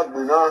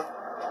 Yaguina.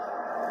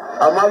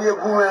 Amaye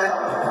gume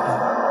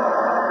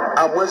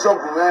amweso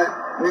gume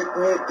ni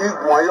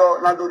igwayo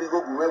na do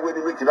digo gume we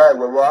ni make lie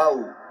we wa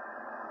o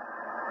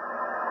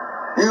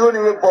you ni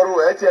we borrow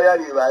e ti ya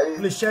ri bai.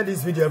 Please share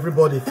this video,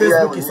 everybody.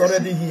 Facebook is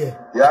already here.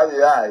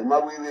 Yeah, ma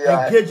we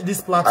engage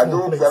this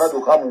platform, please. I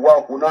do come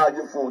wa kuna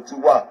aje phone ti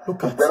wa.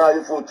 Look at na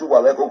aje phone ti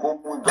wa we koko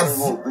ku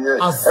e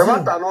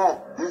mata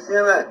no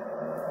isieme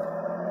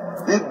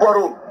big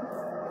borrow.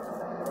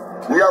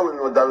 We are with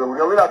no damage. We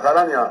are with a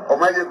Carania, or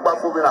my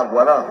Bafo na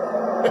Guana.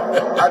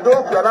 I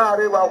don't Piana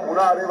Riva,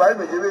 Kuna Riva, I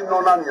may give it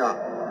no Nania.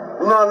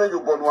 Una let you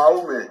Bonua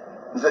Ume,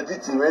 is a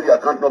teaching area,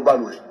 can't no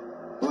banway.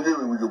 You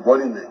live with your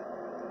body me.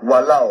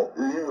 Walao,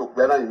 you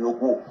Piana in your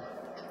go.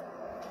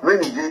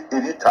 Many get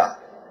Edita.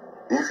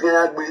 If you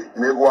had me,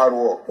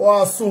 Neguaro.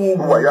 Oh, soon.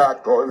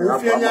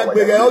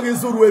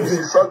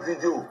 Short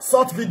video.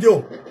 Short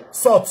video.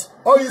 Short.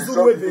 All is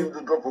Zurweve.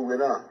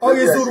 All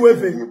is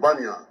Zurweve.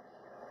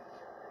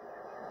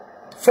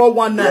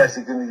 419. Yes,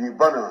 it can be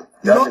banner.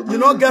 You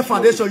not get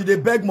foundation, you they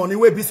beg money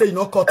where be say you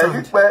not cut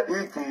hand.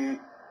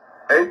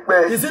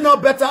 Is it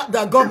not better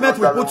that government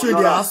will put you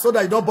in the ass so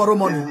that you don't borrow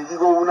money?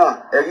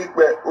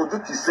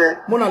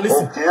 Mona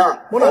listen.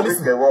 Mona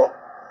listen.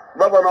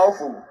 Baba na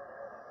ofu.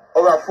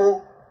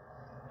 Ogafo.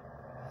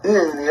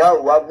 in ya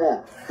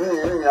wagmo,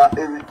 in ya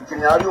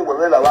Kinario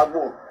Wavela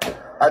Wagmo.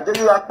 I tell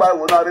you that by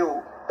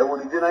Wonario, and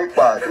when you didn't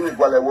pass, it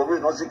will be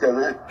no sick.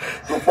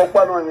 So,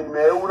 Papa, in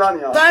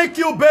Meunania. Thank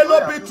you,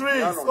 Bello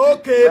Beatrice.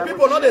 Okay,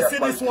 people know they see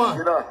this one.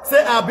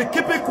 Say, I'll be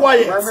keeping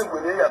quiet.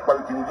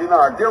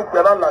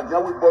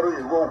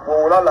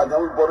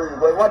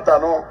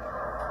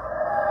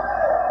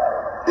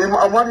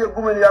 Amani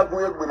Gumeni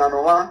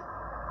Aguinanoa,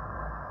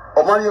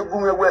 Omani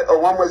Gume, or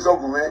one was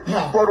Ogume, you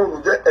borrow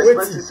the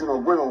expenses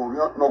no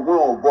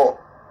go bo.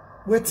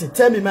 Wait,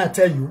 tell me, man,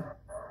 tell you.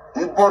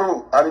 You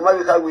borrow, and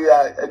America we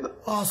are, and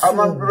I'm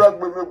a drug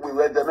with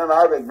me, and then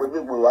I have a baby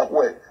with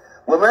way.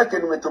 We're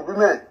making me to be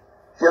men.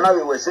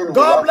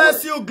 God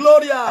bless you,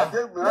 Gloria.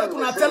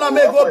 Let tell her,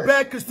 may go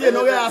back, Christian.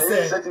 No, I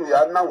said.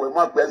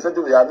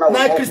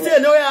 Now,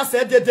 Christian, no, I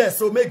said that,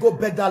 so may go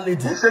back that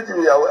lady. He said to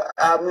me,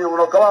 I mean,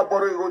 when I come up,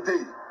 borrow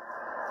day.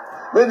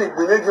 When it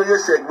believe you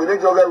said,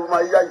 believe you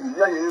my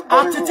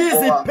Atiti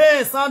is in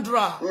pain,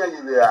 Sandra.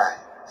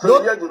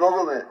 So, you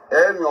know,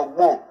 and your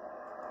bone.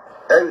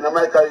 And in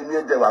America, you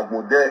need them at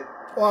Mode.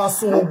 Oh,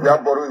 so we are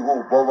borrowing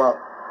you, Boma.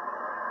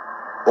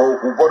 Oh,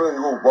 who borrow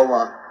you,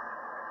 Boma.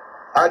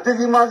 I think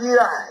you must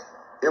hear.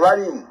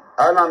 Evani,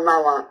 Anna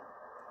Nama.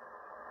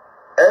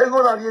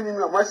 Ego na yeni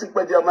mi ma sick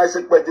pedi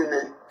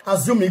ne.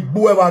 Assume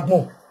igbo e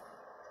wagmo.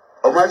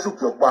 O ma su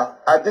kyopa.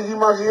 I think you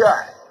must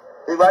hear.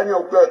 Evani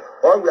o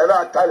we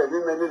are tale mi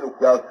me ni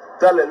lokwa.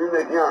 Tale mi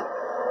me hian.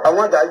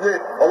 Awon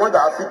da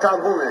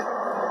African women.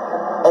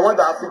 Awon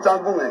da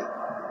African women.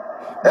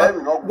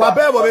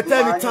 Wabe wo be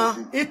tell me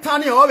tan.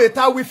 Itani o be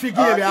ta we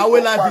figure we awe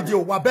live video.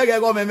 Wabe ge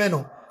go me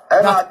no.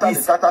 That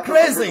is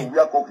crazy.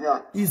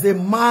 He's a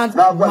mad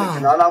man.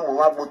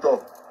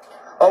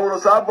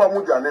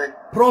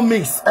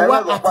 Promise.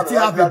 What Atiti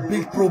have a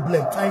big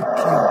problem. Thank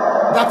you.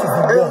 That is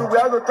the word. We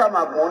have the time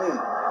of money.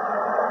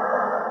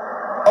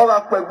 All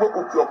our people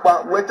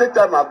we take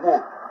time of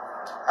money.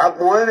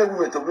 Agmoene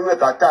we to be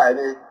make a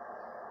tiny.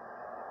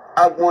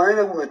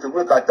 Agmoene we to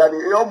make a tiny.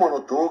 You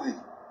want to talk.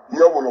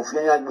 You want to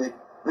fly me.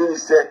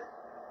 Minister.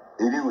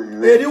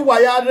 Eri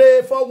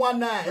wayare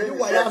 419.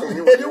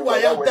 Eri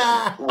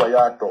wayata.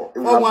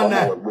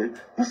 419.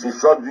 It's a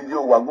short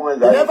video. You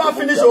never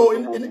finish. Oh,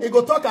 he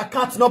go talk a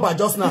cat number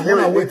just now.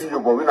 Wait.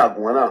 You go na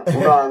gwana.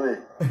 Una me.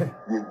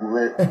 You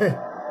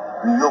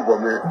go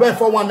me. Be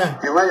 419.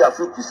 Kiwa ya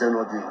fu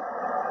kisenodi.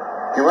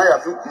 Kiwa ya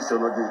fu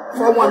kisenodi.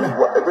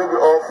 419. E baby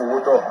all for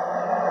water.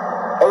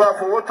 All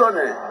for water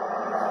ne.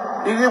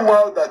 Igi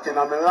mo da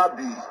kinamela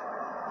bi.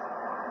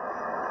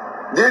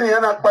 Deni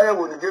yana paye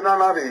woni gina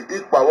na re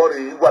ipawo re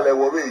igwale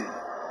wo we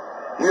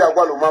ni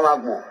agwalu mama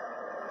gbon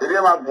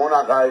ere ma gbon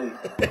na kai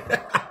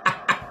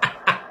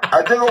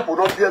ajelo ko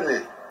no fie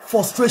me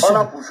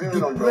frustration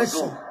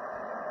depression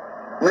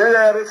me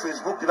re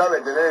Facebook la we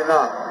dele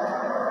na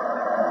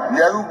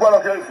ya lu gwa lo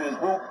ke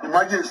Facebook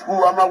imagine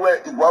school ama we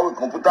igwa we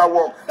computer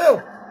work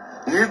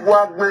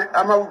igwa gbe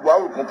ama we igwa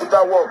we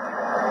computer work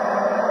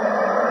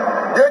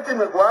je ti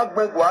me gwa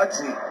gbe gwa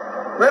ti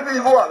maybe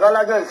igwa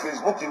agalaga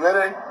Facebook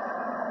mere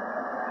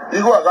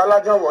Igo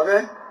agalaja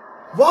wole.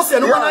 Você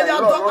no mana ya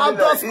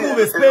adult school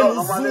we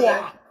Spain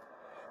zua.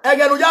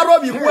 Ege no ya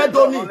robi ku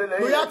edoni.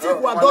 No ya ti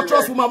ku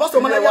adulterous woman. Você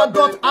no mana ya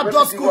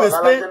adult school we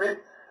Spain.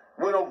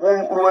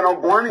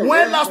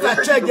 When last I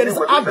checked, there is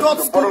adult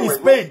school in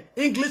Spain,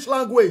 English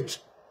language.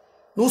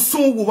 No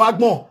soon we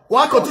wagbon.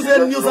 Wa ko to say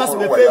news as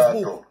on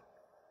Facebook.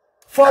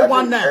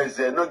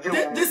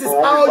 419. This is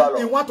how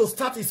you want to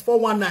start his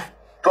 419.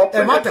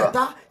 E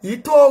matata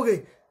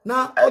itore.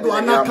 Na odo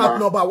ana cat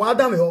number wa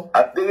da me ho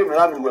atiri mi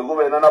ami we go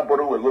be na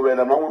bodo we go be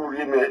na ma wuru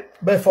ri me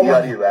be for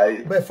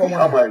one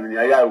ama mi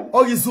ya wu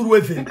o yizuru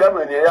evi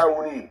kama ni ya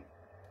wu ni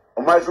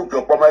o ma su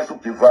ko ma su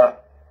kiva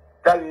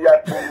kan ya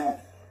turu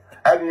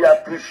ani ya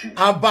prishi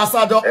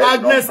ambassador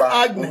Agnes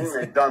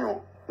ni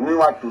dano ni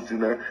wa to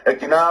sine e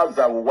kina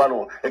za wo wa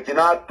no e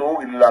kina to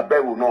la be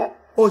wo no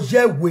o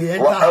je we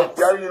enter wa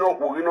ya ni no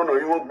ko ri no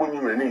yi wo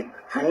gbonyi me ni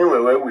funi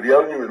we we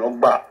ya ni me no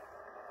gba.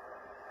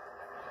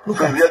 Look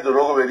at a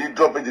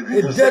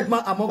dead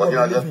man among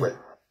the living.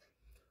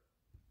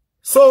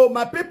 So,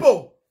 my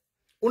people,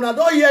 when I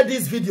don't hear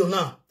this video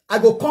now, I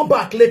go come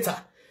back later.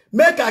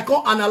 Make I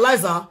come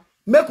analyze her.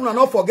 Make una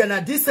not forget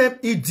that this same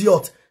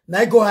idiot. Now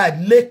I go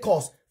ahead lay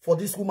cause for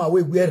this woman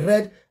we wear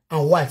red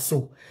and white.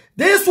 So,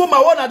 this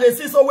woman one that they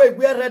see so we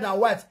wear red and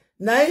white.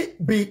 Now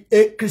be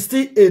a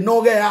Christy a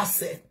no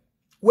asset.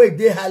 Wait,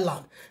 they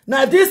highland.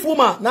 Now this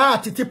woman now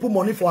Atiti put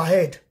money for her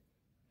head.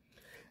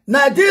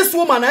 Now, this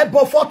woman, I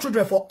bought 4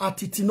 children for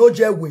Atiti no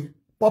Jewe,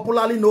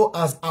 popularly known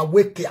as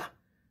Awekia.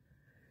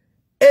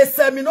 A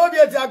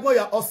semi-novia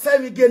diagnoya or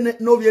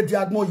semi-novia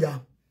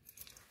diagnoya.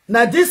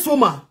 Now, this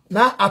woman,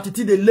 now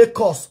Atiti the lay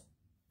cost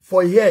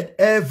for a head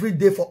every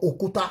day for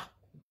Okuta.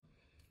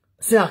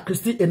 See,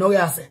 Christy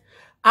Enoya say,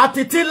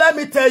 Atiti, let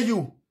me tell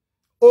you,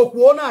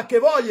 Okwona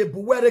kevo ye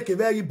buwere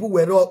keveri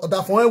buwere or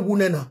da fon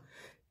wunena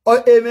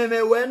or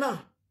ememe wena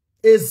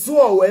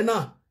ezuo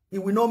wena.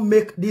 It will not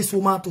make this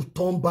woman to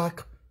turn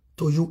back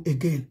to you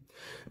again.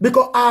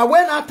 Because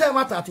when I tell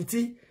my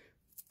Atiti,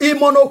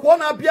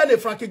 Imonokwana biane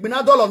Frankie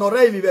Binadol no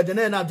re mi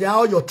bedene na they are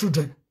all your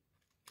children.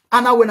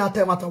 Ana we na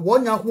temata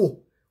wonya ho.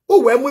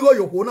 O we mu go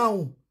yoko na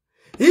hu.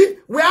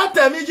 We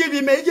atem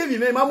ijibi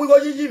me ma mu go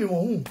jijibi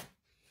mo hu.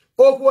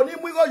 Okwo ni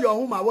mu go yo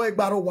hu ma wo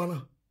igbaro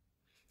wana.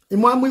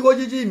 Imo mu go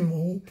jijibi mo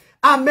hu.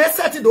 I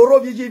meseti do ro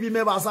jijibi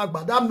me ba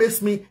sagba. That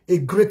makes me a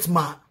great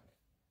man.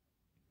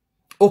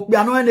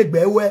 Okbiano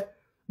enegbe we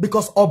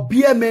because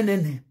obie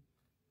menene.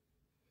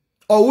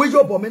 Or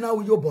wijo bomena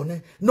wijo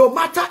bone. No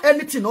matter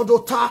anything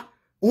odota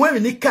when we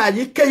nika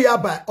yi ke ya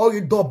by or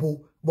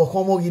double but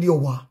homo gidi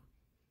owa.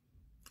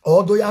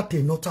 Odo ya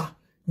te nota.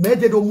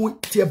 Mede do mu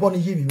tie boni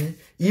yibi me.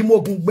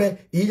 Imo gungbe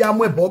iya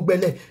mu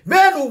ebogbele.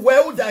 Venu we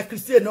u da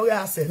Christian no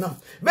ya se na.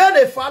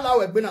 Venu fala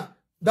we gbe na.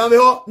 Dan we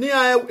ho ni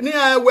a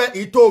we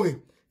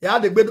itori. Ya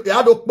de gbe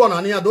ya do po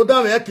na ni a do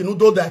dan we kinu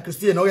do da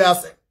Christian no ya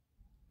se.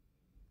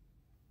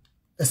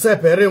 Ese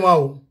pere ma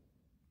o.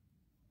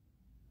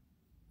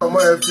 Omo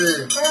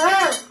efe.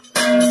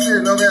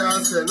 See no we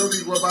answer no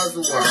be go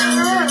bazuwa.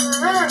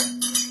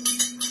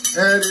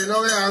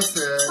 No we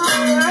answer.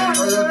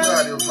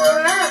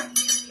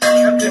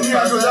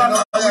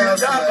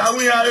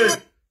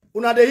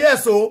 Una de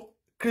yeso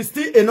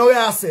Christy enowe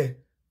ase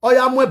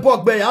oya mu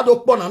ebogbe ya do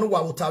po na nu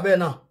wa wutabe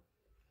na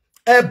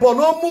ebo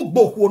no mu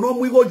gboko no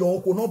mu igo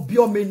yo ko no bi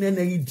o me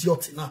nene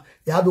idiot na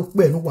ya do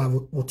pe nu wa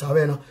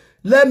wutabe na.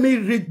 Let me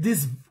read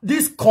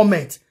this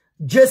comment.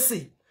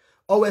 Jesse,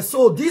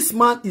 so this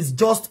man is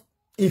just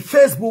in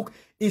Facebook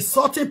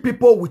insulting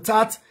people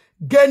without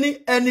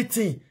gaining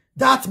anything.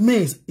 That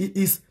means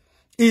he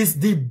is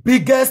the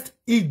biggest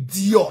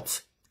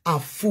idiot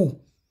and fool.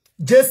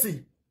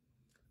 Jesse,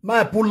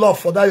 I pull love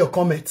for that your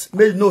comment.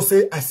 May you know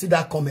say I see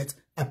that comment.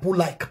 I pull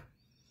like.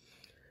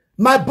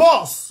 My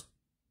boss,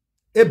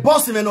 a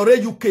boss in Menore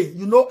UK,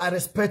 you know I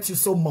respect you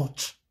so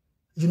much.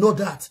 You know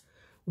that.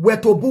 We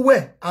to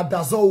buwe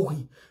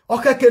adazouri.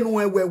 Okay,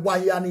 kenwe we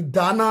wayani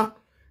dana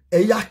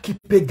eya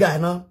kipe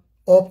Ghana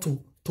up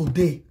to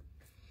today.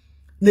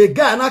 Ne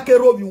Ghana ke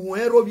robi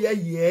robi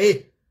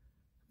ye.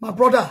 My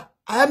brother,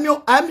 I'm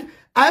your man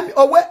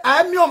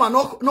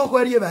no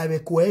kweri ba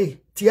kwe.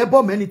 Tie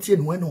bo many tie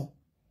no.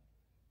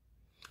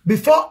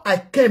 Before I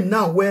came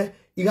now where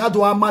he had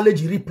to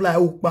manage reply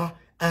ukba,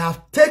 I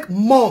have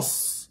taken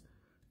months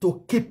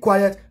to keep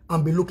quiet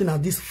and be looking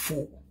at this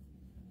fool.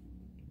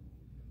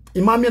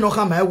 Imami no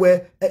kama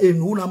ewe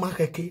enuna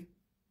makeke.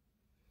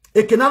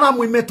 Ekenana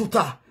mu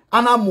metuta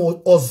ana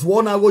mo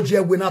ozwona goje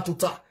wena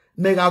tuta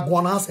mega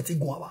gwana seti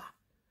gwawa.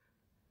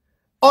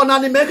 Ona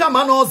ni mega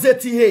mano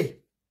zeti he.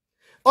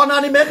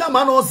 Ona ni mega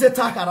mano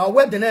zeta kara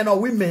we dene no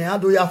we me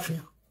ado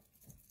yafia.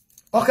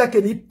 Okay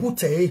can he put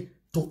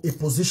to a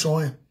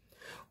position.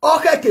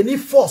 Okay can he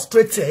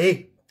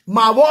frustrate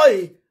my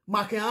boy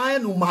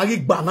makan no mari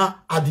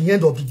gbana at the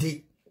end of the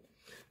day.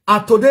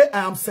 And today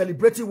I am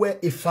celebrating where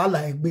a fella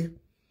egbe.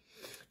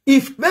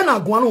 If men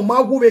are going to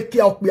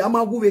maguvekia or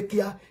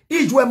maguvekia,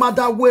 ijwe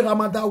madawe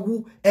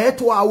ramadawu,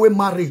 eto awe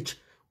marriage,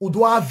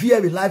 udwa via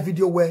a live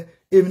video where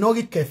if no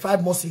get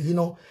 5 months, you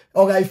know,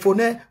 or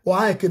iPhone, or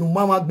I can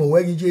mama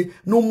gboweje,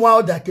 no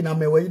more that can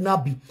amewe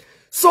nabi.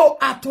 So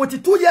at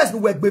 22 years, we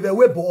were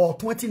webo or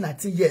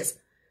 19 years,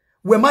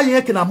 where my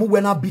yen can amu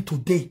when I be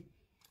today.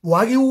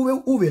 Wari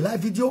uwe live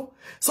video.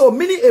 So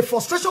meaning a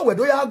frustration where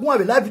do you go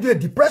a live video, a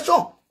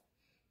depression.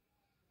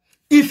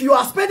 If you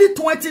are spending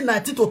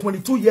 19 to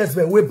 22 years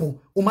with Webo,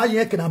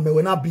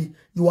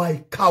 you are a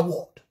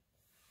coward.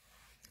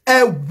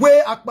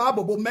 Ewe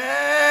akbabobo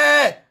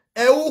me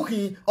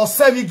euki o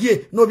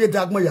sevigie no be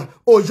dagmoya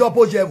o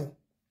jobo jevu.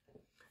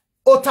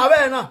 O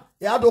tavena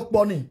ya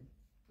dokponi.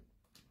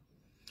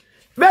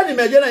 Veni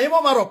mejena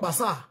imo marok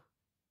pasa.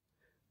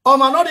 O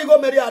manodi go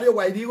meri are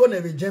wide go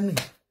neve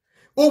Germany.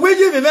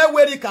 Uwiji mi me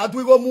weri ka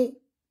du go mu.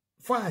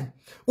 Fine.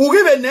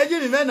 Ugive neji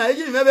mi me na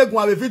eji mi me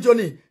gwa be video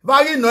ni.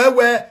 Vari no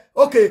ewe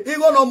okay, he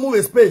go no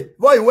move space.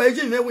 Boy, we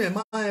ji me we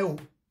man o.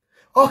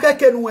 Okay,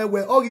 ken we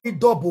o gi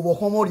double wo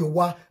komo ri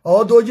wa.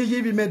 O do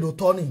ji bi me do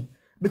turning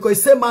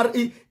because say mar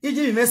ji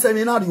me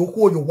seminar yo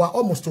ko yo wa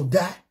almost to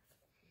die.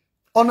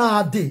 Ona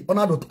ade,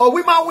 ona do. O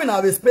we man win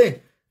have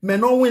Spain. Me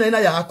no win na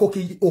ya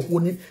akoki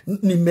okwo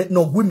ni me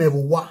no gwi me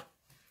wa.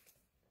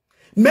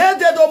 Me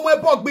de do mo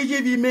epok bi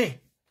ji bi me.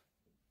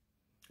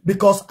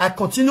 Because I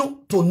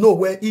continue to know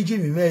where iji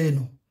mi me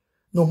no.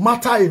 No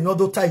matter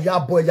another time ya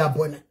boy.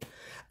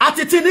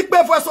 Atiti ni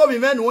pe fo so mi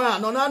menu we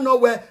anona no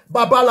we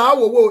babala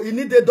wo you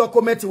need a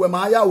document we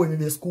ma ya we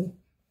mi school.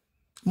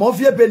 Mo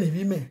vie be ni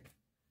vi me.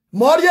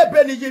 Mo rie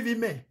be ni ji vi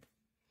me.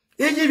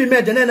 Iji vi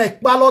me de na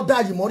ipa lo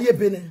daji mo rie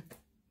be ne.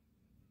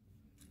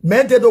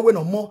 Me de do we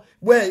no mo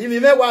we imi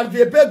me wa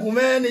vie be gun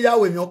me ni ya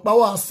we mi opa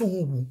wa sun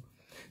wu.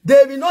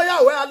 They be no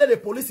ya we ale the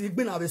police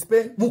igbin na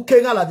Spain. Bu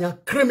kenga la dia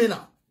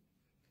criminal.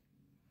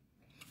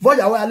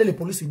 Voya we ale the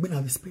police igbin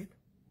na Spain.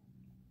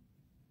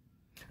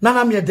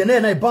 Nana mi dene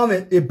na iba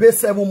me ebe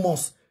 7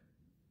 months.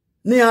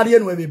 Ni ariye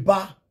no ebe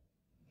ba.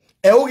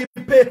 E o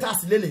pay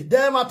tax lele.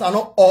 Dem ata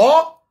no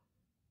or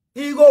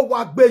igo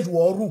wa gbeju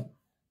oru.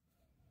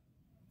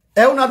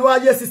 E una do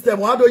aye system,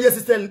 wa do ye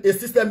system a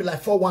system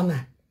like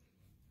 419.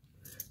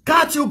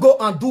 Can't you go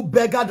and do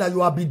beggar that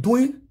you have been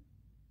doing?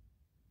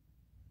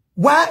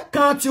 Why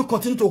can't you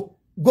continue to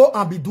go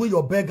and be doing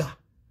your beggar?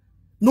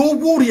 No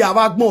worry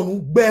about no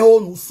beho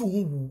no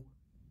suhu.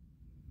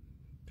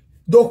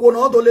 Doko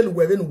no dole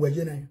luwewe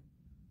nuweje na.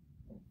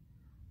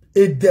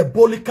 A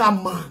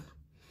diabolical man.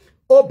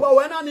 Oba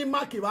wena ni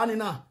maki wani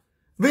na.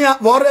 Via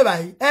vore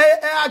bai.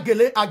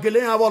 Agele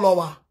ya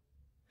wolowa.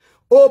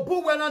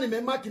 Obu wena ni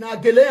me maki na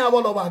agele ya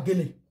wolowa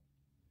agele.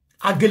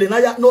 Agele na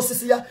ya no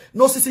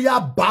sisi ya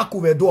back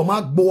we do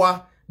ma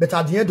gboa. But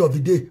at the end of the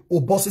day,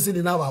 obo sisi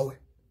ni na wawe.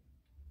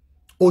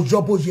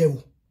 Ojobo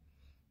yewu.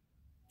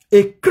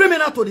 A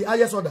criminal to the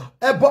highest order.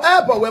 Ebo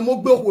we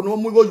mo gbe okwo no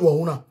mu go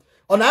yo na.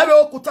 Ona ebe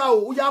okuta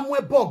o ya mu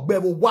ebo gbe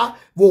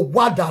wo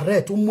wa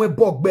direct o mu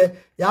ebo gbe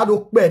ya do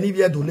pe ni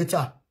bi edo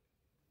later.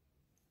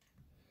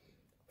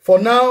 For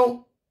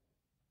now,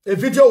 a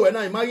video when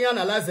I imagine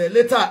analyze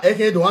later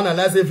eke do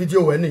analyze a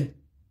video when ni.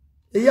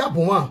 E ya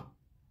buma.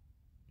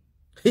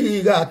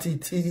 He got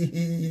it.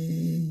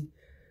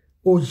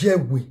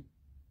 Ojewe.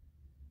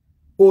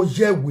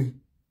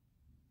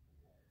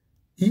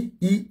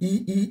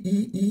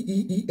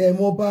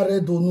 Emo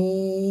bare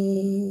donu.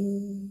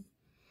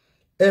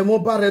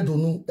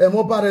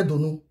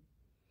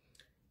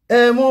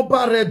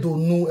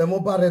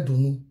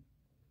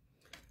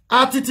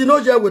 Atiti no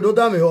je we do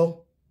dame ho.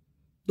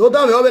 Do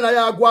dame ho be na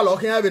ya agwa lo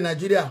kin be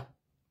Nigeria.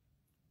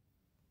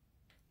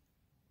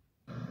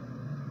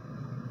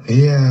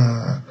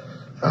 Yeah.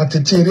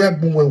 Atiti ri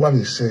agbunwe wa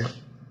le se.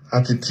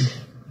 Atiti.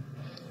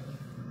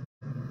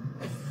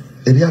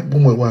 Eri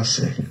agbunwe wa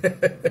se.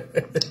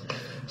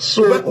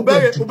 So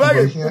ubere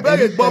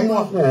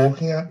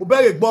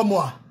gbo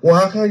mo.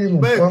 Wa kan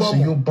yin pass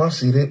you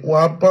pass ire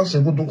wa pass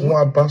go do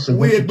wa pass go.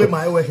 We gbe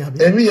ma ewe kan.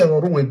 Emi yan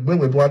ro we gbe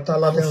we do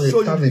atala den we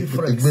ka le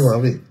gbe wa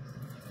we.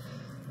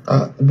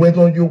 When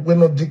no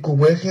diko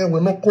we here we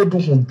no ko do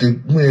hun de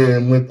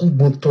me ku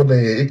bo to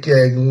den e ke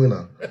yin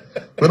na.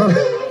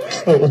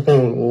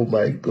 Oh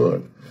my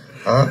God.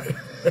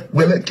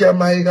 When it came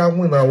my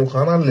win, I was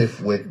on a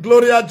left way.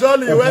 Gloria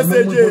Jolly, where's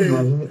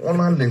AJ? On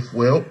a left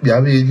way, yeah,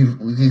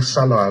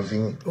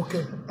 Salavin.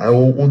 Okay. I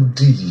will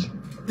dig.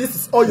 This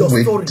is all your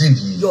story.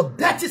 Your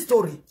dirty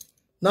story.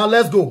 Now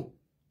let's go.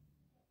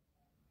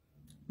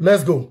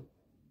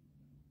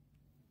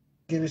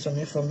 Give you some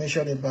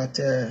information about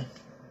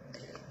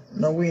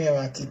Norway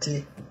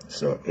Atiti.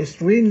 So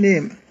his real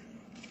name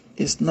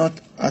is not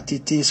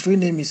Atiti. His real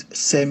name is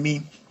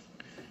Semi.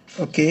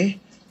 Okay.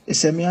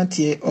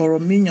 Semiantie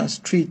Orominya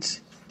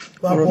Street.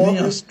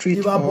 Orominya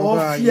Street. So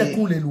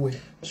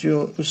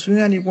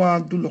Usuyani wa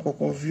do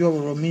lokoko view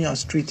Orominya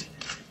Street.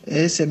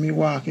 Semi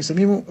wa.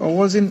 Semi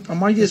wasn't a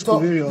major school.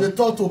 They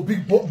thought to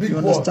big you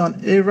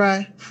understand?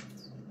 Era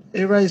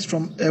is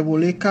from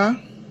Eboleka.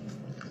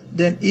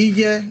 Then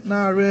Ije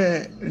na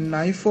re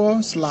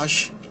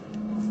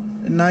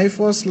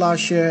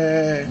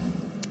 94/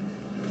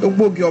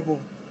 Ugbogyobo.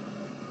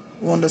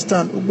 You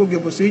understand?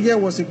 Ugbogyobo. So Ije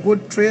was a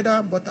good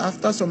trader, but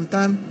after some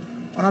time,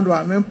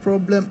 another main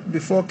problem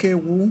before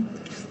Kewu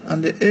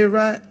and the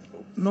era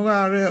no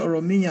are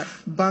Orominya.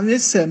 Bame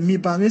semi.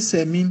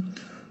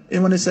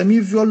 And when the semi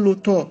view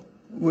loto,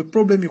 we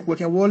problem you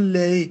can wall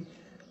lay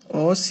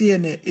or see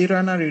an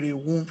era na really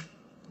woo.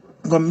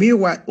 Gomi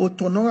wa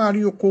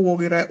otonori ko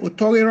wogira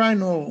otori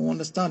no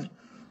understand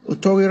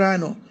otori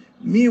no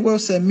mi wo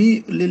se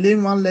mi lele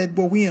man let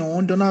bo wi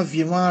on dona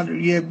viema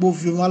ye gbo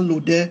viema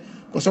lode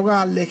ko so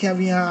ga le kan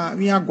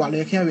via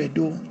gwale kan we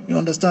do you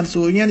understand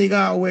so yen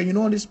ga where you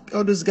know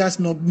all these guys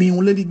no me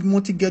only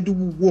want get do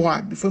wo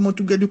ha before want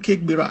to get do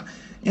cake bera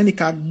yen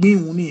ka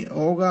gbin uni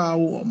o ga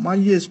my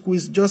year school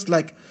is just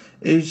like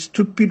a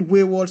stupid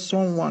wayward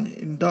someone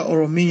in that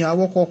Orominya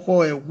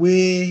awokoko a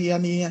way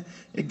yani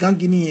a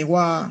gangini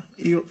wa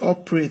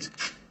operate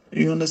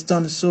you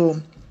understand so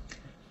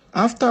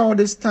after all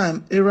this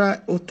time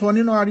era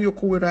otoni no ari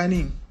okuwera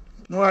ni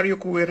no ari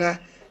okuwera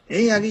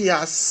enyagi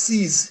ya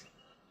seize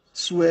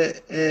so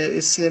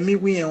semi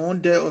we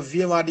on there of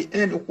view at the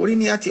end okori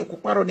ni ati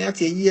okuparo ni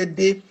ati year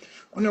day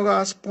oni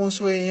ga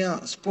sponsor ya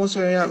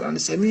and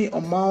semi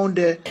amount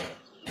there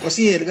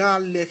osi erga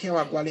le ke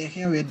wa gwale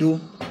ke we do.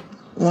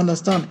 You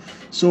understand?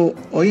 So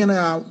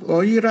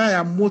Oyira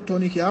ya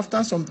motoniki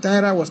after some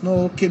time I was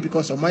not okay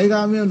because of my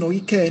game no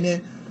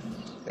ikene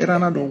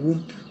erana do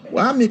wum.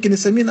 Wa making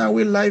seminar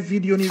we live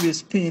video ni we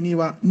Spain ni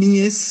wa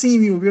ni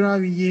esimi obira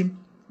wiye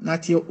na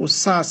tie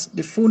Osas.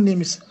 The full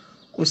name is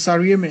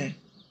Osarieme.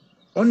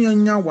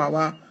 Onyonya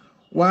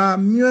wa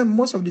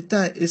most of the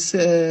time is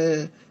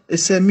a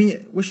semi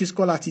which is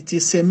called Atiti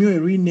semi a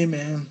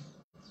rename.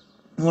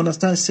 You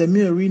understand?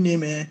 Semi a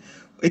rename.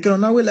 E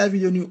can now live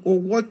video ni o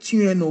what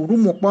you no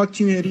room about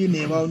you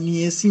ni about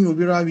ni esin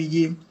obira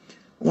wiye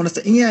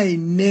understand here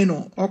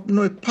neno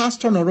no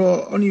pastor no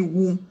only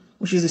womb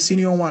which is the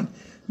senior one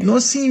no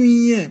see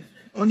me here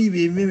only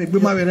be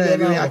ma be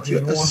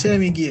at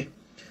semi gear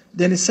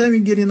then the semi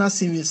gear na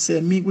see me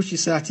semi which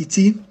is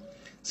Atiti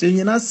so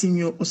you na see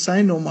me o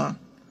sign no ma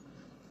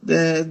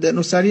the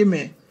no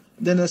sarime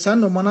then the sign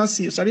no ma na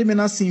see sarime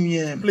na see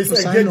me please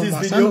get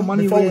this video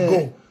before we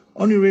go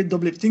Only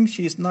double think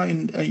she is now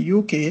in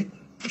UK.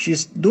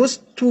 She's those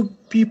two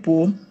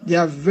people. They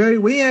are very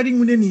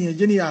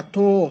Jenny at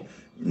all.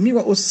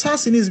 Meanwhile,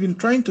 Osasin has been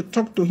trying to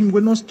talk to him.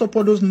 Will not stop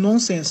all those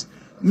nonsense.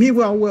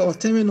 Meanwhile, we are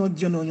telling no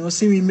you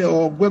see me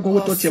or go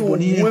to your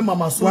boni.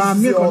 Wa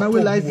me on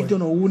our live video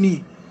no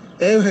uni.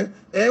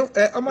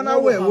 I'm on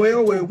our way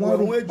or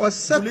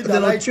accept the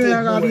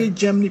Latin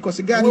Germany because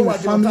the guy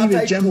with family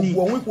with Germany.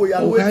 Or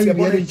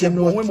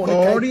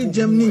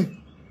Germany.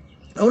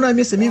 I want to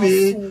miss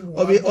me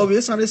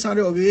obe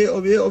Sunday obe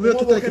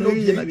to take no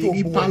yin na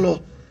bi palo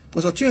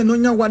because otu no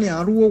nya wan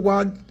ya ruo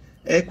wa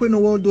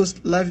know all those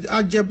live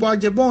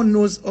Ajebor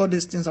knows all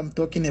these things I'm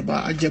talking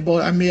about.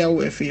 Ajebor I may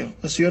aware feel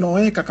so you know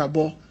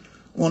kakabo.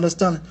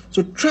 Understand?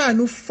 So try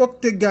no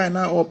fuck the guy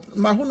now up.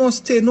 My who no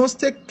stay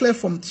clear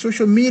from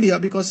social media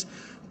because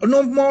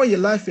no more your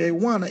life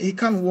one he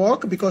can't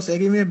walk because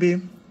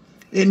maybe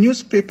a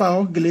newspaper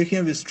or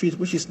Galatian the street,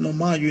 which is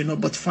normal, you know,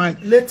 but fine.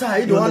 Later,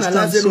 I don't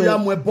understand. So,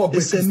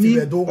 it's a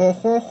me or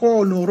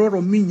ho no roro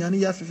minya ni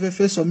ya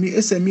fefe so me.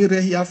 It's a me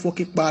re ya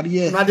foki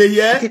barrier. Na de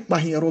ye. Foki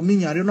bahiro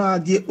minya. You know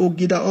adi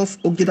Ogida off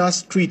Ogida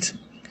Street.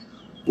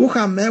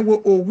 Uka me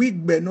wo o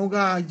week be no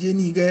ga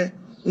jeni ge.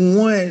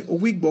 Unwe o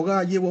week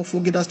boga ye wo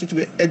Ogida Street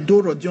be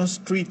Edoro John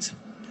Street.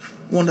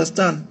 You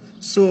understand?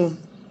 So,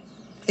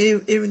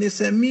 even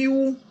it's a me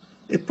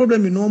a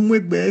problem you know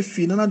mwek be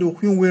fi nana do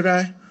hwin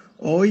wera.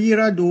 Or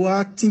yera do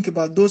I think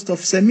about those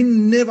stuff. Se me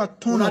never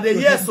turn up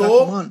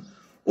that man.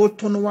 O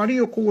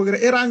tonwari oko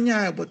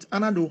eranya, but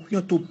anado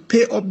to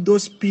pay up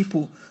those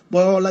people.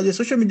 But like the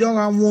social media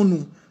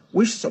wonu,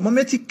 which some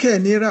meti care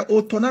nera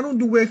o tonaro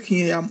do work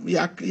here ya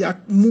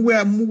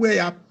muwe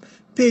ya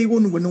pay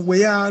one when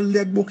we are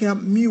leg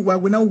booking me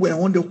when I were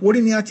on the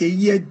holding at a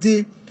year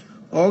day.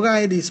 Or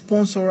guy the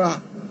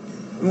sponsor.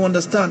 You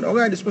understand? Or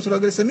guy the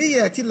sponsor say me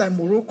here like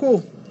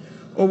Morocco.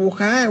 Or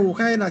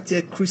Wukai na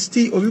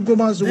Christy or you go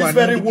this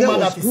very woman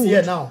that is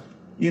here now.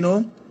 You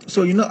know,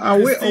 so you know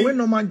away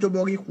no man job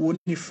would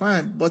be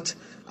fine. But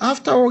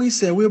after all he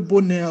said we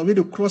bonnet, we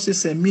do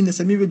crosses and minutes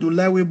and maybe do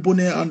lie we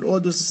bonnet and all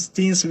those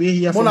things we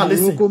here from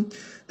Morocco.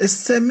 A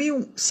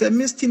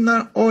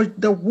semi-stina or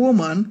the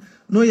woman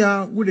no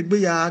ya would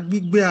be a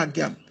big bear.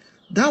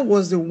 That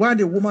was the why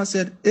the woman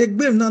said,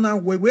 Egbe nana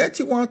we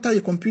actually want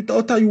your computer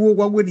or you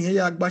walk with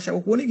here basha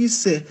when he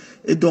say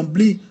it don't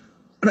bleed.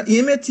 The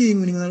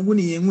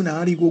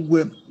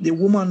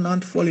woman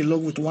not fall in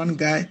love with one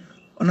guy,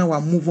 and I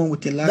move on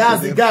with the life.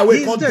 That's the guy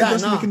we called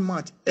just making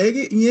mad.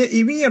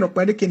 Even here,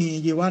 Paddy can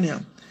you one is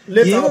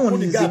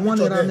the one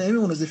that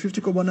everyone is the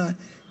 50 cobona.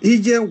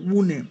 Ije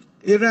wune,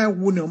 era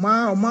wune,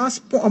 ma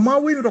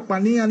we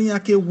rockani and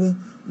yake woo.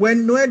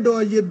 When no do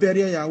ye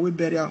bury ya, we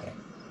bury ya.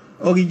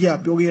 Orija,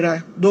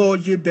 Bogera, do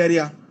ye bury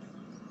ya.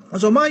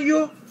 So, my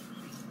you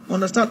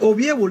understand,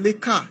 Obie will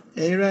lick car,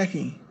 era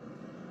he.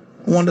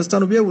 We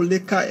understand we will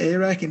take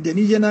Iraq in the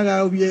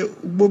Nigeria we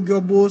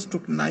Bogobos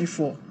took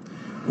 9-4.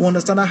 We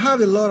understand I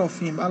have a lot of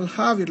him. I'll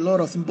have a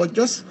lot of him, but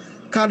just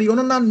carry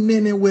on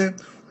anywhere.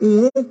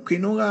 Okay,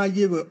 no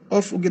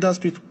off Ogida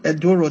Street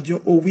Edoro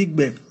or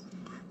Wigbe.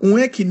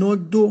 Unweki no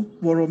do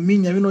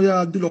Worominya, we know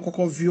ya do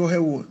local view her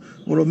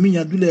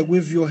Worominya do le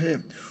wave your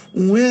hair.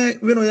 Unwe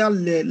we know ya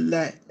le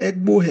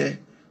egbo hair.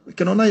 We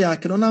cannot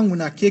win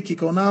a cake,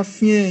 cannot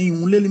fear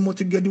in Lily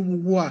Motigedi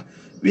War.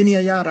 We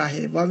near Yara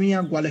he,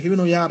 Vavia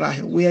Gualahino Yara.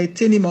 We are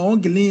telling my own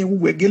Gilly who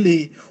were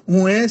Gilly,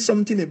 who has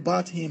something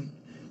about him.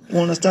 You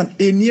understand?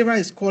 A Nira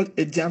is called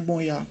a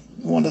Jamboya.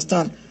 You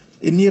understand?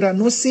 A Nira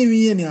no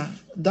Simiania.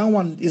 That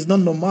one is not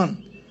no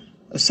man.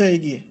 Say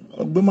again.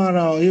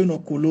 Bumara or you know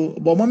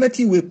Kulu. But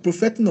Mameti we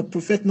prophet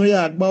no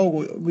ya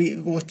we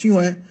got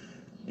you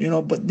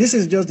know, but this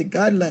is just the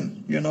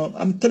guideline, you know.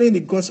 I'm telling the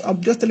gods,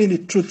 I'm just telling the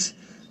truth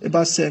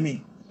about Semi,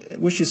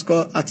 which is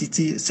called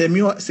Atiti.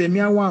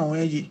 Semia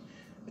one.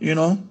 You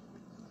know,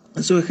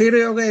 and so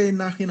here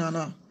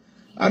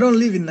I don't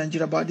live in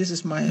Nigeria, but this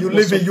is my. You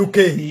live in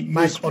UK,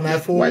 Mike on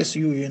iPhone. Twice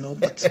you know,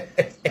 but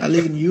I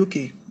live in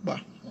UK. But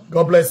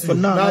God bless you. For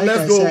now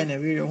let's go.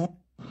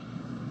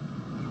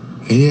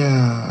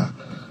 Yeah,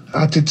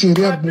 Atiti,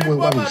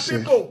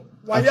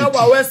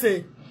 what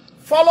say?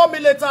 Follow me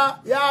later.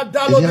 Yeah,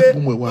 download it.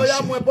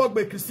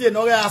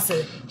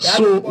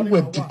 So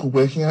we take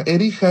over here.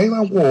 Erika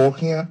ina walk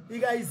here.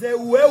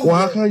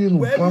 Waka you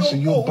pass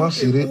you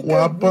pass it.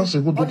 Wa pass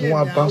it go to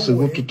wa pass it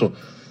go to.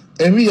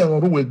 Emi ya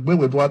no we gbe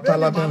we do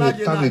atala tan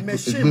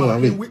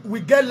we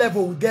get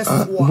level, we get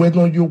squad. We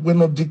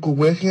no take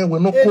over here. We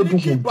no go do me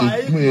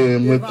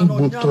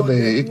kubo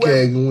the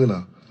eke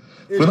wina.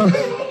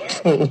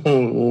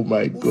 Oh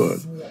my God.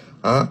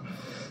 Huh?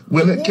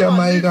 When the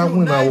camera ga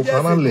wina o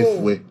kana left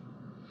way.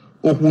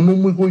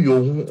 Okunumugo yo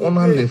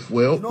ona left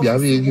well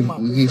biawe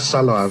gi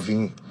salo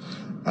avin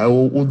I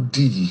o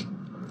digi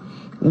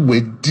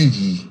we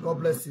digi. God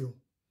bless you.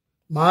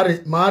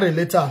 Mari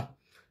later.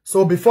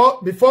 So before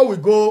we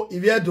go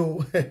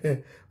Iviedo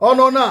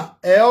onona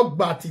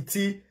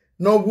Atiti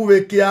no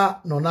guwekia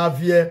no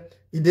navie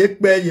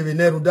idekpe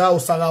yeveneruda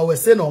osaga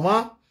wese no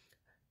ma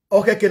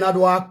okeke na do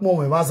akmo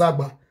we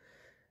bazagba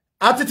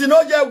Atiti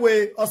no je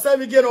we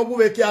osemi ge no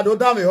buwe ki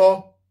adodame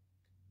ho.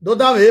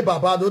 Dodame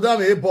baba,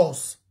 dodame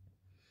boss.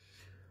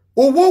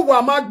 Uwu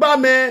wa magba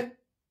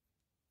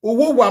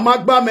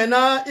me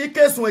na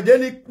ike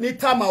swede ni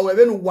tama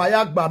wewe nu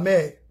wayagba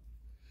me.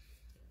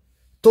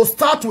 To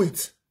start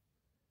with,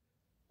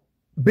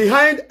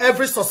 behind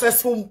every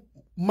successful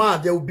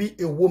man there will be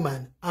a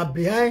woman, and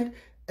behind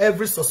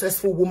every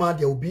successful woman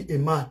there will be a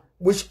man,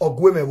 which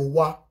ogweme will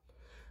wa.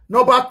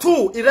 Number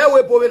 2,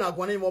 irewe bowe na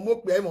gwane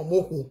imomokwe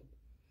imomoko.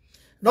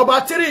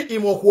 Number 3,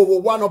 imoko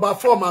will wa. Number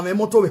 4, mame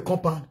moto we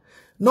compound.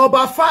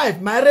 Number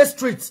 5, Mare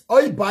Street,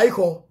 oi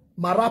baiko,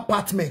 Mara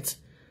apartment.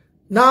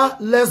 Now,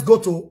 let's go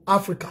to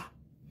Africa.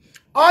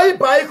 Oi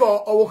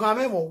baiko,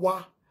 owokame mo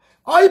wa.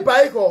 Oi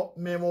baiko,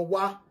 memo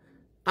wa.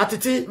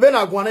 Atiti,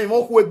 vena gwana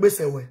imoku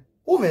wegbesewe.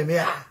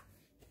 Umemea.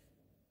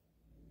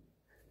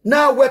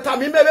 Now, weta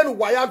mime venu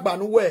wayagba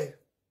nuwe.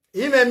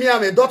 Ime miya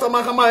me doto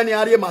makama eni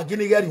ariye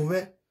magini geri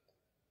ume.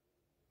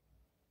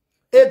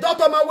 E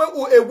doto mawe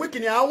u e wiki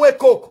ni anwe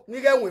coke.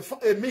 Nige we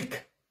e mik.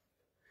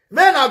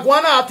 Vena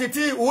gwana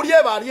atiti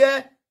uriye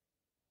varie.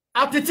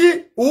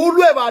 Atiti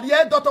urue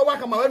varie. Doto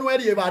wakama wenu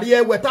eriye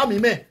varie. Weta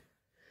mime.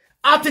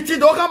 Atiti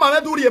doka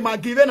mame duriye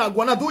magi. Vena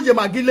gwana duriye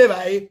magi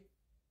levae.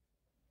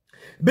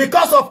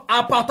 Because of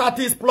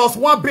apatatis plus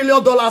 $1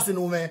 billion in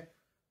ume.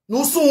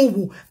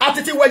 Nusungu.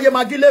 Atiti weye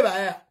magi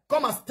levae.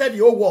 Come and study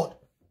your word.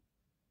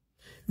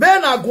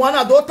 Vena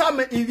guana dota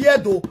me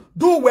iviedo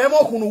do wemo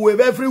kunu wave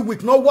every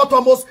week. No what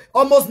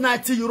almost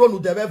 90 euro no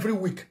dev every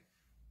week.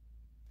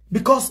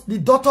 Because the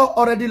daughter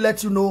already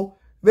let you know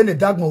when the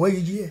dagma where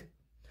you.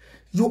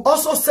 You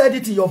also said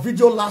it in your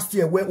video last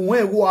year when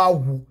who are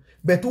who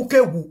but uke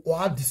who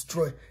or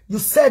destroy. You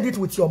said it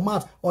with your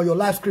mouth on your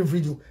live screen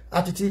video.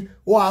 Atiti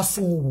or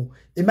asu.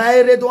 In my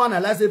redo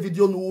analyze the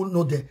video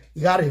no de.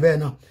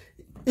 Now.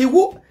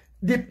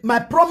 My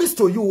promise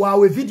to you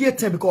our video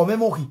 10 because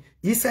memory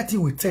he set it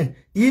with 10.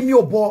 Imi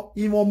obo,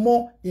 imo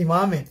mo,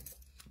 imame.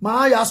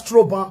 Ma ya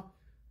stroban.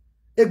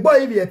 Egbo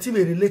ibi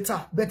etime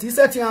later. But he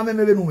set him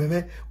meme nu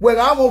meme. We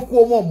ga mo ku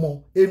omo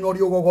mo. Enori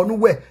ogogo nu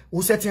we.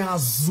 We set him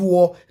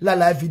azuo la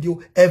live video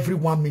every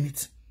 1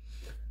 minute.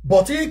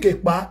 But he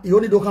kepa, he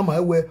only do kama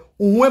ewe.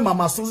 Unwe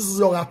mama susu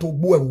yo ga to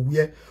gbo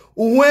ewe.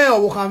 Unwe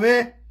owo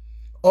kame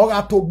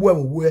ora to gbo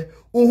ewe.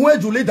 Unwe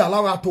juli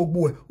dala ra to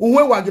gbo.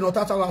 Unwe wagino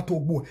tata ra to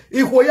gbo.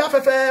 Iko ya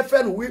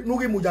fefe nu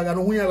ri mujaga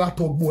no hunya ra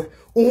to gbo.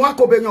 Unwe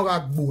akobe nyo ra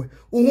gbo.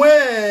 Unwe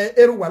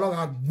eru wa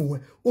ra gbo.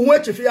 Unwe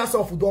chifi ya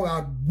self do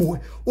ra gbo.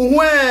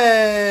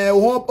 Unwe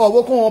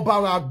owo kon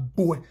ba ra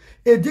gbo.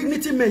 E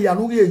dignity me ya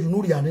nuri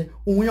eyunuri ane.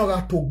 Unwe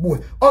ra to gbo.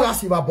 Ora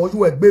si ba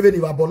boju egbe be ni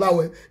ba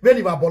bolawe. Be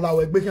ni ba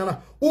bolawe egbe kana.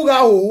 Ura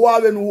ho wa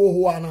we nu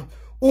ho ana.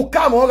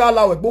 Ukama ora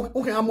lawe gbo.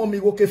 Uke amo mi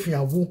wo ke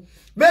fiawu.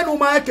 Benu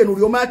ma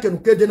ekenuri o ma ekenu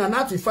kede na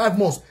 95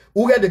 months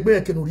uge de gbe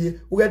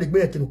ekenuri uge de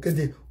gbe ekenu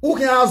kede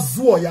uke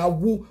azuo ya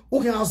wu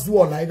uke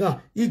azuo la igan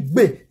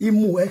igbe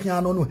imu eken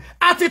anonu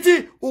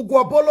atiti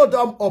ugwo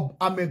bolodam ob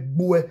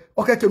amegbuwe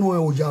okekenu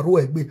o yaro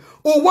egbe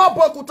uwo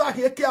bokuta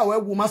ki eke awe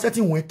wu ma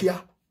seti won eke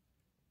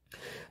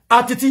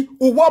atiti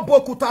uwo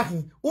bokuta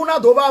ki una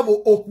do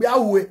babo okpe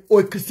awe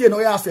o christian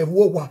o ya se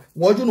wo wa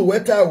woju nu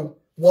weta o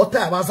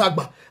wota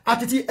abazagba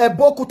atiti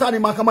ebo kuta ni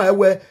makama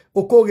ewe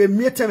okore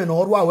mieteme na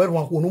oru awe ru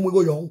akwo numu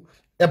go yon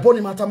ebo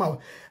ni matama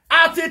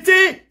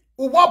atiti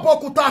uwo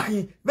bokuta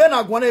hin be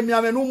na gwan emi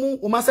amenumu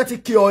o ma seti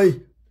ki o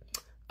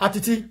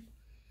atiti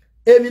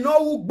emi no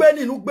wu gbe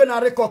ni nu gbe na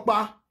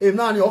rekopa emi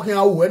na ni okin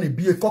awu ni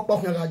bi ekopa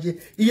okin raje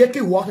iye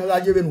ki wo okin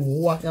raje be nu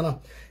wo wa yana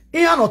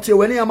iya no te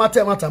we ni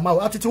amate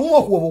matama atiti wo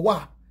wo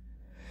wa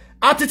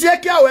atiti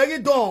eki awe ri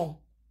don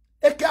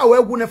eki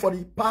awe gu for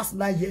the past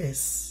 9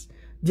 years.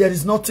 There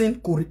is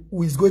nothing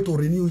who is going to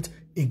renew it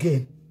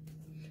again.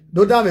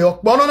 Do dame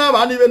ok bono na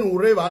ba ni be nu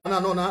re ba na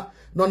no na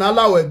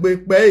lawo egbe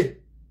pe.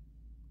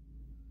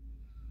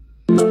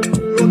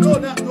 You know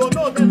na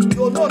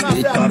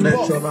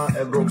international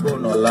egrogo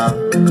nola.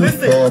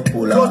 Listen.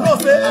 You know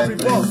say every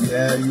boss.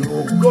 There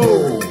you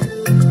go.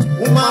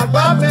 Uma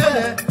ba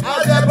mele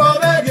Ajebor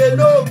mege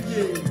no bi.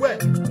 Where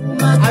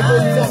I go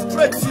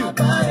frustrate you.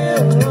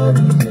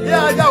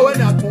 Yeah, I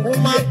when I come.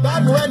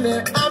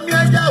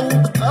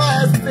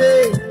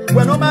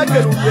 When no man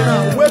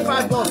can wait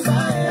 5 months. I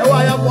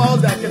am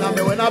wild that can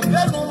have when I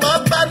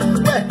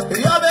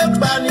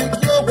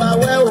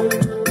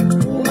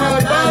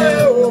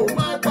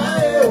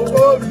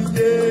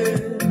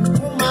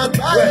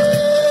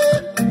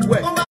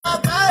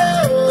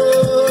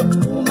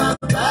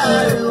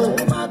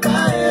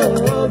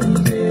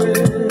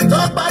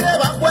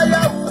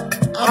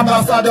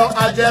Ambassador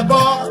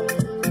Ajebor,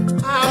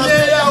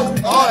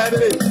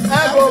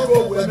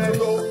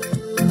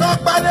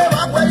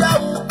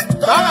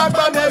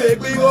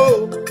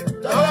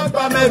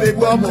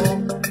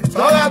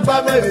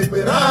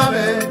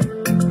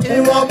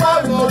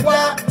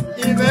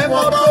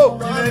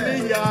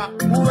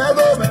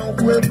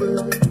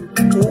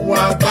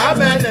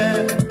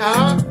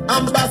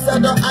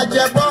 Ambassador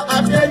Ajebor,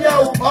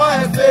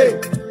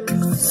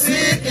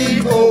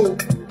 CEO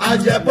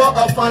Ajebor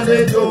of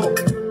Foundation.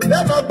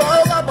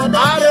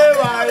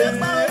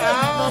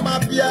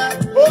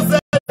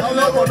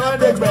 for no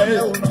de gbe.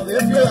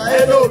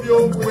 E no bi o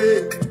we.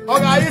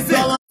 Oga isi.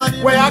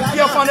 We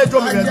akia fane jo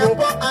mi go.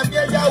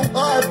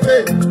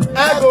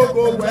 E go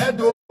we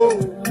do.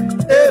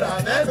 Era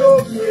ne do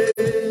ye.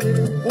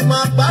 Uma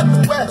padu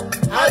we.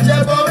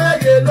 Ajebor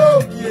mege no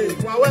ye.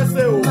 Wa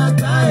wese o.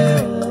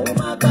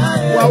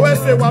 Wa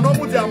wese wa no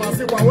mu di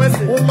amase wa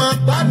wese. Uma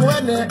padu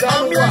ene.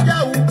 Amia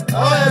u. O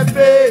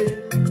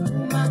efe.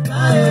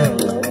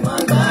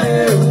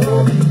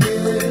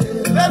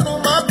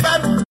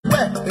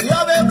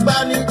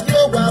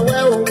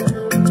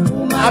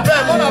 I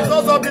beg, when I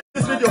close up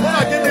this video, when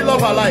I give me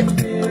love alike.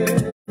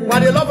 Why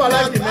they love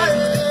alike,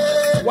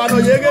 man? Why no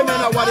yege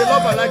man? Why they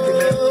love alike,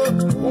 man?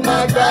 When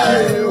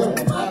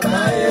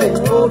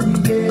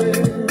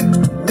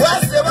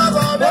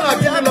I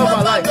give me love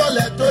alike.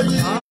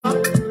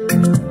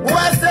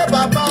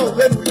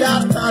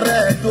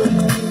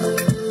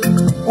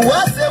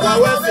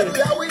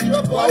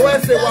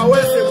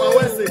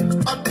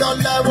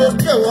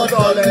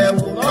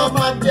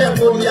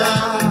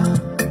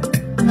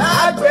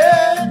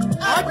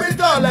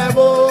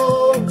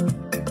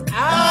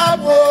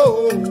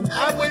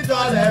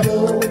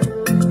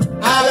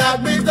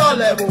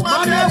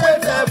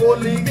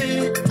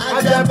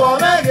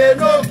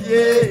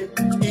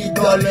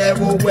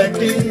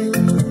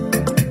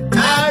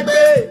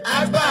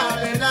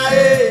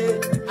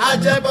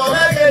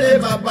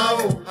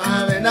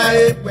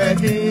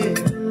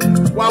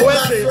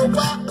 Wawese.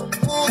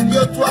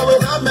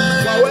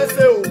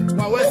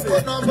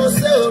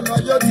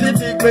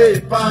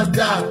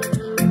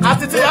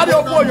 Atiti ade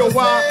opo yo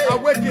wa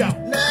awekia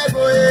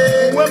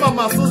uwe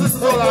mama Suzy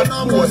sola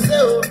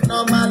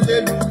no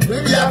mandelu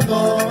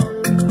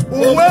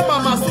uwe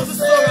mama Suzy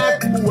sola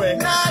kuwe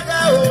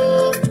naga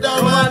o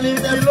domani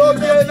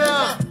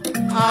filogena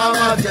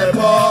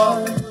Ajebor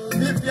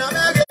bibia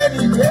mege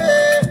ni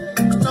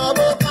no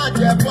bo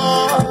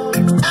Ajebor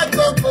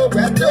akoko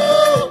wedo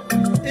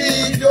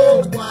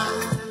ijogwa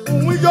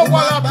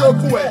ijogwa la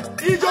prokue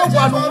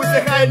ijogwa no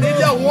wise kai ni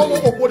dia won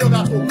opodo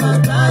ga to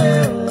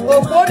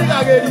Obodi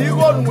gageri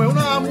igo nwe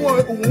una amu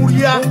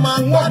umuria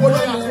nwo obodo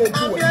ya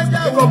koku e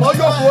ko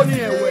mojo ko ni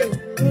ewe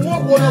nwo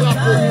obodo ya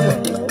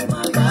koku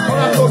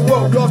ora to go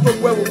yo to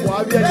gwe wo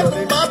abi e yo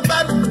ni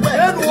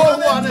enu wo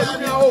wa na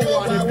ni a wo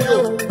wa ni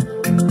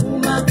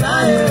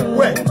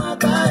we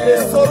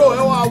e soro e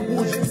wa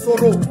wu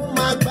soro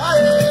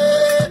umagbae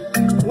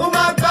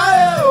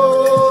o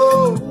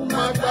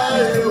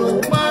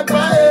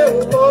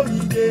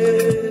ije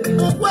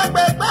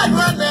ugbe padu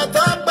na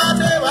to gba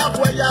de wa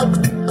ko ya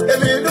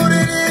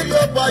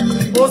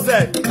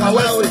Ose,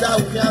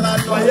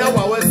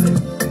 wawese.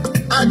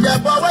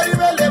 Ajebor we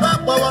le ba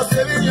powo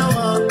seri yan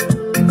wa.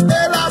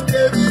 Era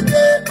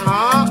kevide.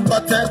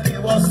 Kote ki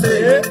wo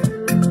se.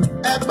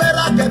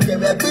 Egbera keke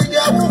be bi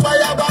je wu ba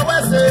ya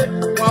wawese.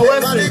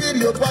 Wawese.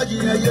 Ri o poji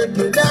ye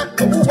ke da.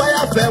 Wu ba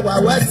ya fe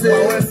wawese.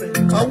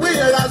 Owi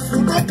ye la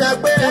sunu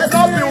kegbe.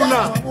 No bi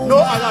una. No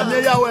ara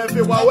me ya we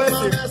fe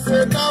wawese.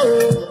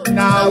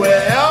 Na we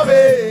help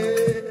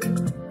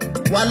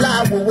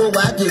Wala wo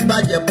wa ki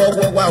Ajebor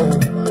wo wa o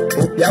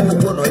opia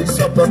wo no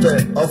support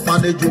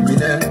orphanage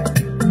obine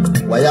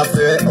wa ya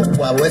fe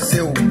wa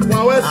wese o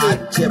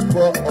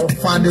Ajebor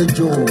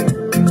orphanage o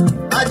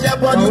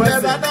Ajebor ni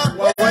beba na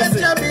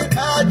wese bi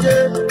aje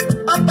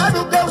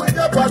apadu ko wi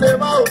jo pade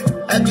ma o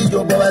eki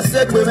jo bo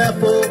wese pe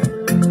mefo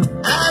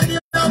ani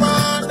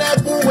ma na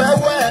ku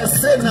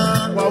wese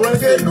na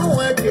kenu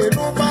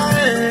ma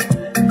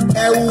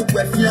u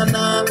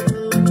kwefiana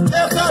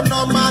e ka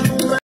no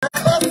manu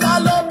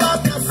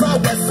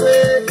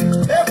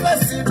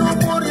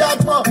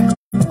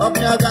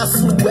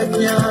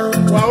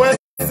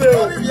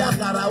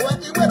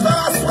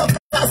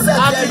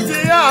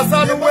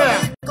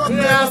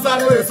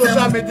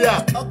social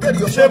media.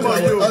 Shame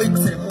on you.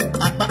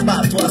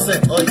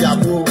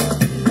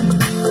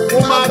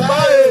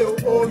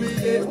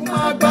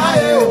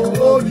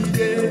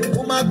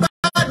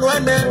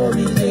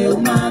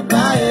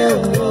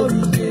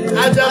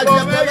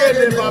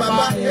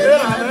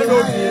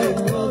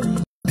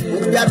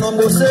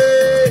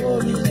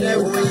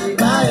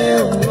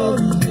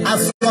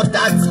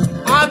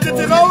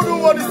 Atiti no do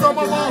what is some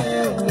mama.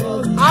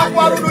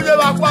 Akwaru no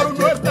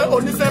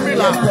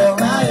onisemila.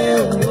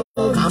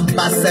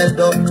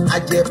 Ambassador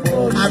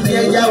Ajebor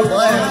Amiya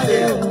wo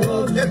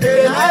ebe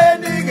aye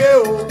nige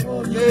o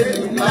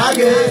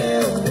mage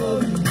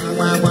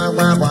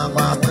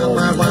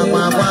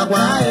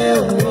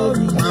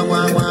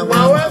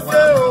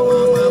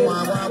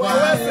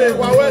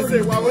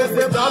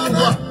wawese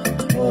dalwa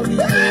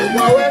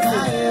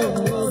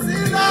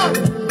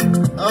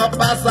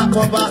pasa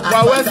bomba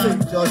wawese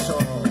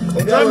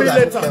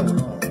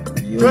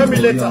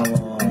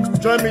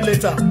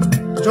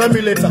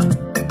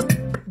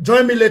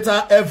Join me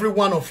later, every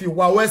one of you.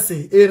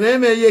 Wawese,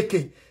 ereme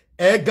yeke,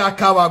 ega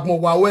kawagmo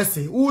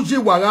wawese, uji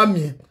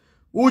warami,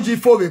 uji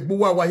fore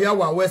buwa waya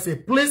wawese.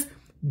 Please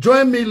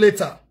join me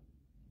later.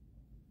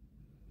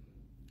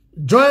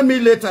 Join me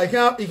later.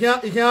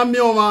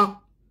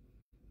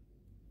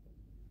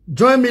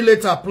 Join me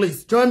later,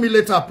 please. Join me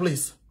later,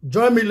 please.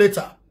 Join me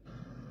later.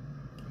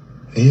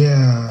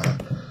 Yeah.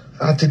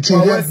 Atiti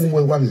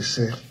what they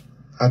say.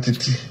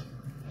 Atiti.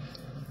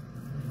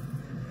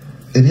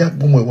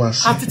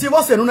 Atiti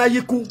was a nuna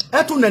yiku.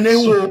 Etu nene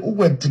hu. So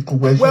went to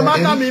where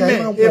maka mi me.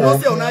 E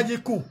was a nuna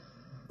yiku.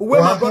 Uwe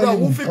my brother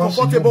who feel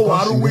comfortable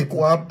waru wiku.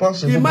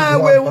 Ima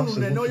we unu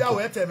nene ya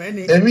wete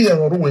meni. Emi ya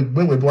roru we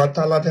gbe we do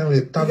atala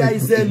ten tale. There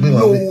is a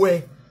low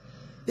way.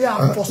 They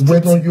are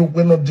frustrated.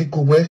 When not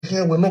diko we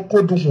here we not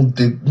kodu hun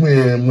de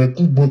me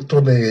kubo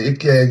to de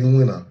eke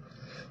winner.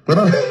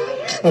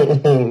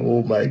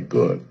 Oh my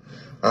God.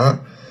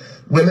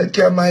 When I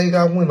came my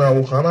winner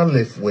o hana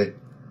left way.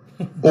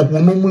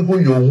 Okunu mu go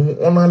yo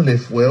ona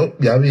left well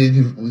bia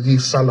we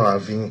salo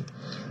avin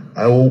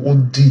I o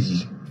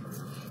digi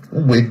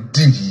we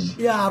digi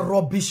ya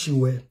rubbish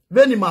we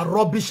veni ma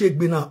rubbish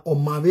egbina o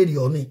ma veri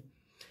oni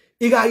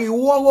iga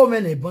iwo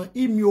mene ban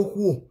imi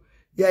oku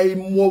ya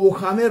imo wo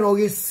kamera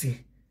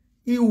gesi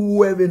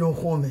iwu ebe no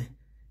home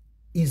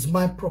is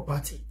my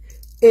property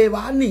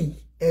evani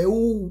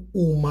u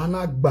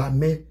mana gba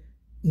me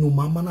no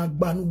mama na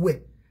gba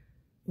nwe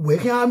we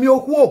kan mi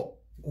oku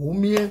o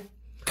mi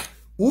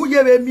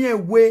Uye be mi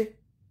ewe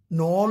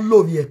no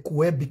love ye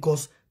kwe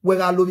because we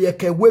ga love ye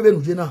ke we be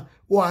nujena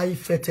o ai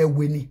fete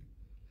we ni.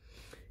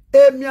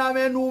 Emi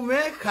amenu me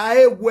ka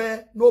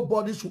ewe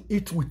nobody should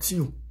eat with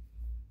you.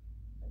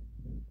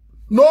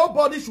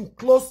 Nobody should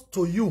close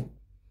to you.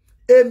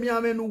 Emi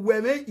amenu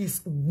we me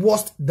is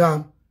worse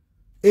than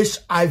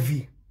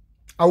HIV.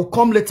 I will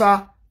come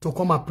later to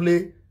come and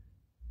play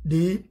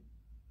the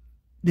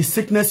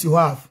sickness you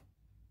have.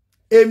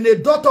 Emi ne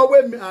daughter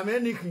we me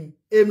amenikin.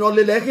 Emi no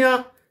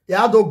lelekia.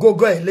 Ya do go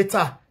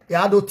later.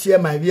 Ya do tear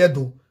my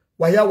weirdo.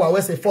 Why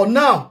we say for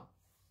now?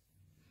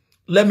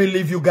 Let me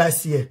leave you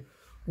guys here.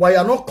 Why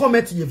you not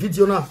comment your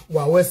video now?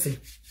 Why we say?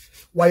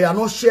 Why you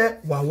not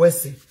share? Why we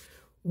say?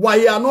 Why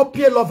you not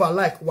pay love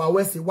alike? Why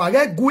we say? Why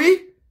get gui?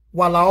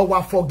 Wala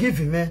wa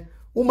forgive me.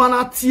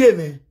 Umana tie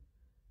me.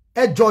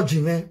 E judge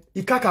me.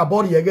 Ikaka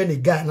body again a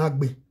guy na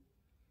gbe.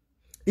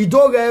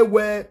 Idoge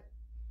where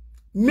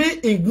me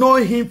ignore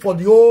him for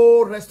the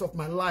whole rest of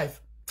my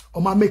life.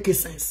 Oma make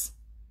sense.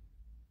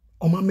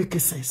 Oma make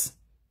sense.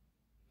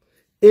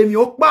 Emi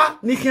okpa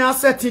ni can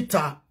set it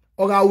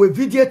or I will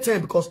video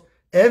 10 because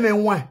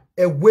MN1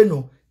 a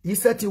winner he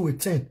set it with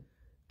 10.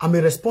 I'm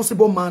a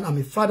responsible man, I'm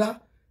a father,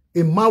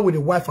 a man with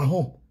a wife at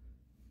home.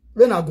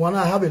 Then I go and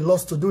I have a lot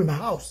to do in my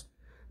house.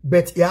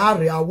 But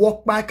I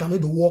walk back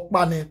and do walk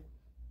by.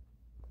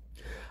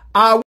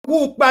 I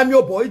walk by me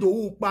boy do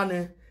walk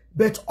by.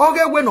 But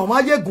okay when no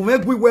matter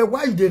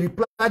why you they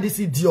reply this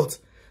idiot?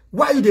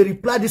 Why you they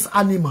reply this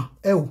animal?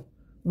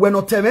 When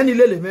not tell any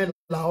lele man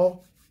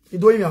lao, you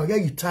don't even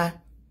get you tie.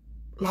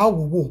 Lao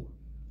wo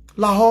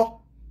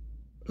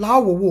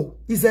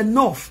is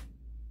enough.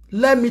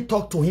 Let me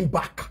talk to him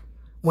back.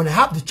 When I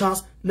have the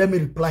chance, let me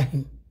reply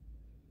him.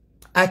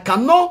 I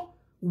cannot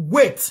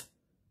wait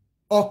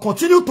or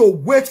continue to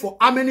wait for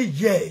how many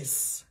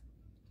years.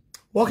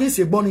 What can you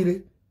say,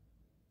 Bonnie?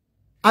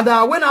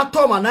 And when I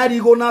told my night,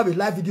 you go now with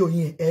live video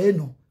here.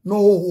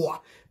 No.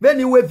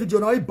 Anyway, video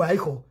now, it buy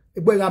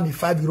it bring me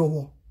 5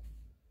 euro.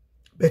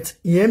 But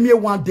he me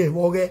one day,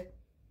 okay?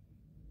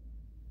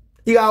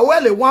 He got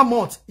well 1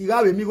 month. He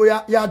got me go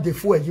ya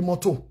defu e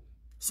moto.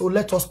 So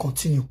let us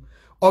continue.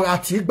 Or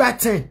at it by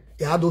 10,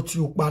 he had to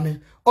you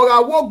banning. Or I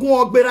walk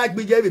on be like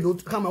BJ, we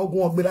don't come out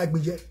go be like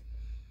BJ.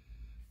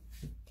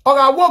 Or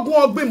I walk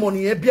on be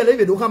money, a BLA,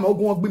 we don't come out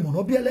go be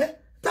money, BLA.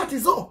 That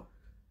is all.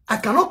 I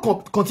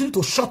cannot continue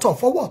to shut up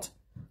for what?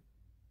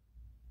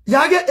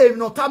 Yage e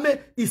no tame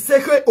is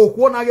secret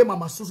okwonage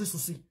mama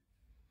susi.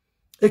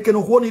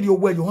 Ekeno kwoni your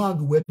where you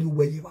hang where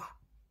you are.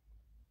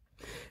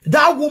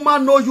 That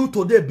woman know you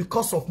today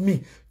because of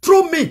me.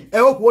 Through me,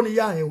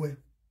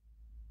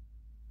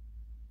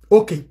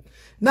 okay.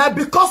 Now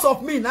because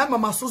of me, now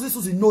Mama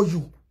Susi know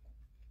you.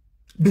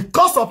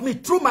 Because of me,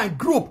 through my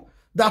group,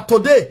 that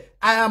today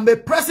I am a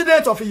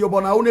president of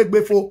Iyobona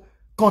Unegbefo,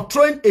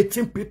 controlling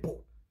 18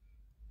 people.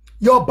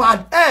 Your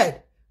bad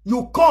head,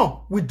 you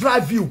come, we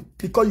drive you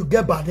because you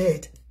get bad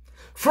head.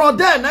 From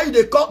there, now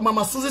they call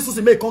Mama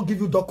Susi may come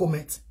give you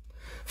documents.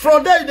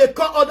 From there, they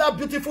call other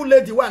beautiful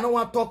lady where I don't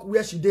want to talk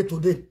where she did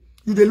today.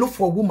 You they look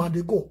for a woman,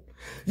 they go.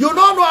 You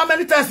don't know how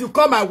many times you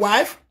call my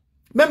wife.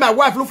 Make my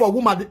wife look for a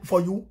woman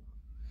for you.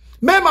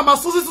 Make Mama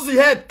Susi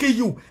head kill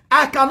you.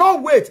 I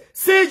cannot wait.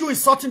 See you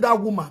insulting that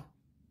woman.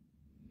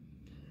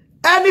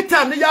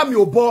 Anytime you me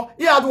obo,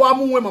 he had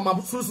one when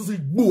Mama Susi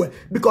boo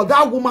because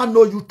that woman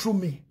know you through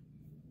me.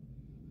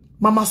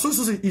 Mama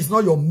Susi is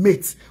not your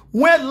mate.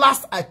 When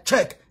last I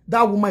checked,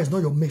 that woman is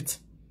not your mate.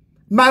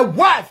 My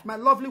wife, my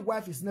lovely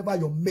wife, is never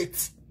your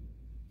mate.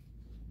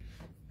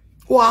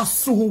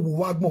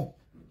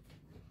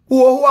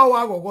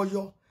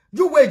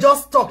 You will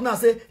just talk now,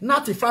 say,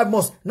 95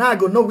 months, now I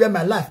go know where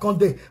my life can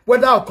day,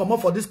 whether I'll come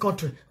up for this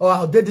country or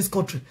I'll date this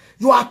country.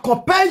 You are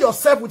comparing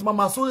yourself with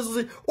Mama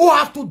Susi, who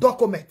have 2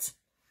 documents.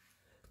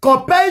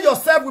 Compare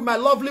yourself with my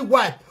lovely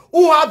wife,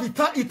 who have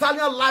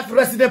Italian life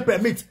resident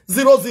permit,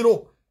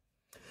 00.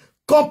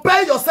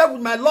 Compare yourself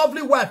with my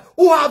lovely wife,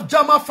 who have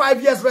German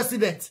 5 years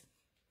resident.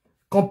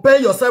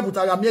 Compare yourself with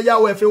Aramia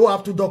Wefe who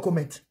have to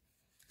document.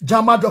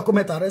 Jama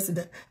document a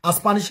resident, a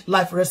Spanish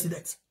life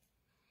resident.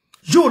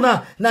 You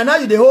now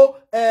you the whole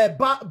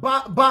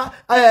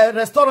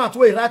restaurant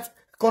where you write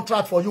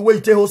contract for you where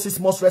you take whole 6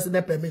 months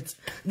resident permit.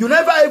 You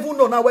never even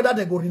know now whether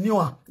they go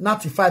renew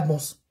 95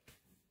 months.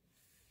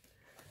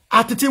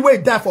 Atiti where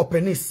you die for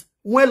pennies.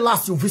 When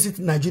last you visit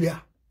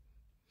Nigeria?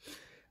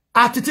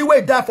 Atiti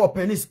where you die for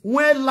pennies.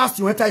 When last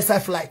you enter inside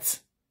flight?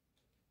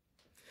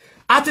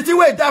 Atiti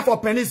where you die for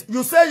pennies.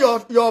 You say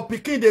your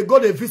pikin they go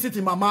they visit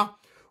your mama.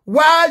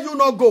 Why you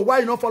not go? Why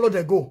you not follow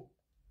the go?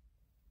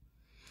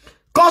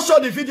 Come show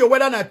the video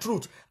whether not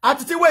truth.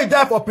 Atiti where you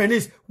die for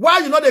pennies. Why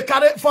you not they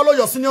follow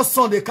your senior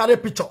son? They carry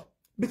picture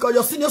because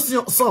your senior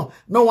son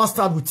no one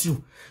stand with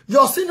you.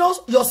 Your senior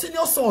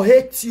son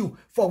hates you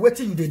for what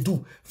you they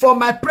do. For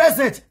my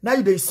present now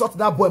you they insult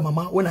that boy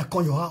mama when I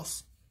come your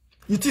house.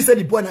 You think say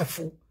the boy not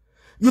fool.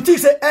 You think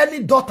say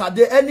any daughter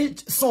there, any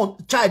son,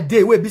 child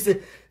there will be say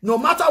no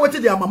matter what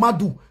their mama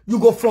do, you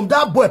go from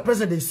that boy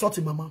present they insult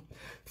the mama.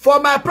 For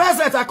my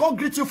present, I can't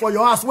greet you for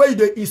your house where you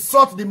they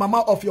insult the mama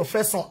of your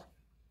first son.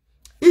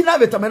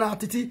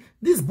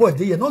 This boy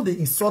they not they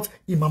insult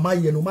his mama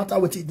here no matter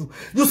what he do.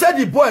 You say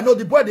the boy no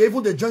the boy they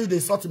even they join you they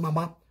insult his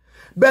mama.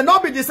 But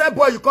not be the same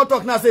boy you can't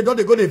talk now say don't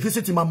they go they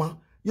visit his mama.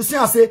 You see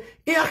I say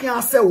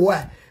I say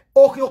why?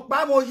 Okay,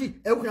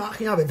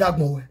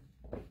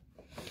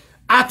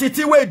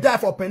 Atiti where die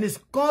for pennies.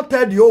 Can't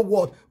tell the whole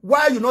world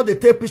why you know they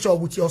take picture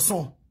with your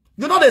son.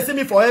 You know they see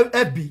me for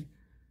FB.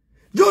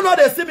 You know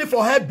they see me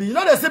for happy. You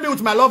know they see me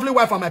with my lovely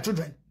wife and my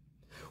children.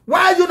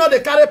 Why you know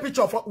they carry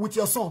picture with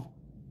your son?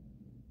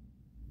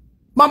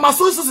 Mama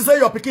Susi say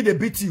your pikin they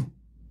beat you.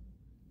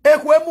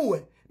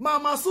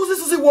 Mama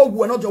Susi wo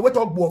wu no jo we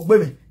talk bo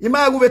gbeme.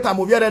 Ima wu beta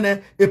mo viere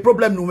ne a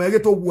problem no me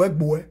to wu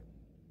egbo.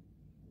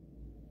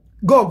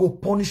 God go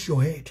punish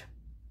your head.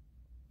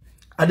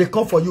 And they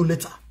come for you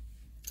later.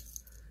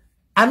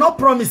 I not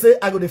promise say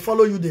I go to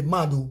follow you the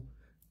mad o.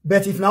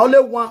 But if now only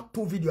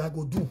 1-2 video I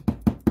go do.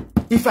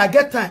 If I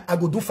get time, I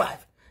go do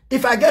 5.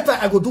 If I get time,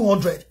 I go do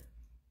 100.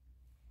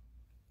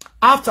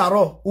 After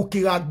all,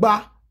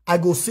 Ukiragba, I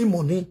go see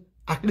money.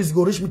 At least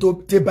go reach me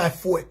to take buy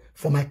fuel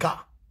for my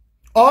car.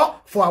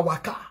 Or for our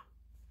car.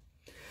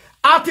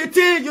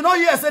 Atiti, you know,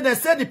 yes, they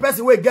say the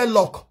person will get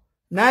lock.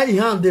 Now he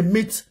hand they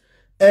meet,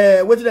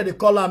 what did they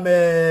call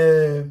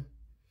him?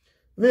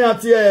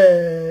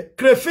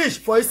 Crayfish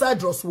for inside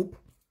draw soup.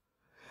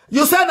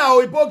 You say now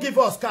we both give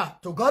us car.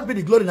 To God be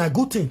the glory and a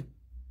good thing.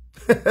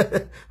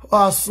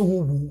 My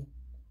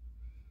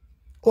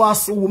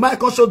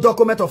show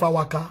document of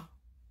our car.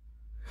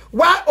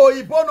 Why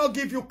Oyibo no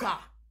give you car?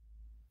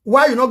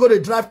 Why you not go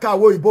to drive car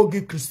where Oyibo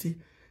give Christy?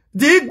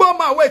 The Igbo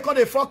man where you come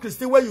the fuck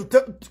Christy where you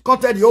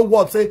contact the whole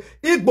world say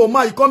Igbo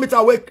man you come it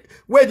away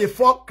where they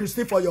fuck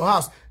Christy for your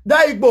house.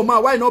 That Igbo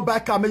man why you not buy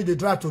car make you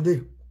drive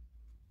today?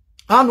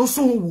 Anu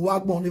soon wu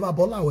agbon never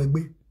bola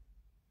wegbe.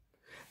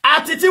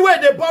 Atiti where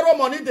they borrow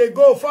money they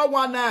go for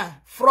 1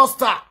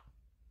 froster.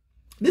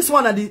 This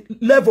one at the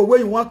level where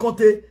you want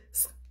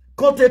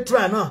content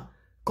try now.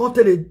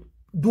 Content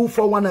do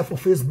for 1 for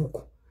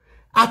Facebook.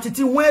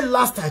 Atiti when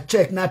last I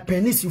check now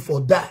pennies you for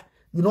that.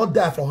 You not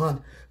die for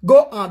hand.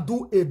 Go and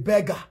do a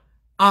beggar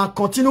and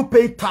continue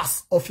pay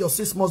tax of your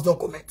 6 months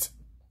document.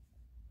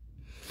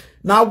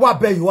 Now what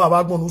bet you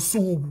are going to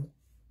soon.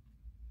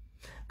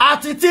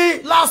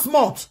 Atiti last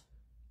month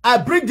I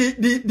bring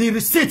the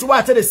receipt where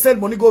I tell they send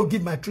money go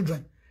give my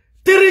children.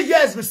 3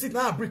 years receipt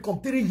now I bring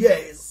come 3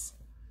 years.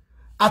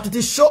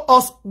 Atiti show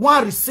us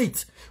 1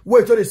 receipt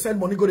where they send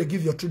money go to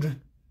give your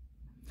children.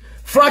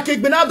 Frankie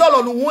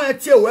Benadol no won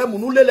etie we mu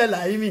nu lele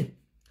la imi.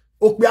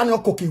 Okpe ani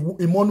okoke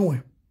imonu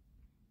e.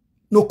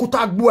 No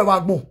kuta gbu e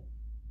wa gbon.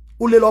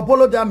 O le lo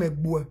bolo de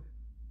amegbu e.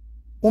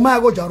 O ma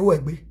go jaru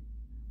egbe.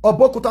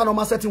 Obokuta no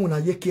ma setting una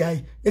yeki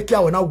ai. Eki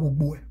awe na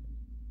gbogbo e.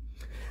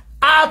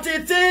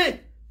 Atiti,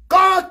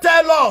 come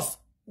tell us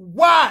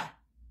why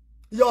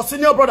your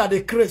senior brother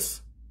dey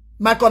craze.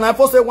 Michael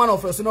Naifo say one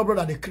of your senior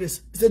brother dey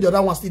craze. He said the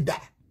other one still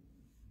die.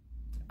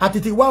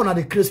 Atiti, why una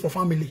dey craze for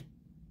family?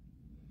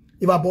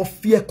 If I bought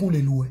fear kun le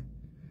loue.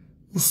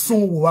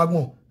 Soon will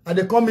wagmo. And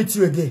they come meet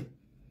you again.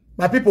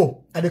 My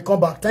people, and they come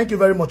back. Thank you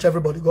very much,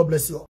 everybody. God bless you all.